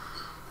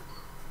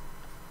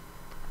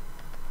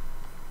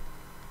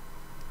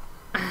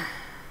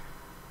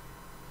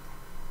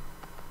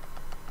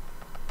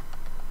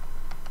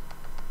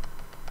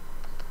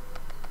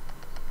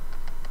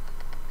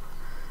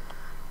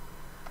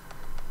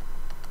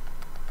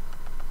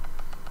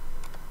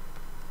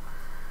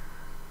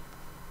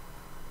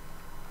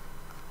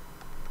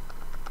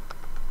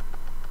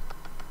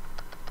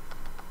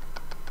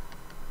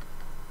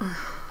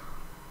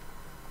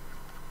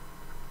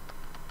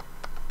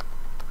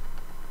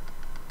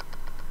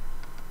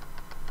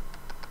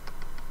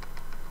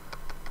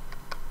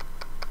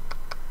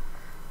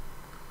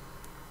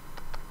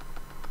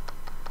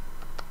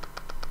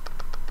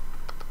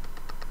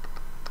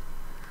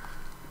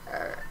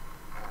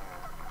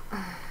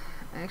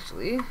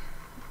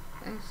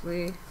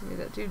 Actually, made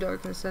that too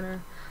dark in the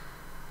center.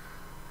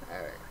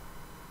 Alright.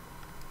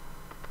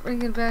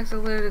 Bringing back the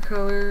lighter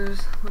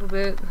colors a little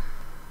bit.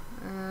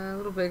 A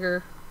little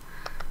bigger.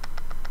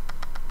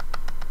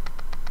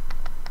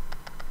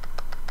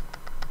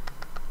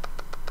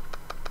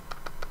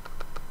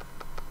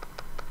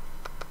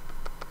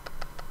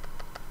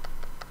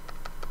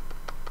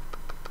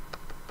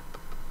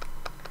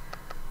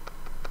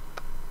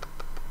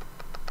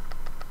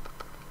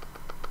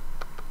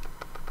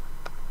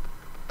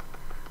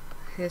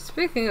 Yeah,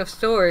 speaking of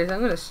stories, I'm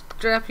gonna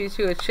strap you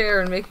to a chair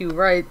and make you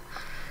write,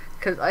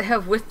 because I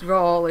have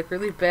withdrawal, like,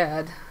 really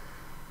bad.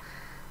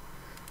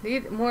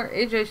 Need more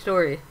AJ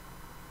story.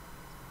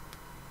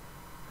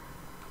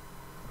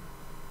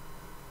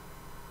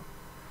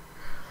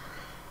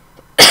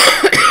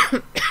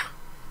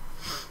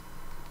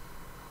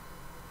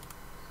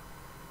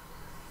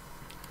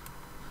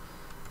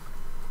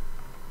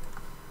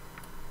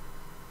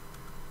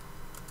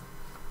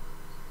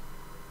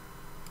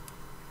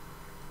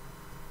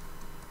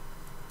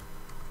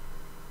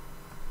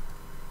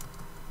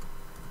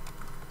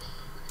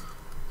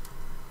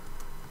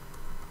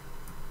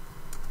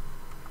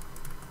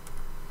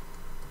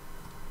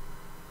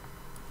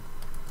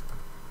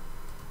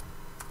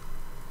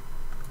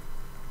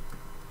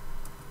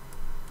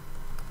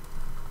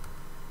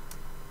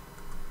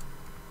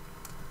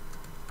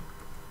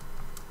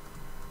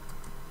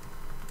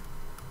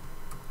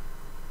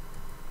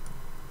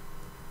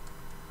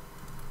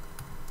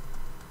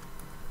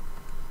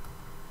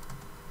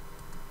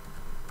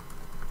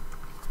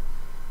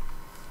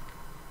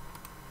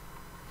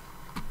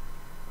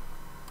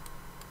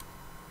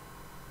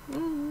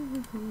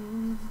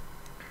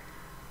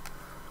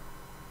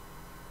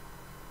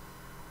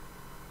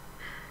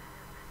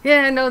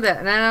 Yeah, I know that,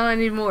 and I know I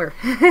need more.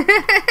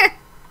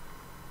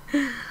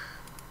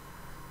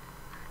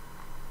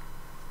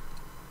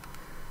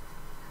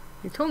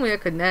 You told me I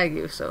could nag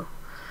you, so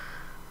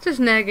just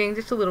nagging,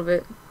 just a little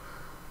bit.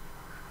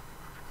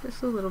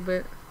 Just a little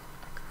bit.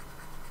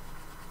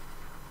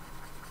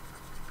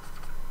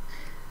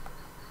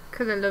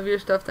 Because I love your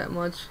stuff that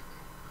much.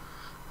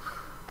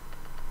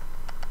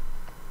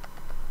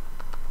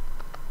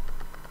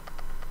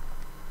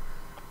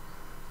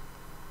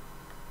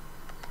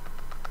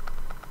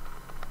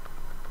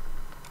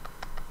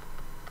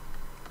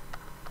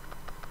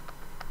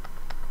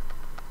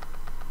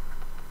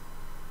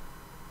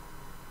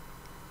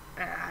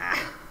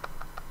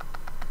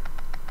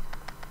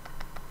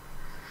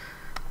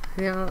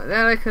 You know,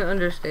 that I can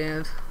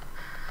understand.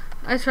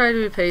 I try to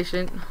be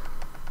patient.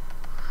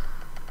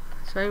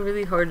 I try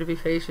really hard to be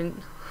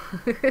patient.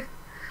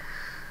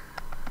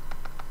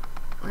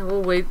 I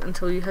will wait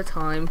until you have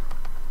time.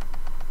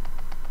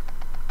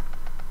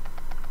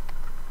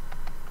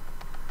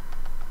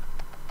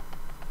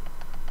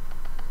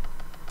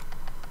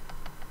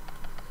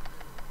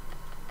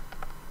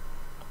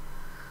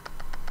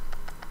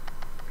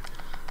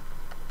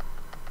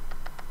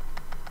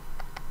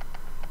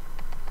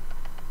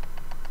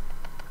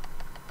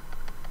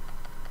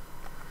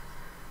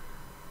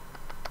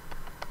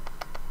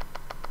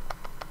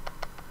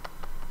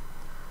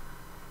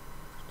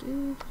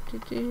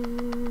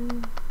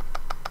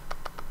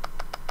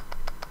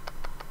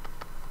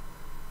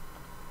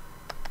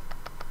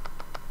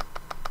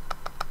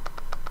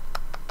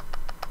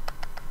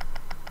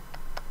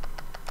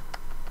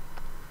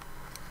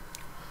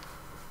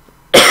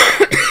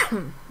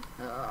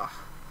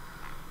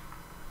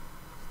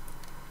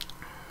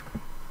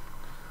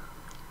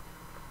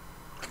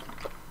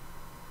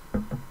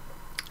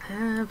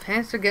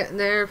 Pants are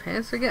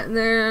getting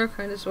there,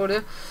 kind of, sort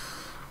of.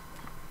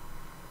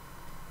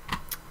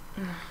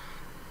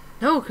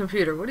 No,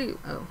 computer, what are you,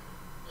 oh.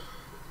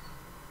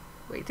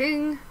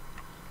 Waiting.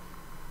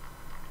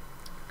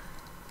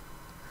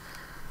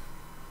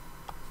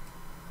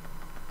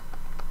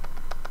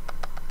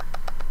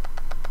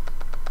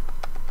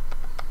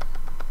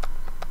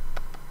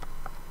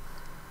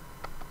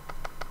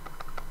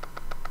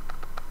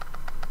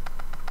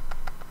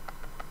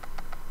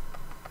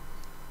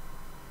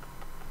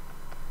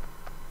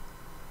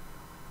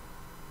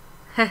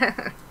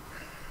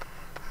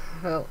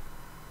 Well,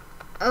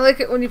 I like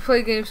it when you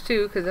play games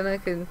too, because then I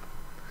can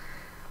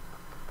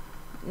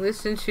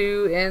listen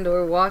to and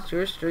or watch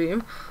your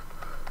stream.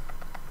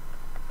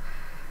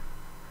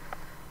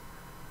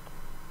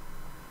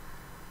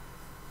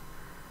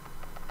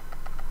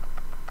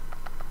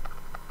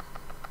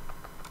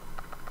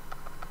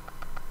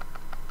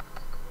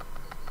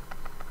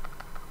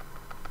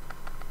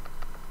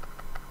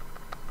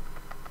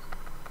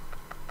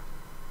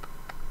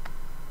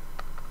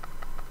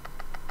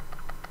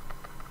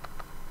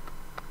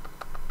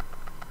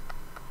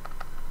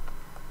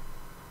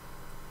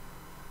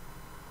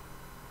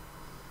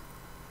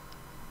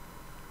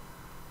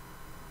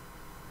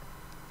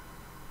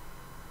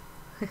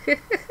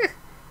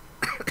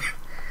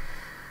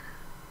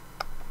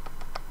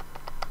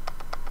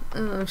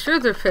 I'm sure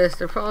they're pissed.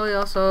 They're probably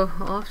also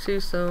off to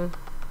some,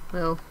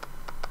 well,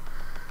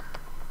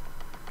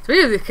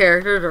 3 of the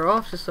characters are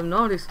off to some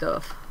naughty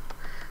stuff.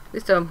 At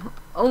least I'm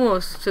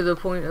almost to the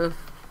point of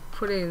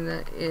putting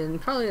that in,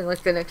 probably in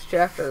like the next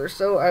chapter or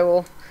so. I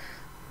will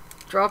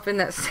drop in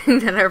that thing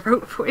that I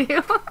wrote for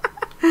you.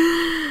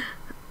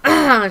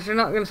 Which we're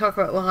not going to talk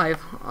about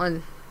live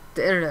on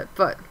the internet,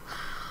 but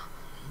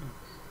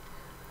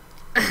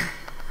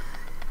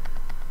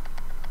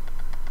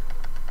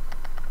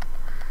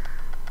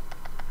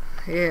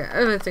yeah,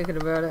 I've been thinking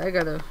about it. I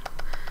gotta,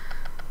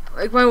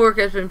 like, my work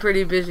has been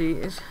pretty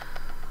busy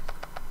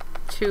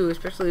too,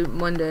 especially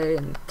Monday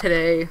and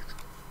today.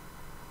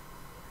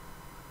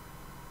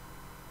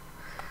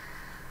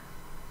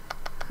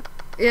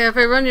 Yeah, if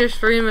I run your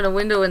stream in a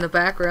window in the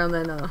background,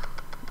 then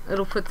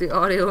it'll put the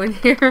audio in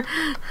here.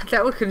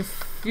 That would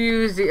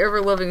confuse the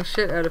ever-loving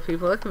shit out of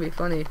people. That could be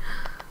funny.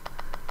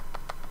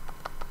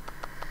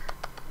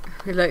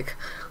 Be like,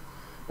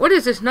 what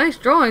is this nice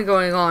drawing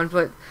going on?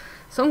 But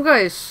some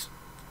guy is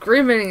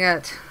screaming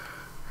at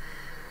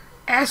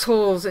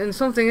assholes and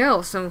something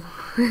else. And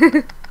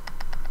he'll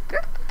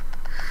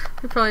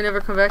probably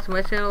never come back to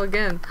my channel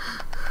again.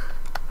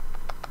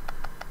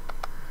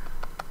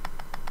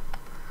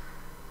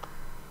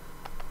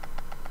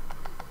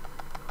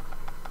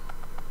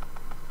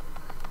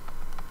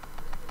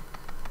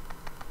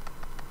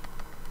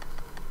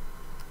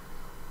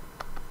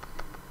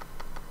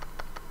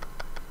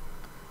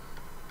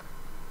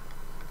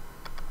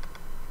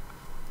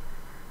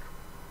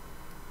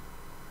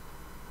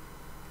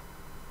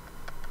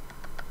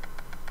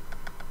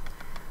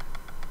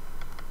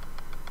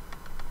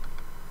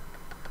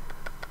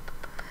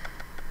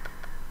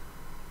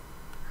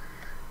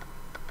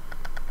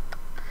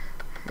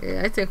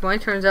 Yeah, I think mine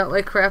turns out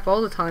like crap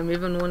all the time,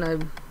 even when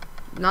I'm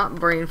not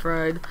brain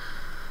fried.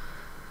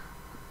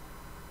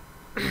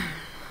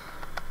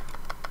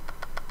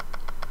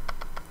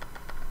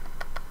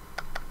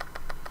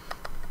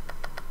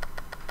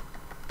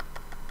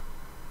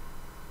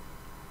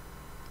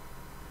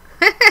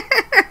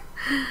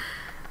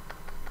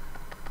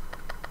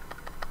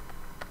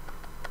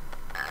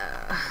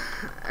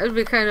 I'd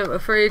be kind of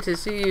afraid to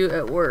see you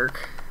at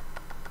work.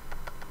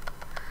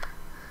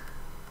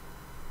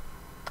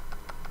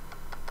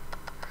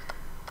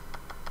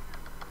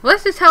 Well,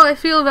 that's just how I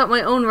feel about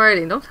my own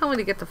writing. Don't tell me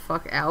to get the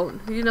fuck out.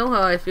 You know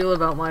how I feel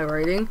about my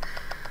writing.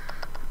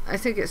 I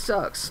think it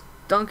sucks.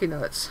 Donkey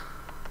nuts.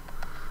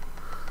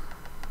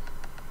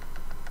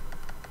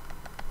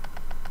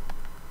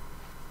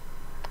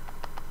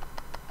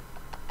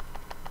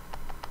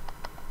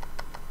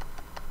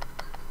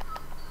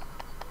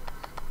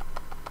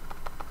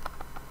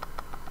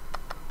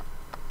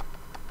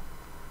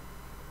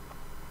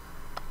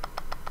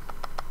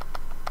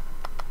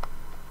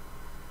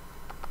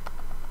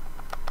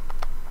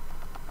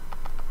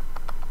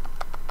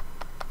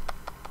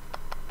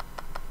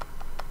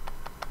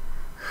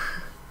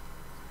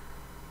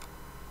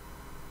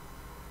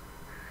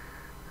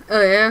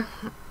 Oh yeah?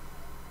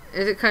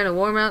 Is it kind of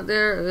warm out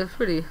there? It was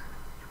pretty...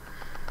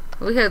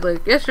 We had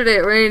like... Yesterday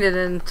it rained and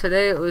then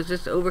today it was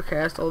just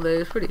overcast all day. It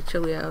was pretty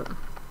chilly out.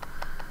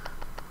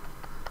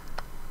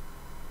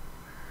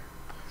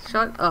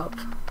 Shut up.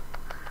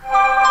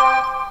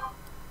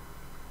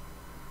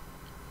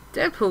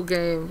 Deadpool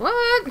game.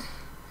 What?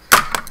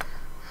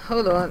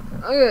 Hold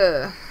on. Oh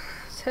yeah.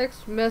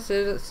 Text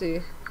message. Let's see.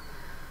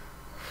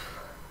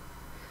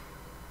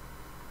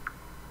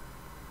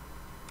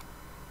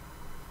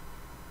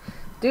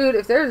 Dude,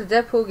 if there's a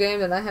Deadpool game,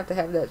 then I have to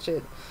have that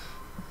shit.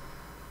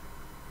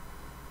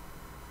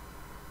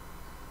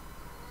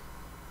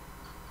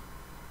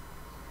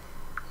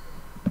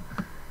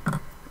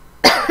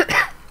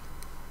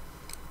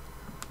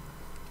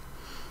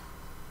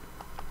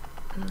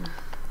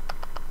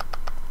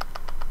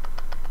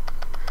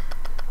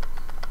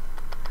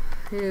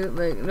 Dude,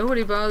 like,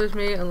 nobody bothers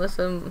me unless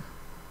I'm...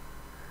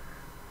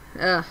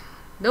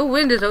 no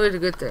wind is always a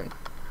good thing.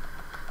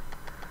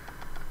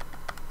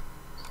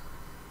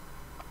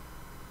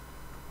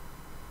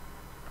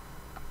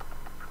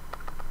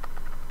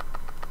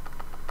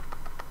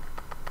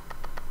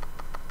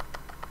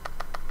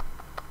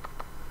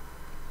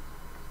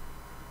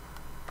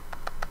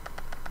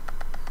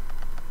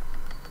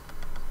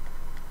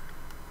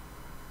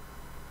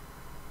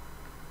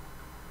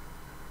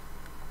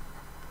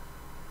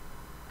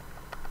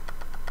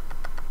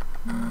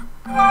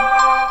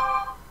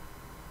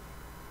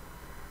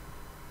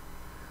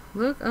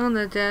 Look on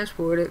the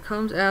dashboard. It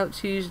comes out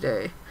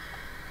Tuesday.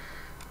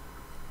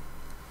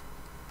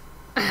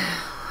 Why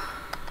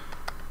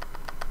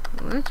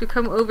don't you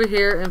come over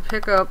here and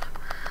pick up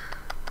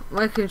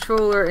my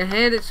controller and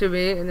hand it to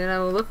me, and then I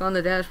will look on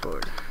the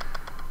dashboard.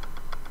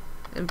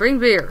 And bring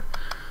beer.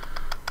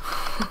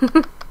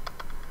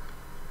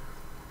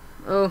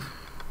 Oh.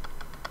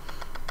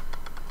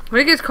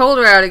 When it gets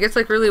colder out, it gets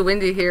like really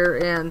windy here,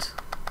 and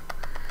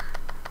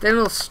then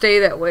it'll stay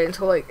that way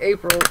until like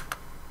April.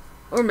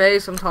 Or May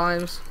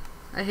sometimes.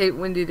 I hate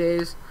windy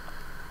days.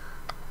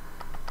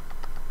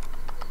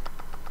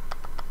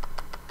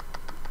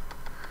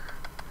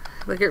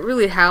 Like, it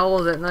really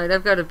howls at night.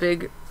 I've got a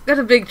big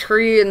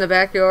tree in the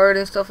backyard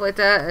and stuff like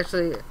that.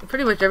 Actually,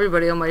 pretty much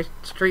everybody on my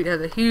street has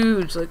a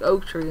huge like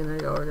oak tree in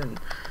their yard, and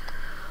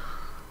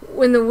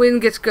when the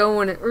wind gets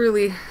going, it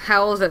really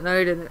howls at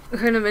night, and it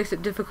kind of makes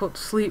it difficult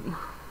to sleep.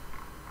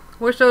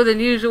 More so than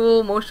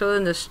usual, more so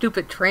than the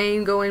stupid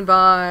train going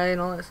by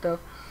and all that stuff.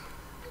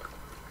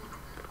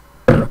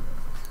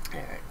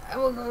 I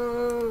will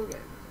go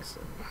get this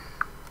thing.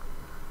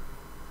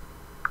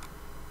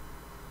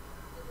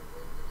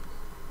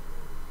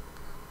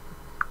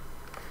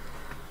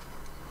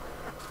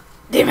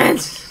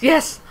 Demons!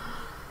 Yes!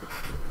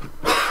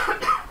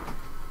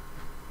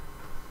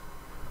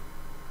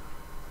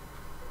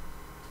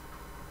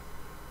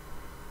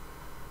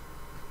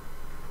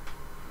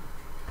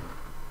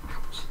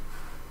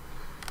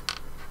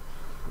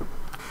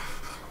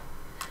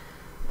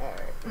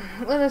 Alright.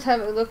 Let us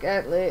have a look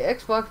at the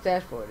Xbox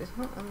dashboard. It's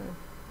not on there.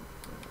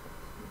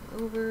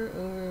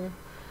 Over.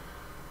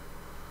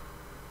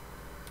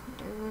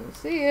 I don't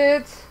see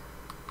it.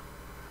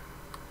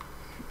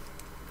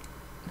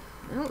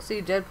 I don't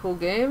see Deadpool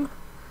game. What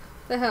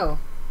the hell?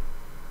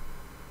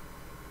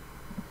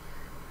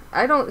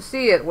 I don't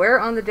see it. Where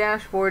on the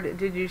dashboard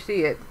did you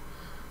see it?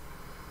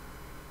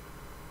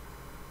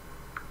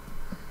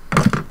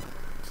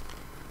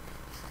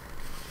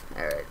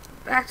 Alright,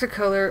 back to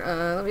color.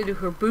 Let me do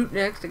her boot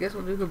next. I guess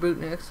we'll do her boot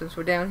next since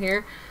we're down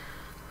here.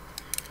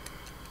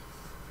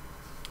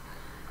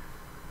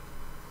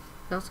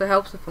 It also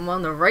helps if I'm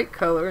on the right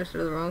color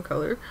instead of the wrong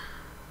color.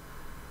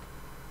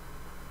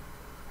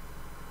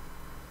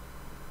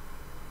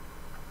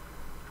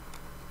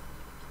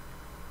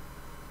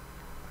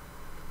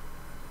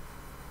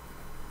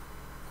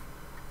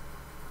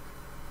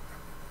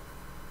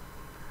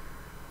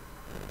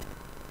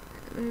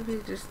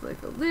 maybe just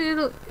like a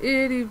little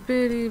itty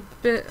bitty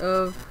bit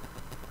of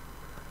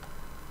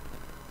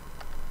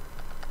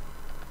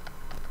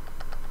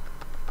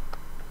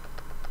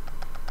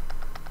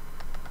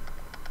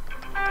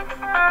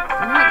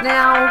not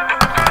now.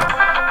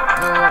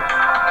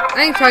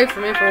 Hang tight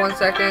for me for 1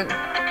 second.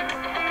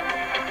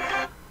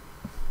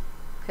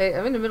 Hey,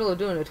 I'm in the middle of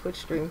doing a Twitch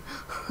stream.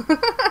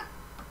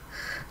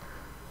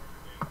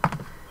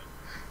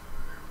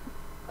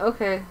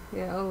 Okay,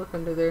 yeah, I'll look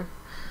under there.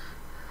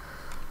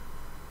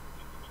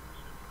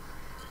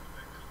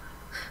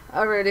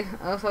 Alrighty,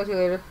 I'll talk to you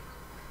later.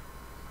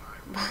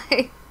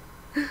 Bye.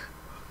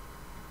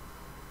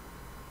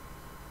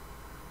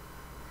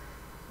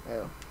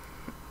 Oh.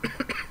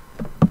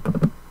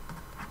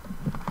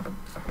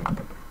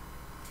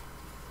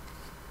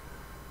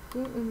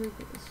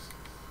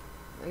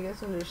 I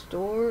guess under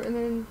store and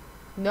then...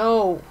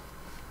 No!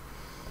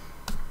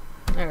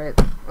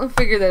 Alright, I'll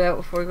figure that out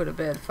before I go to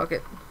bed. Fuck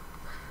it.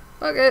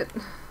 Fuck it!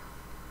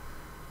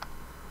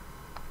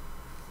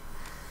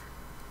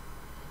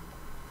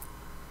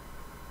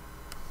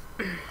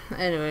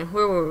 Anyway,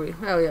 where were we?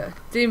 Oh yeah,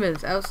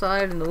 demons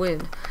outside in the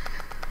wind.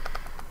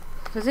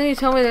 But then you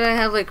tell me that I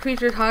have like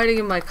creatures hiding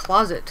in my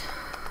closet.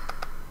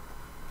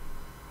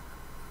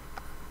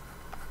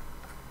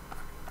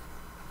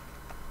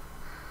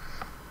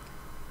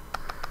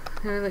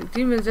 There are like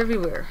demons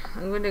everywhere.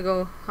 I'm going to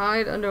go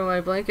hide under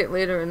my blanket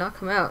later and not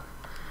come out.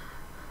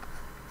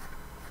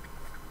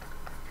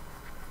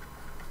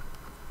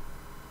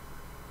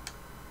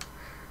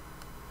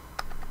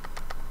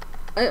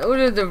 I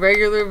ordered the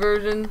regular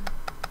version.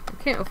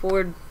 I can't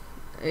afford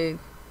a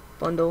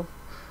bundle.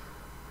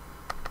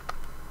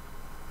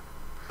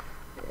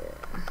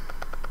 Yeah.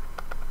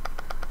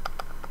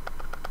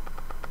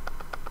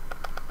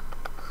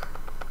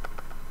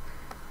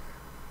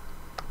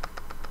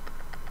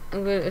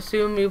 I'm gonna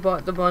assume you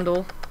bought the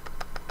bundle.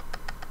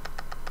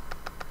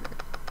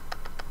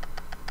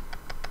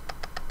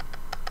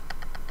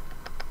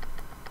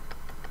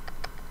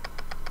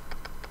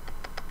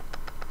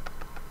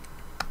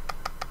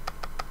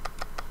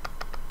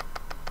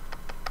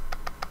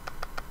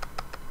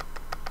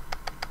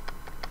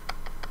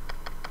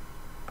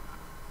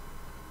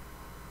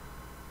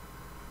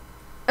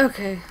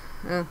 Okay.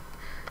 Oh.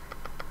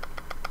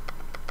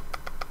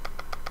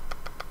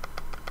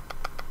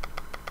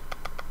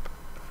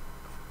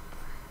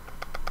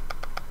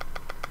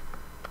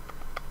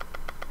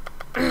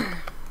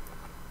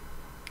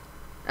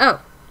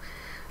 Oh.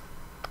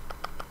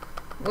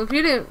 Well, if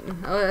you didn't...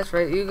 Oh, that's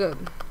right. You got...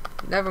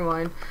 Never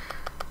mind.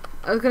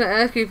 I was gonna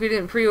ask you if you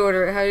didn't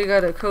pre-order it, how you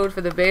got a code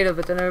for the beta,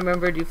 but then I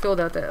remembered you filled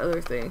out that other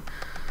thing.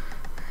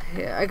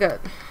 Yeah, I got...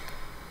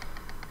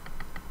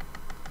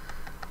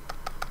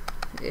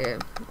 Yeah,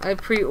 I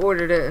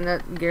pre-ordered it and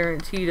that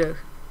guaranteed a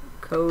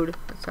code.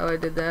 That's how I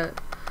did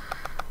that.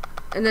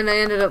 And then I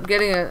ended up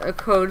getting a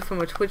code from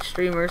a Twitch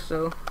streamer,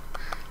 so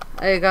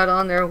I got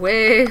on there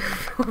way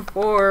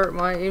before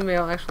my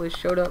email actually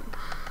showed up.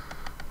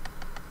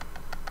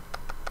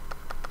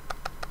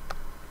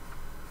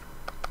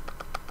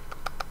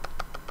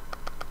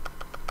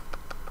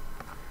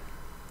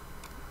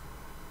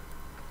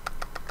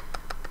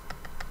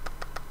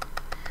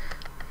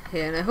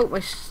 Yeah, and I hope my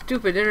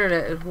stupid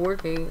internet is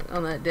working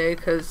on that day,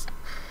 because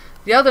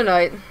the other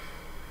night,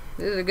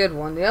 this is a good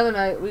one, the other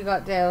night we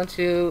got down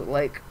to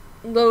like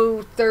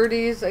low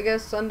 30s, I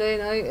guess, Sunday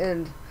night,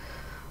 and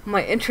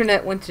my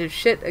internet went to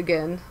shit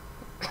again.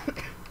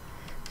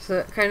 So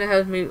that kind of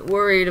has me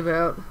worried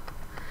about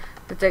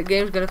that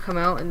game's going to come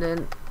out, and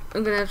then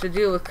I'm going to have to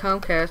deal with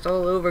Comcast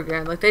all over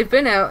again. Like, they've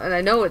been out, and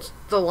I know it's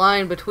the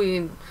line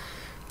between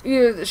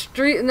either the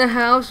street and the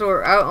house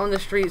or out on the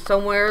street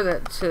somewhere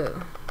that's...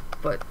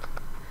 but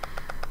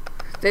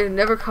they've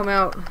never come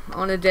out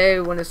on a day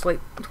when it's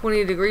like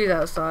 20 degrees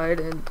outside,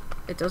 and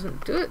it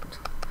doesn't do it.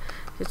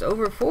 If it's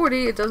over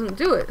 40, it doesn't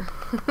do it.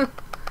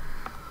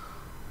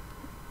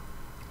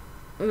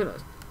 I'm gonna...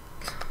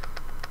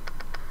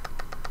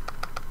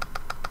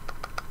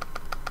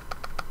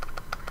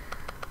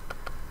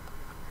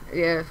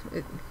 Yeah,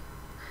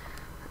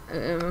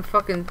 I'm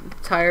fucking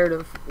tired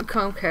of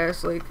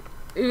Comcast. Like,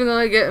 even though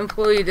I get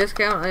employee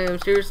discount, I am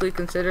seriously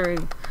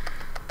considering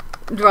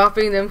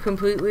dropping them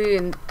completely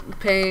and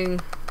paying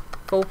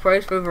full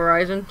price for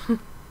Verizon.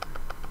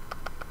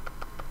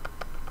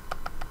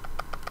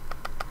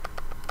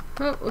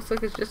 Oh, looks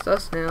like it's just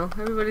us now.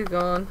 Everybody's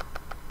gone.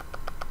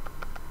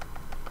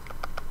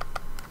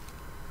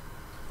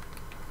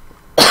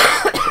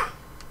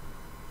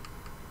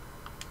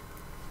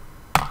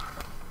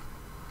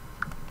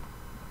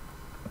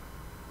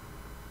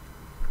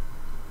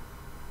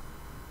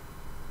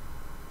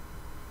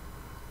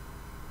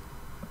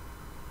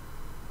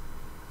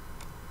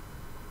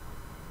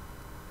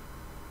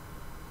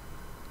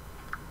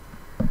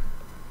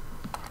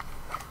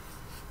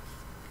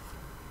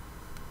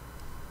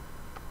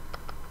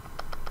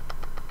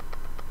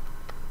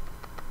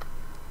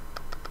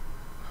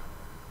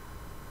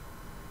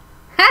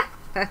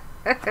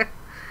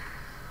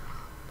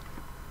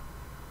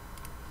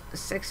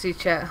 Sexy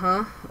chat,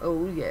 huh?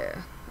 Oh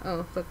yeah.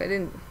 Oh, look, I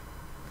didn't.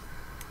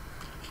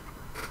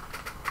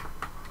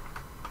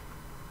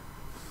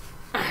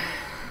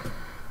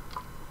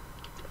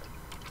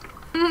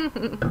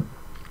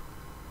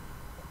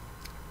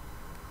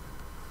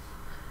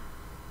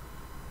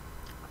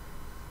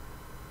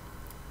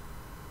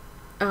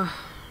 Oh,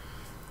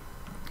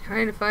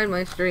 trying to find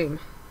my stream.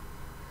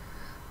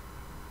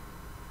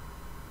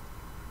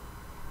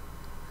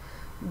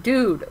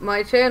 Dude,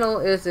 my channel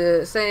is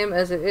the same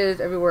as it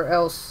is everywhere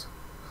else.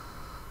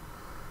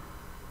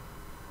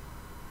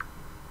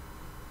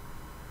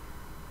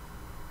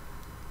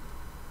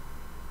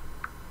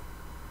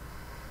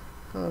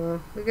 Hold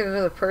on, we get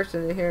another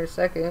person in here in a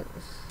second.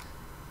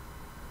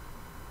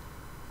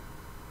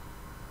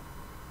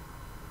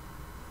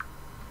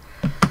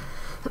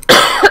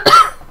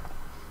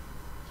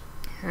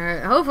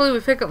 Alright, hopefully we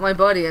pick up my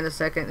buddy in a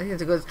second.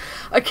 He goes,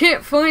 I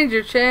can't find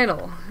your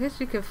channel. I guess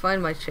you can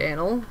find my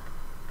channel.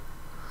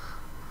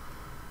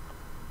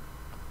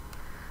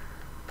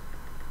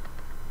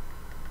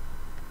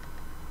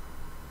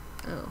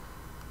 Oh.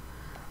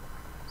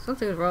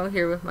 Something's wrong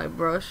here with my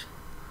brush.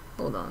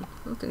 Hold on.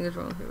 Something is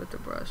wrong here with the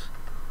brush.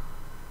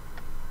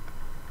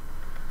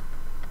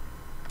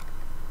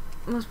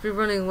 Must be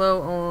running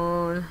low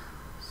on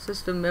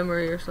system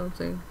memory or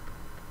something.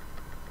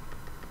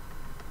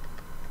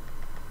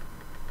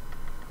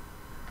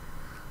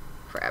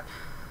 Crap.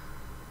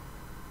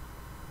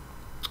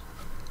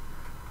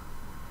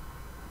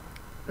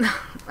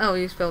 Oh,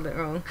 you spelled it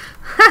wrong.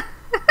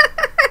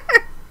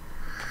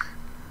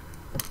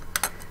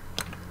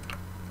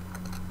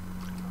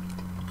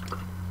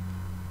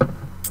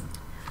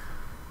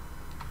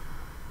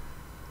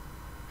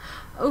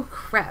 Oh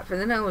crap,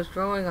 and then I was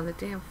drawing on the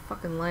damn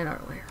fucking line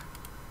art layer.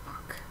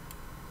 Fuck.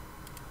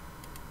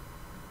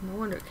 No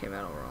wonder it came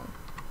out all wrong.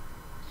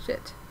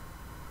 Shit.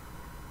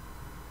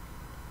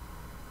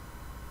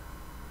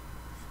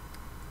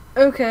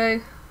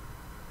 Okay.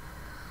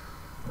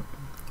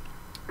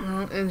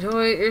 Well,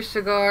 enjoy your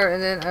cigar,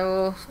 and then I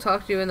will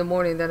talk to you in the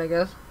morning then, I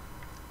guess.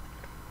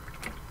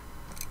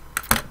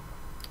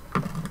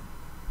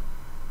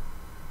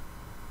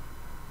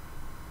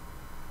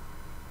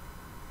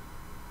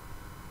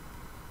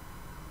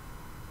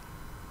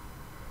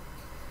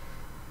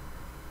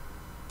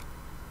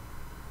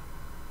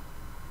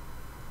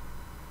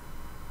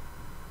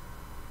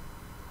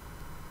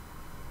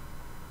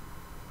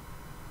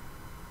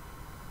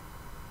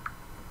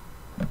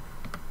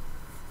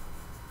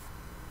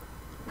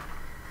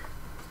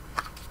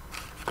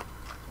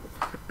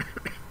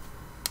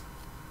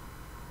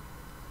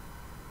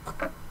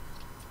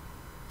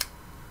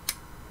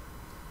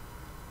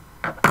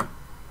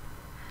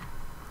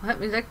 That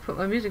means I can put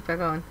my music back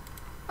on.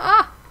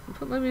 Ah! I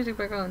put my music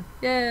back on.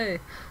 Yay!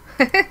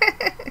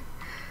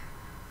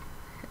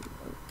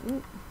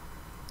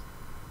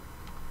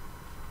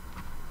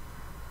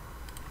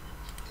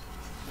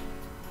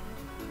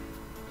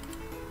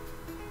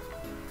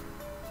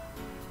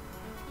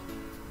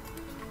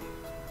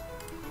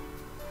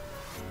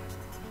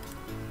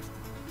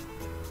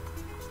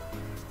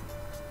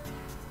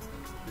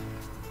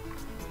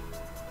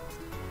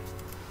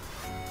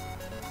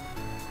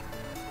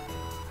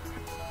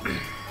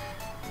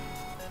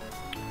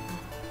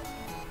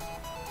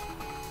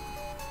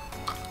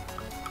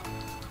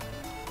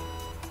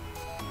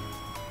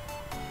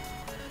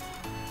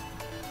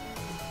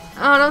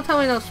 Oh, don't tell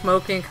me no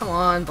smoking. Come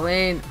on,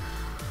 Blaine.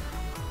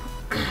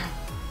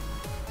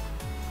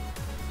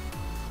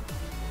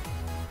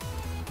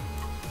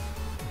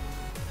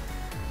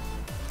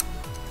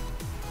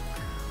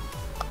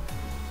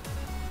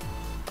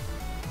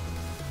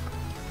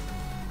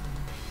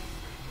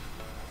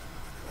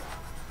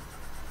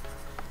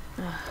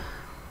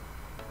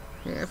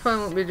 Yeah, I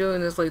probably won't be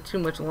doing this like too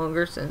much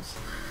longer since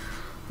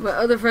my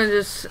other friend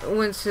just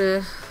went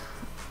to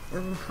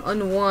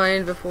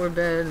unwind before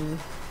bed, and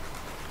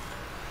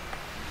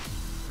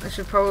I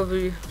should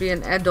probably be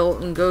an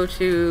adult and go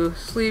to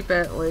sleep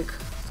at like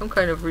some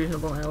kind of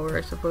reasonable hour,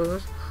 I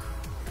suppose.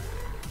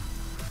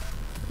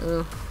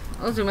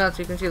 I'll zoom out so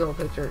you can see the whole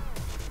picture.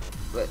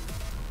 But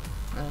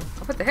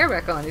I'll put the hair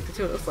back on, you can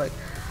see what it looks like.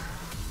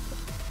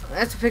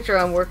 That's the picture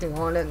I'm working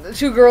on, and the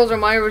two girls are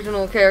my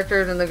original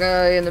characters, and the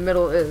guy in the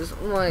middle is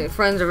my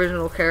friend's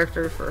original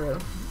character for a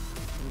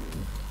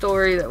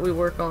story that we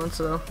work on,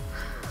 so.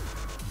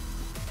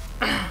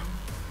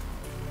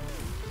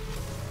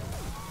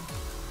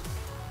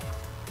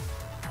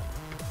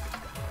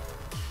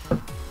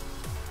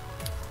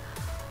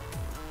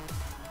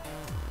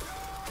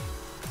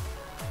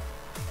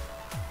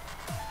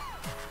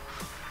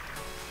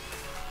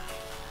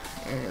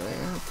 Anyway,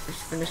 I'll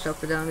just finish up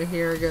down to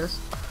here, I guess.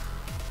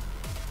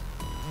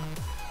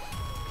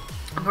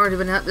 I've already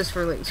been at this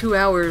for like 2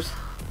 hours.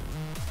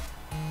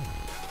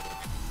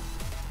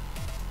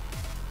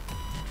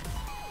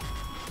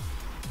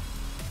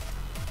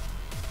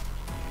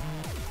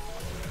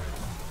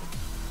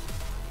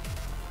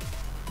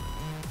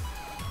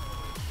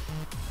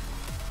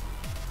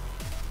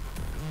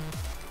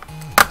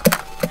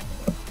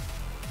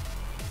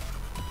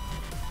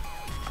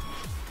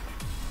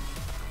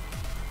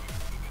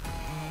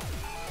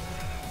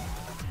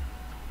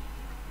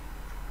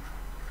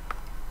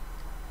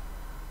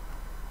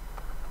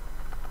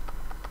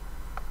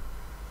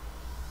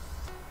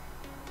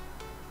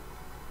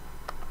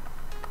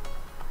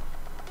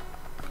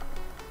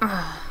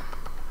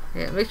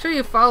 Yeah, make sure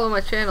you follow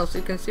my channel so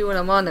you can see when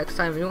I'm on next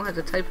time. You don't have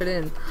to type it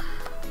in.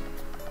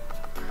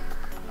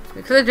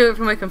 Because I do it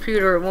from my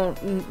computer, it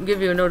won't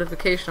give you a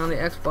notification on the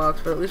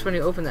Xbox, but at least when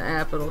you open the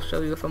app, it'll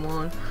show you if I'm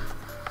on.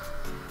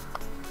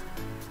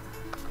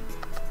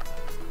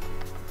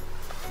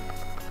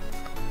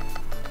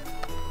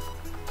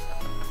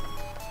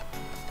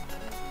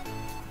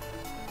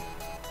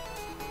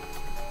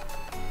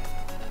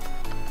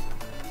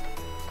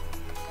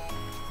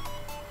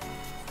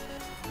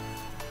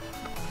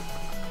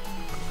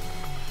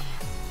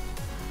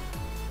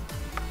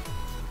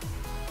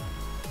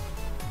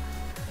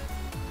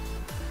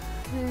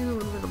 And a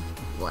little bit of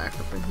black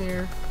up in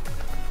here.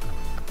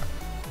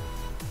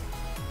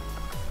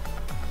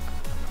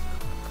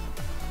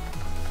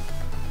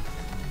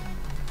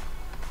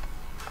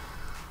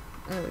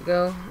 There we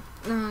go.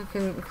 Now I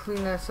can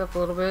clean this up a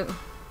little bit.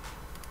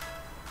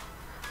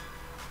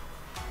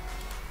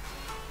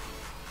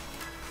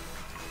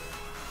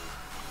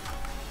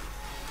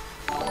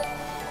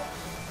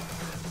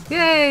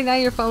 Yay! Now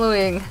you're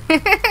following.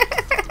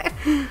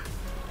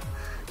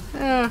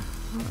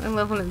 I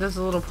love when it does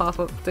a little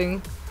pop-up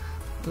thing.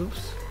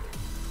 Oops.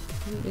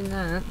 Didn't do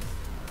that.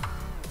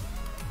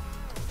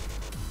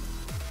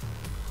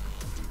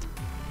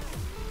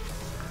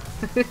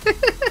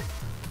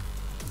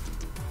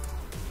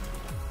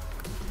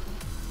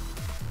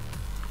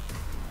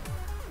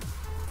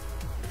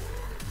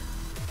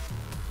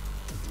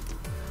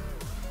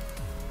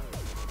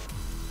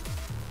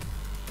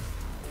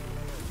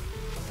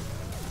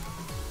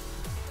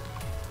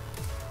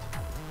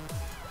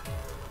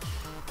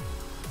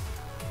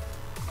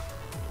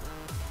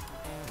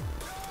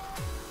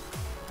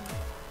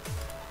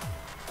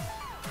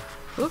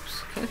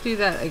 Oops, can't do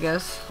that, I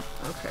guess.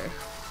 Okay.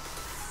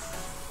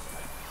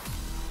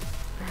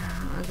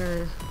 I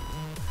gotta...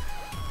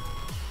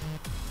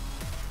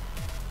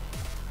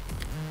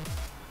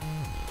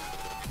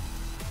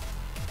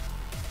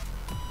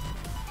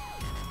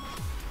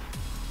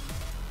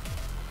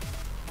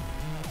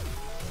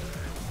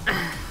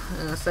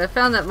 So I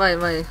found that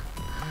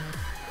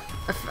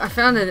I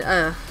found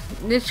a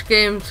niche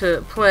game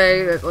to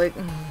play that like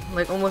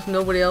almost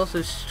nobody else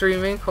is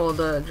streaming, called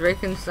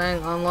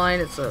Drakensang Online.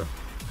 It's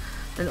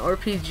an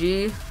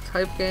RPG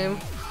type game.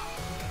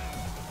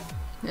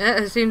 Yeah,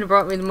 it seemed to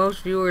brought me the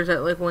most viewers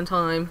at like one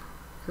time,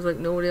 because like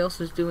nobody else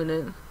is doing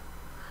it.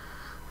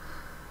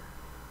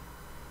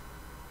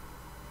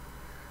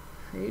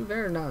 You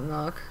better not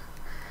knock.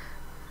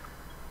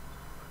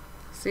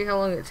 See how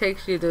long it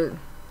takes you to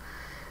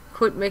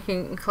quit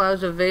making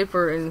clouds of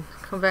vapor and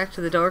come back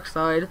to the dark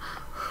side.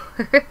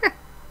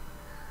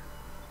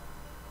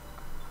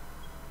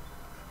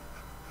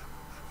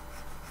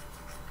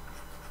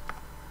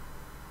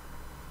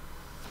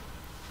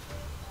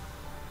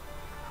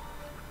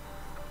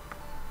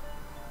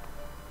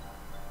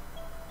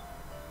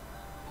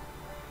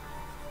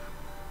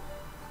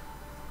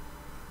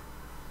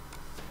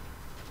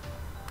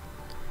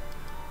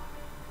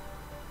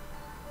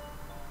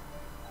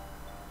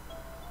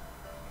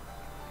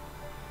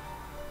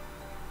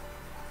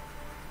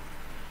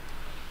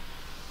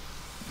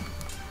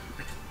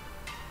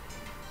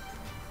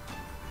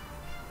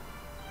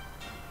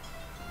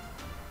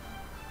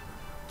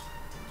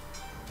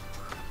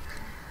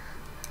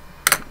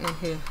 In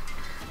here.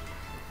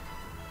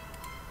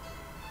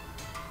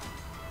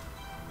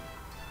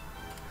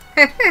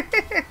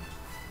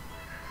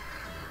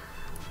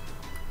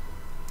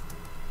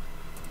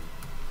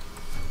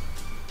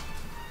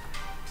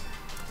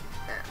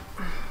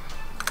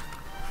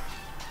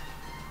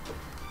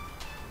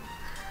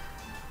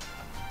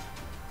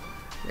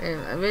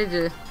 Damn, I made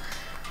you.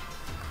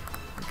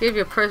 I gave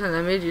you a present.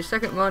 I made you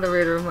second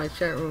moderator of my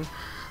chat room.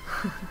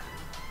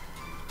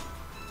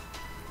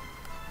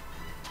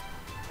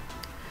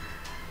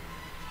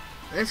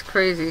 That's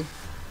crazy.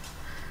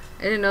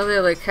 I didn't know they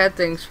like had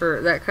things for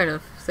that kind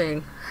of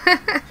thing.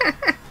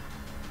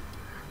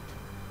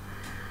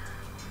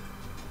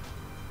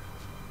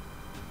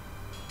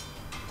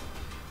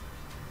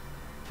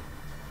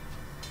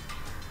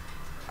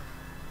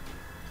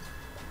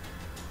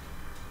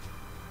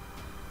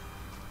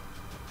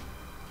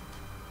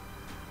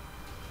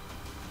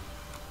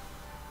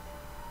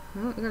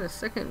 Well, I got a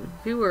second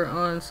viewer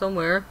on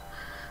somewhere.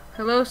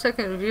 Hello,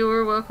 second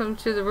viewer. Welcome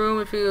to the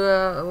room. If you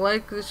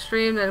like the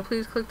stream, then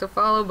please click the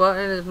follow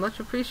button. It is much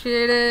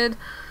appreciated.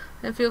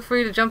 And feel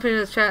free to jump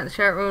into the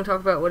chat room,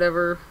 talk about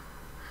whatever.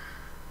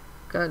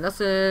 Got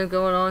nothing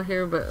going on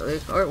here but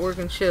like artwork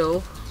and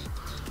chill.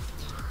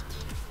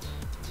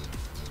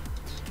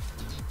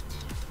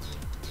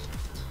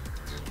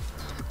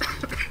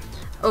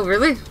 Oh,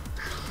 really?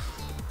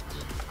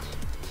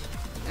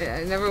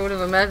 I never would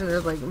have imagined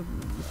there's like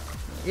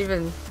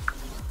even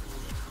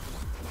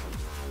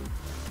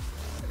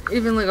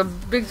like a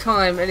big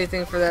time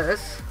anything for that.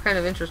 That's kind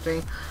of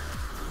interesting.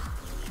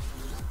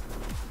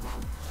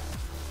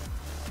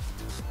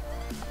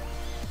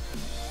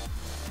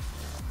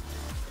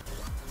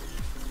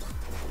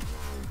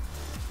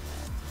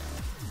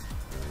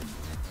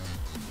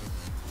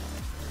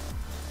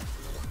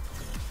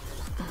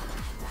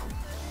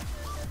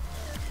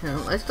 You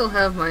know, I still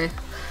have my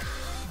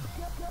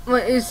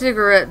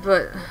e-cigarette,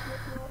 but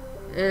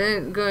it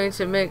ain't going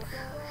to make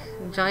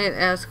giant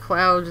ass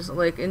clouds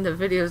like in the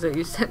videos that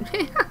you sent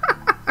me.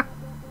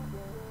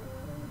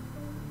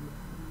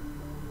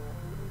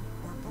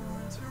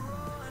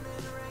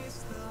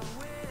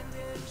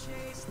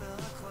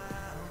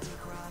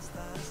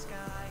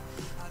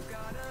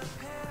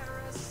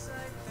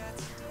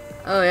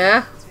 Oh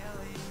yeah?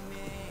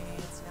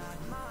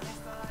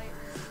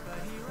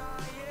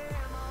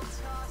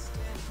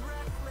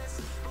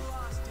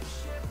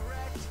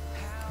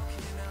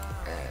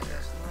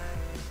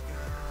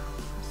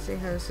 See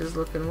how this is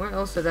looking. Where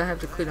else did I have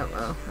to clean up?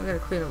 Oh, I gotta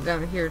clean up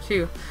down here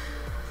too.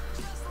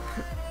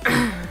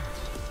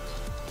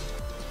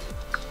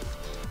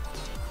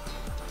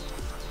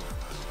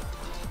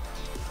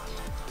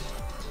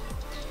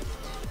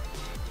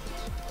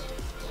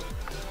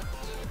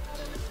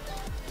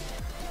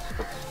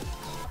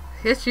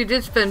 Yes, you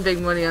did spend big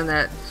money on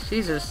that.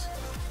 Jesus.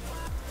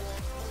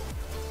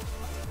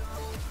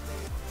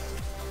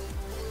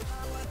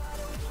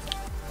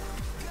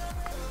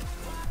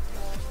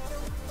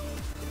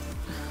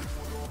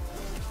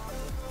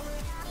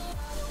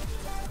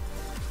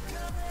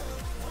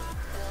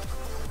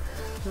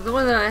 The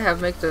one that I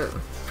have makes a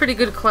pretty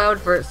good cloud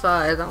for its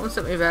size. That one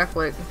sent me back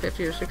like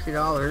 $50 or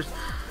 $60.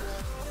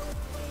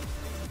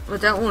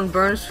 But that one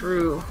burns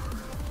through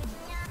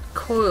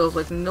coils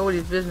like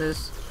nobody's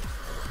business.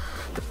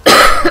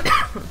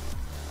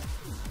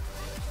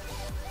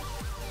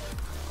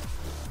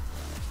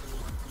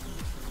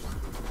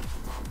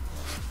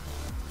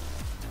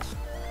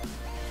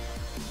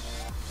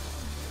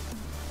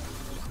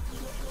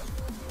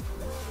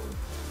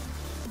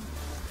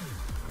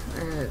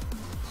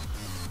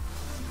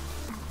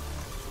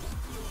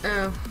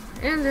 Oh,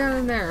 and down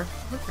in there.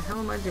 What the hell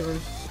am I doing?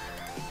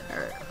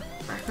 Alright,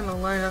 back in the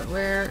line up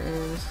there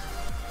and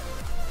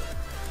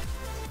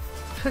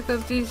pick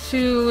up these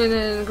two and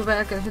then go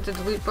back and hit the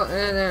delete button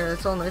and there.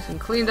 It's all nice and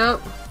cleaned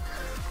up.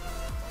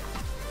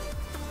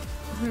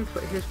 Let me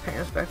put his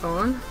pants back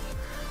on.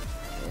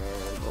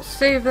 And we'll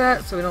save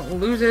that so we don't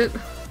lose it.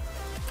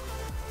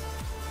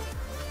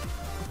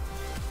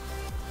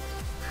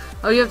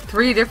 Oh, you have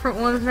 3 different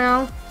ones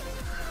now?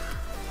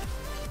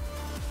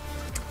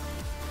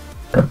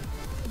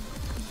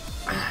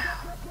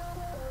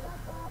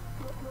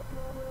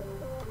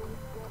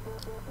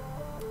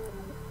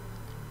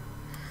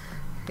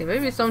 Yeah,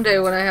 maybe someday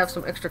when I have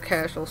some extra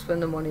cash I'll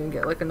spend the money and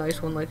get like a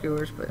nice one like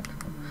yours, but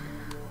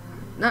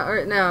not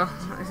right now.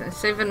 I'm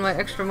saving my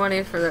extra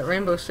money for that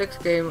Rainbow Six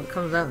game that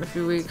comes out in a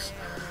few weeks.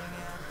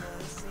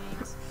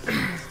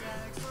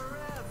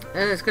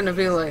 And it's gonna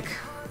be like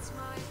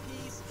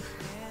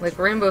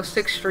Rainbow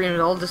Six streams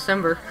all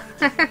December.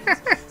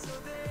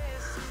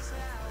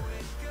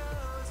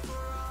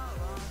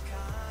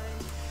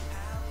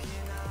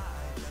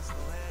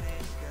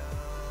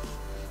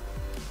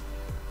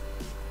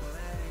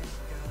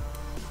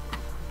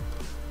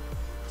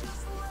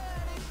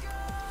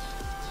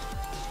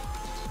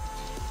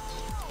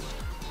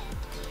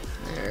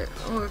 Alright,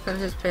 I'll work on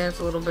his pants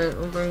a little bit.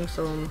 We'll bring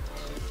some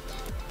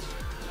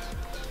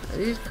of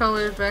these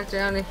colors back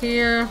down to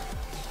here.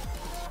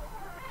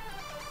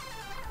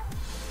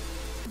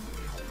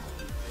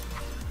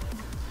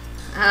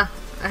 Ah,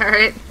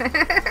 alright.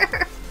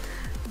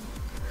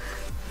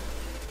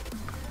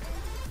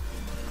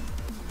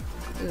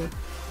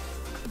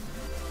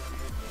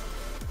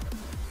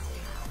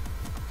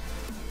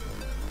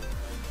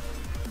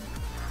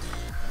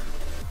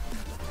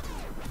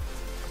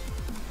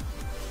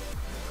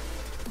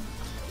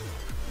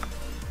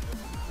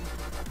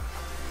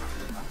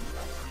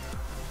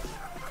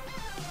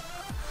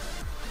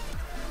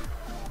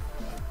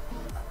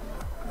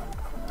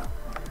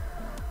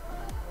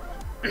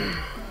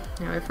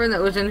 Yeah, my friend that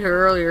was in here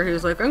earlier, he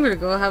was like, I'm gonna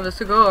go have a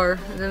cigar.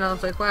 And then I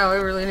was like, wow, I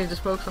really need to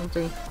smoke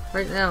something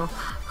right now.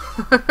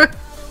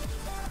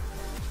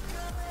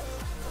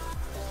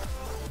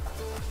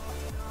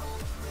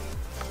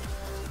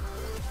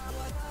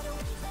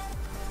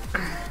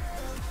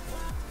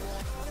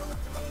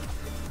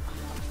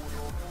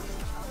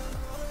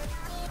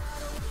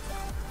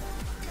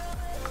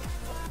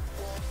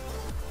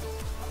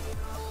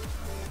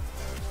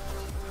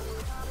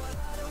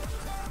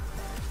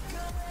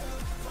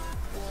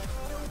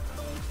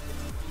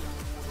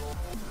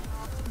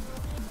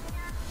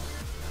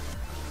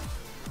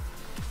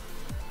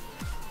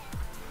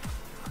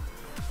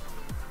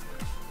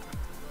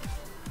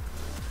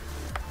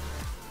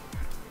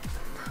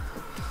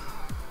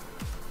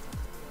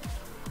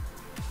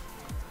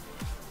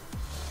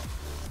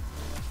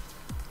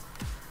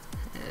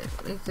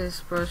 Make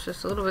this brush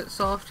just a little bit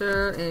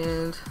softer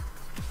and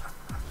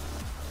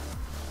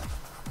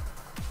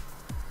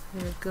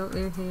go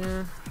in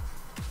here.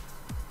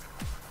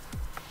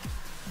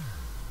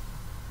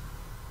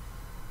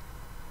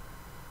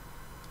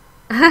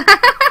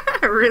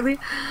 Really?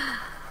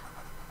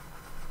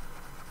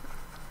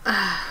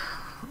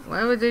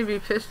 Why would they be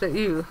pissed at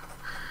you?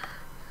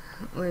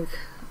 Like,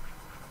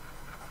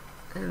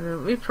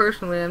 And me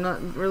personally, I'm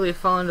not really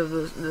fond of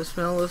the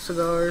smell of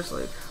cigars.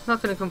 Like, I'm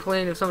not going to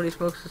complain if somebody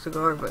smokes a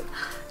cigar, but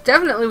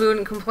definitely we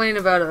wouldn't complain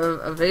about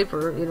a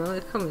vapor, you know.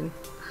 They come in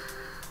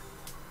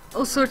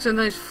all sorts of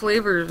nice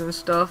flavors and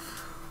stuff.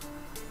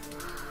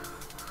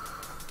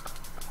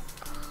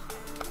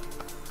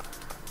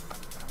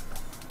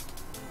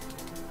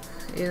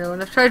 You know,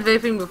 and I've tried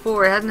vaping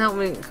before. It hasn't helped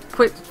me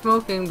quit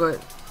smoking, but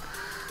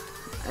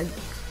I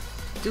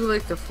do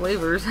like the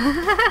flavors.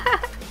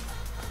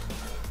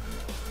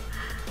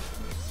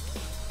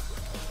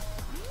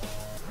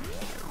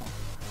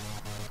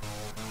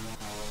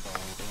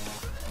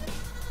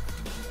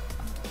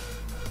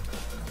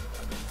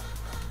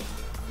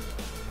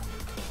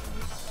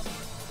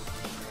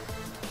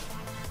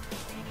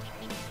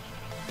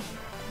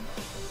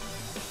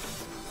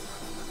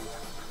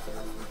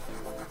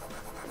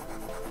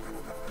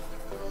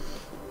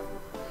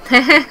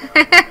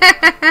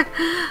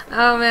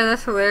 Oh man,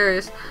 that's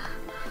hilarious.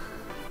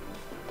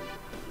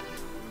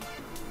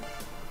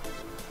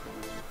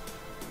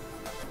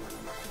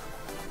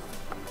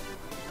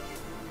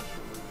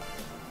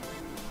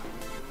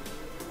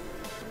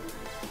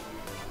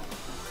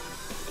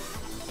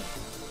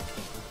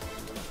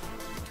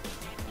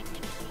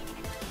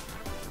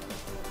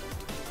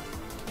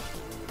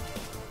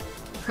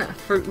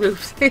 Fruit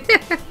Loops.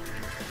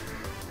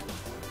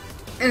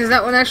 And does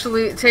that one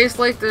actually taste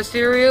like the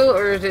cereal,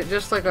 or is it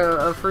just like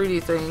a fruity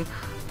thing?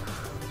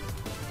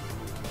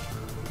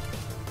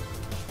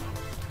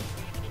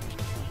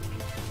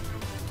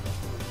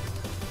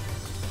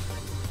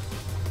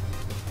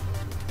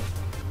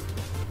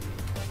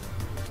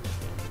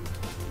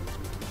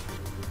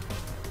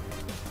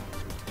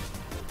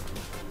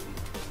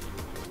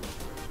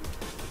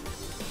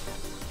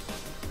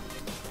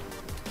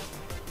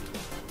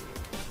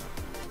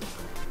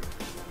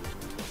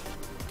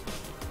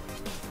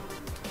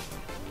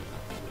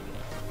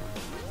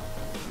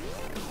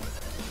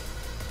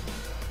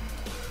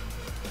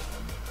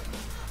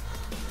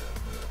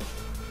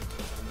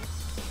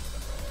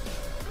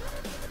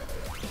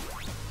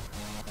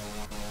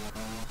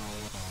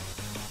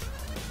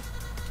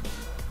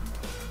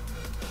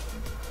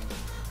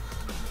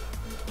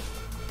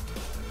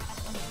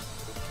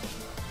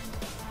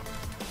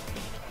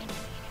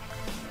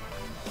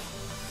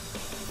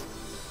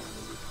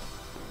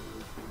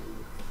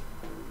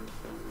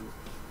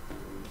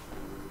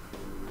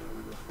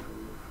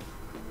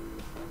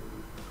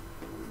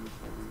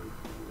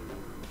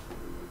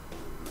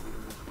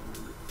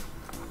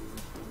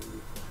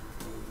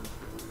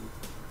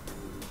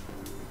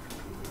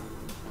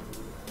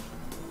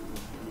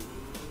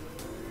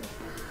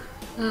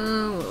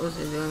 What was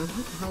I doing?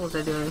 What the hell was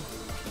I doing?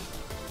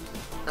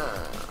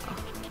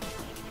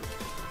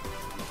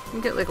 I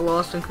get like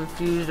lost and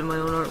confused in my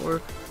own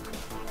artwork.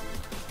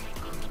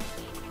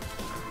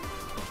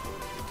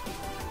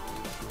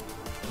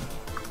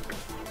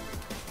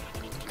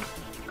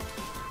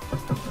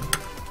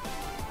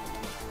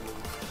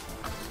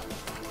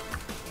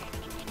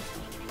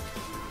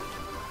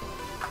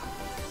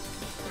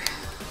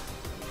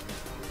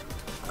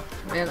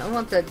 Man, I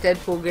want that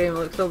Deadpool game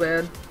like so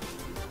bad.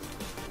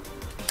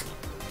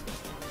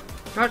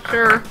 Not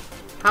sure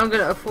how I'm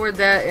gonna afford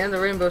that and the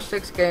Rainbow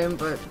Six game,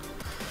 but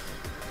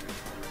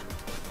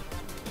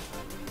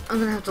I'm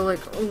gonna have to like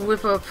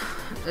whip up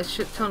a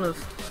shit ton of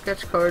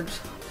sketch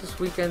cards this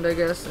weekend, I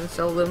guess, and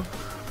sell them.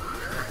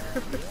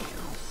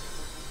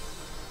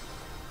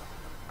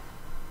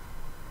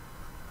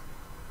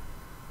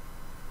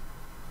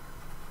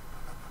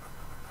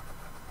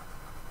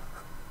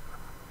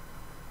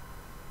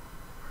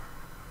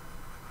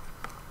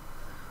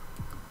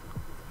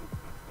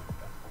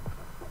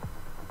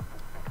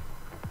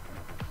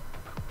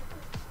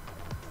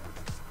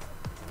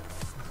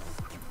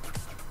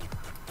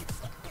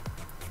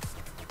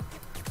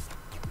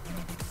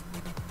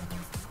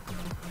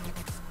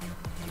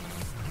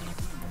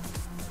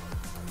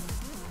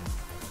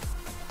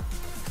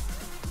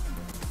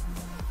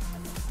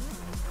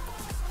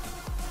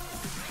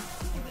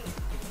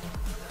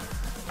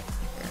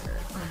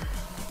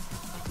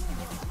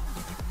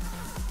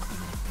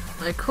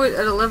 I quit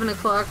at 11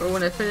 o'clock or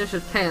when I finish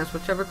with pants,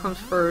 whichever comes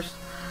first.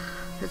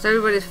 It's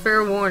everybody's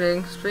fair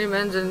warning. Stream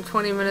ends in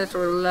 20 minutes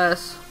or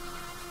less.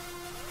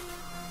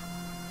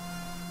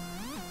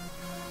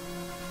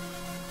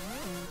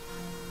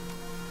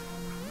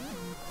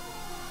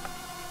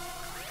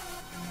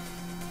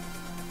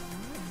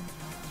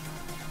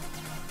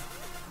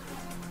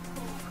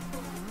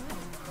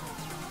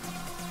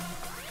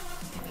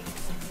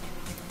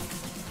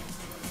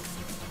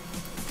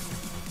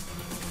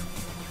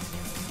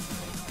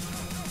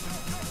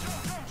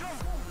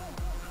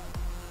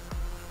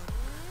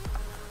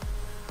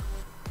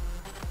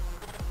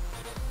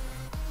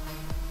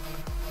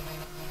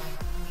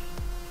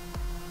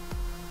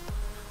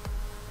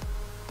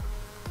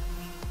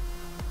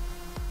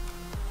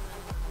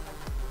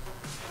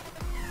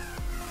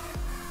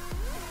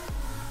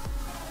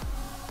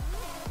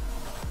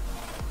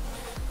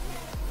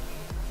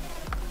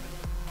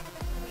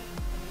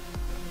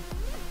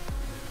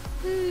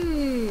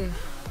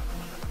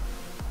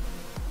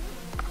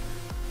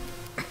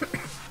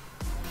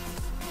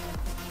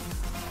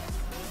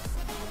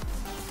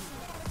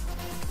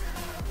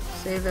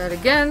 Save that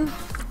again.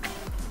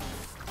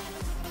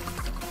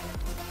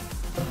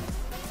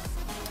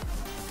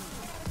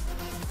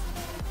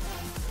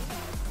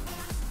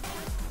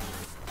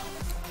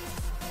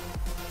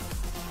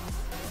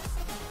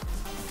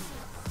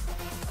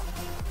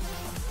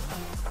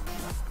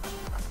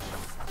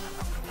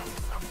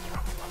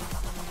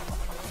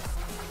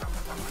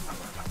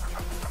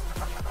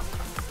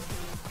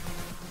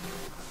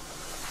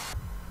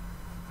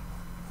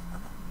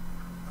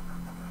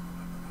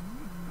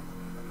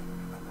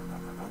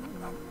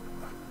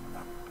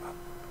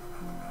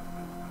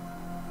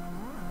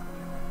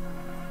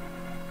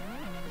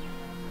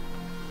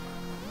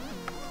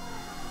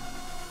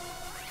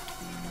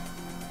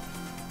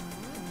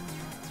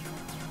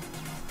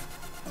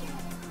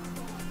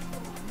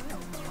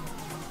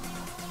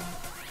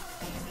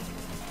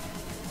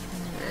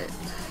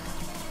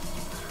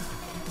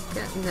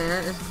 Getting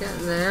there, it's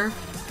getting there.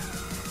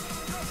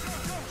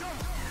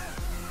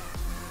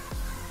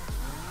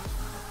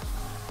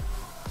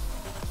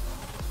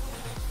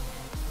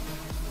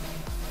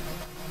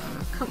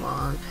 Oh, come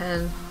on,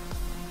 pen.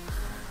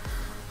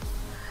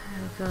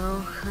 There we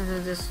go. Kind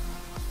of just,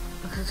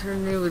 because her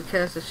knee would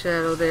cast a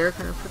shadow there.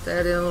 Kind of put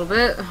that in a little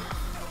bit.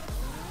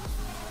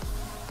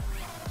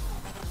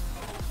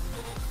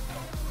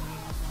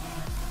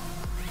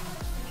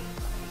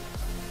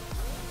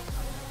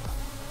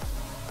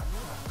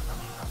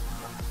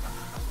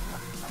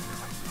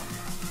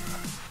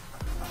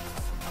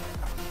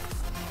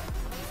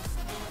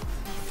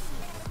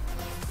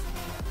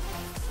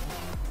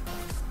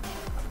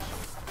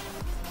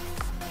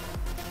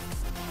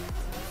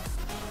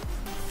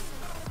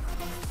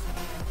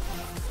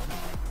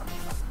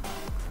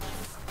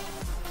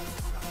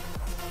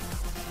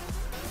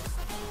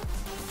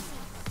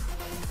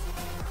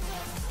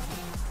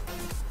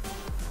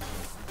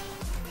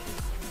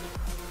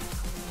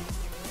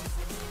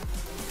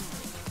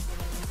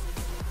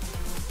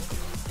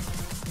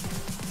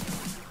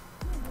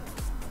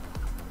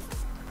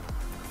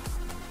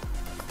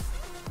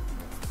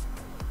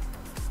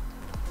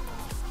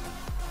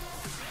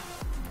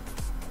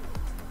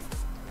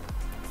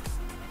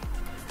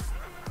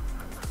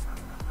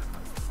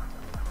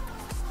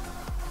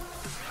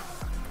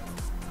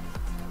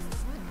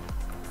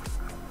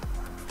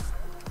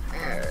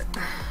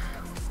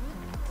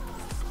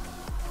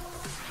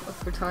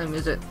 What time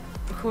is it?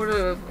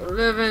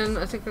 11:15.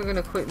 I think I'm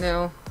gonna quit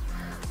now.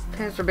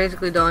 Pants are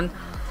basically done.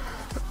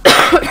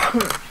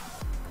 I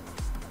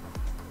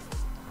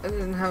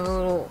didn't have a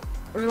little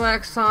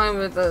relaxed time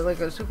with like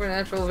a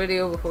supernatural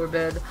video before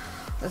bed.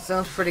 That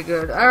sounds pretty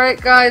good.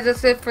 Alright guys,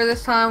 that's it for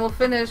this time. We'll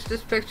finish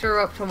this picture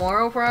up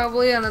tomorrow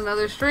probably on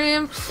another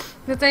stream.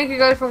 So thank you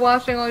guys for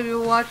watching, all of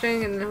you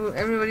watching, and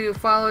everybody who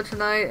followed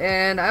tonight.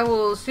 And I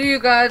will see you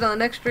guys on the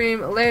next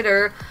stream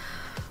later.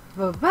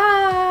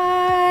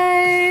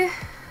 Bye-bye!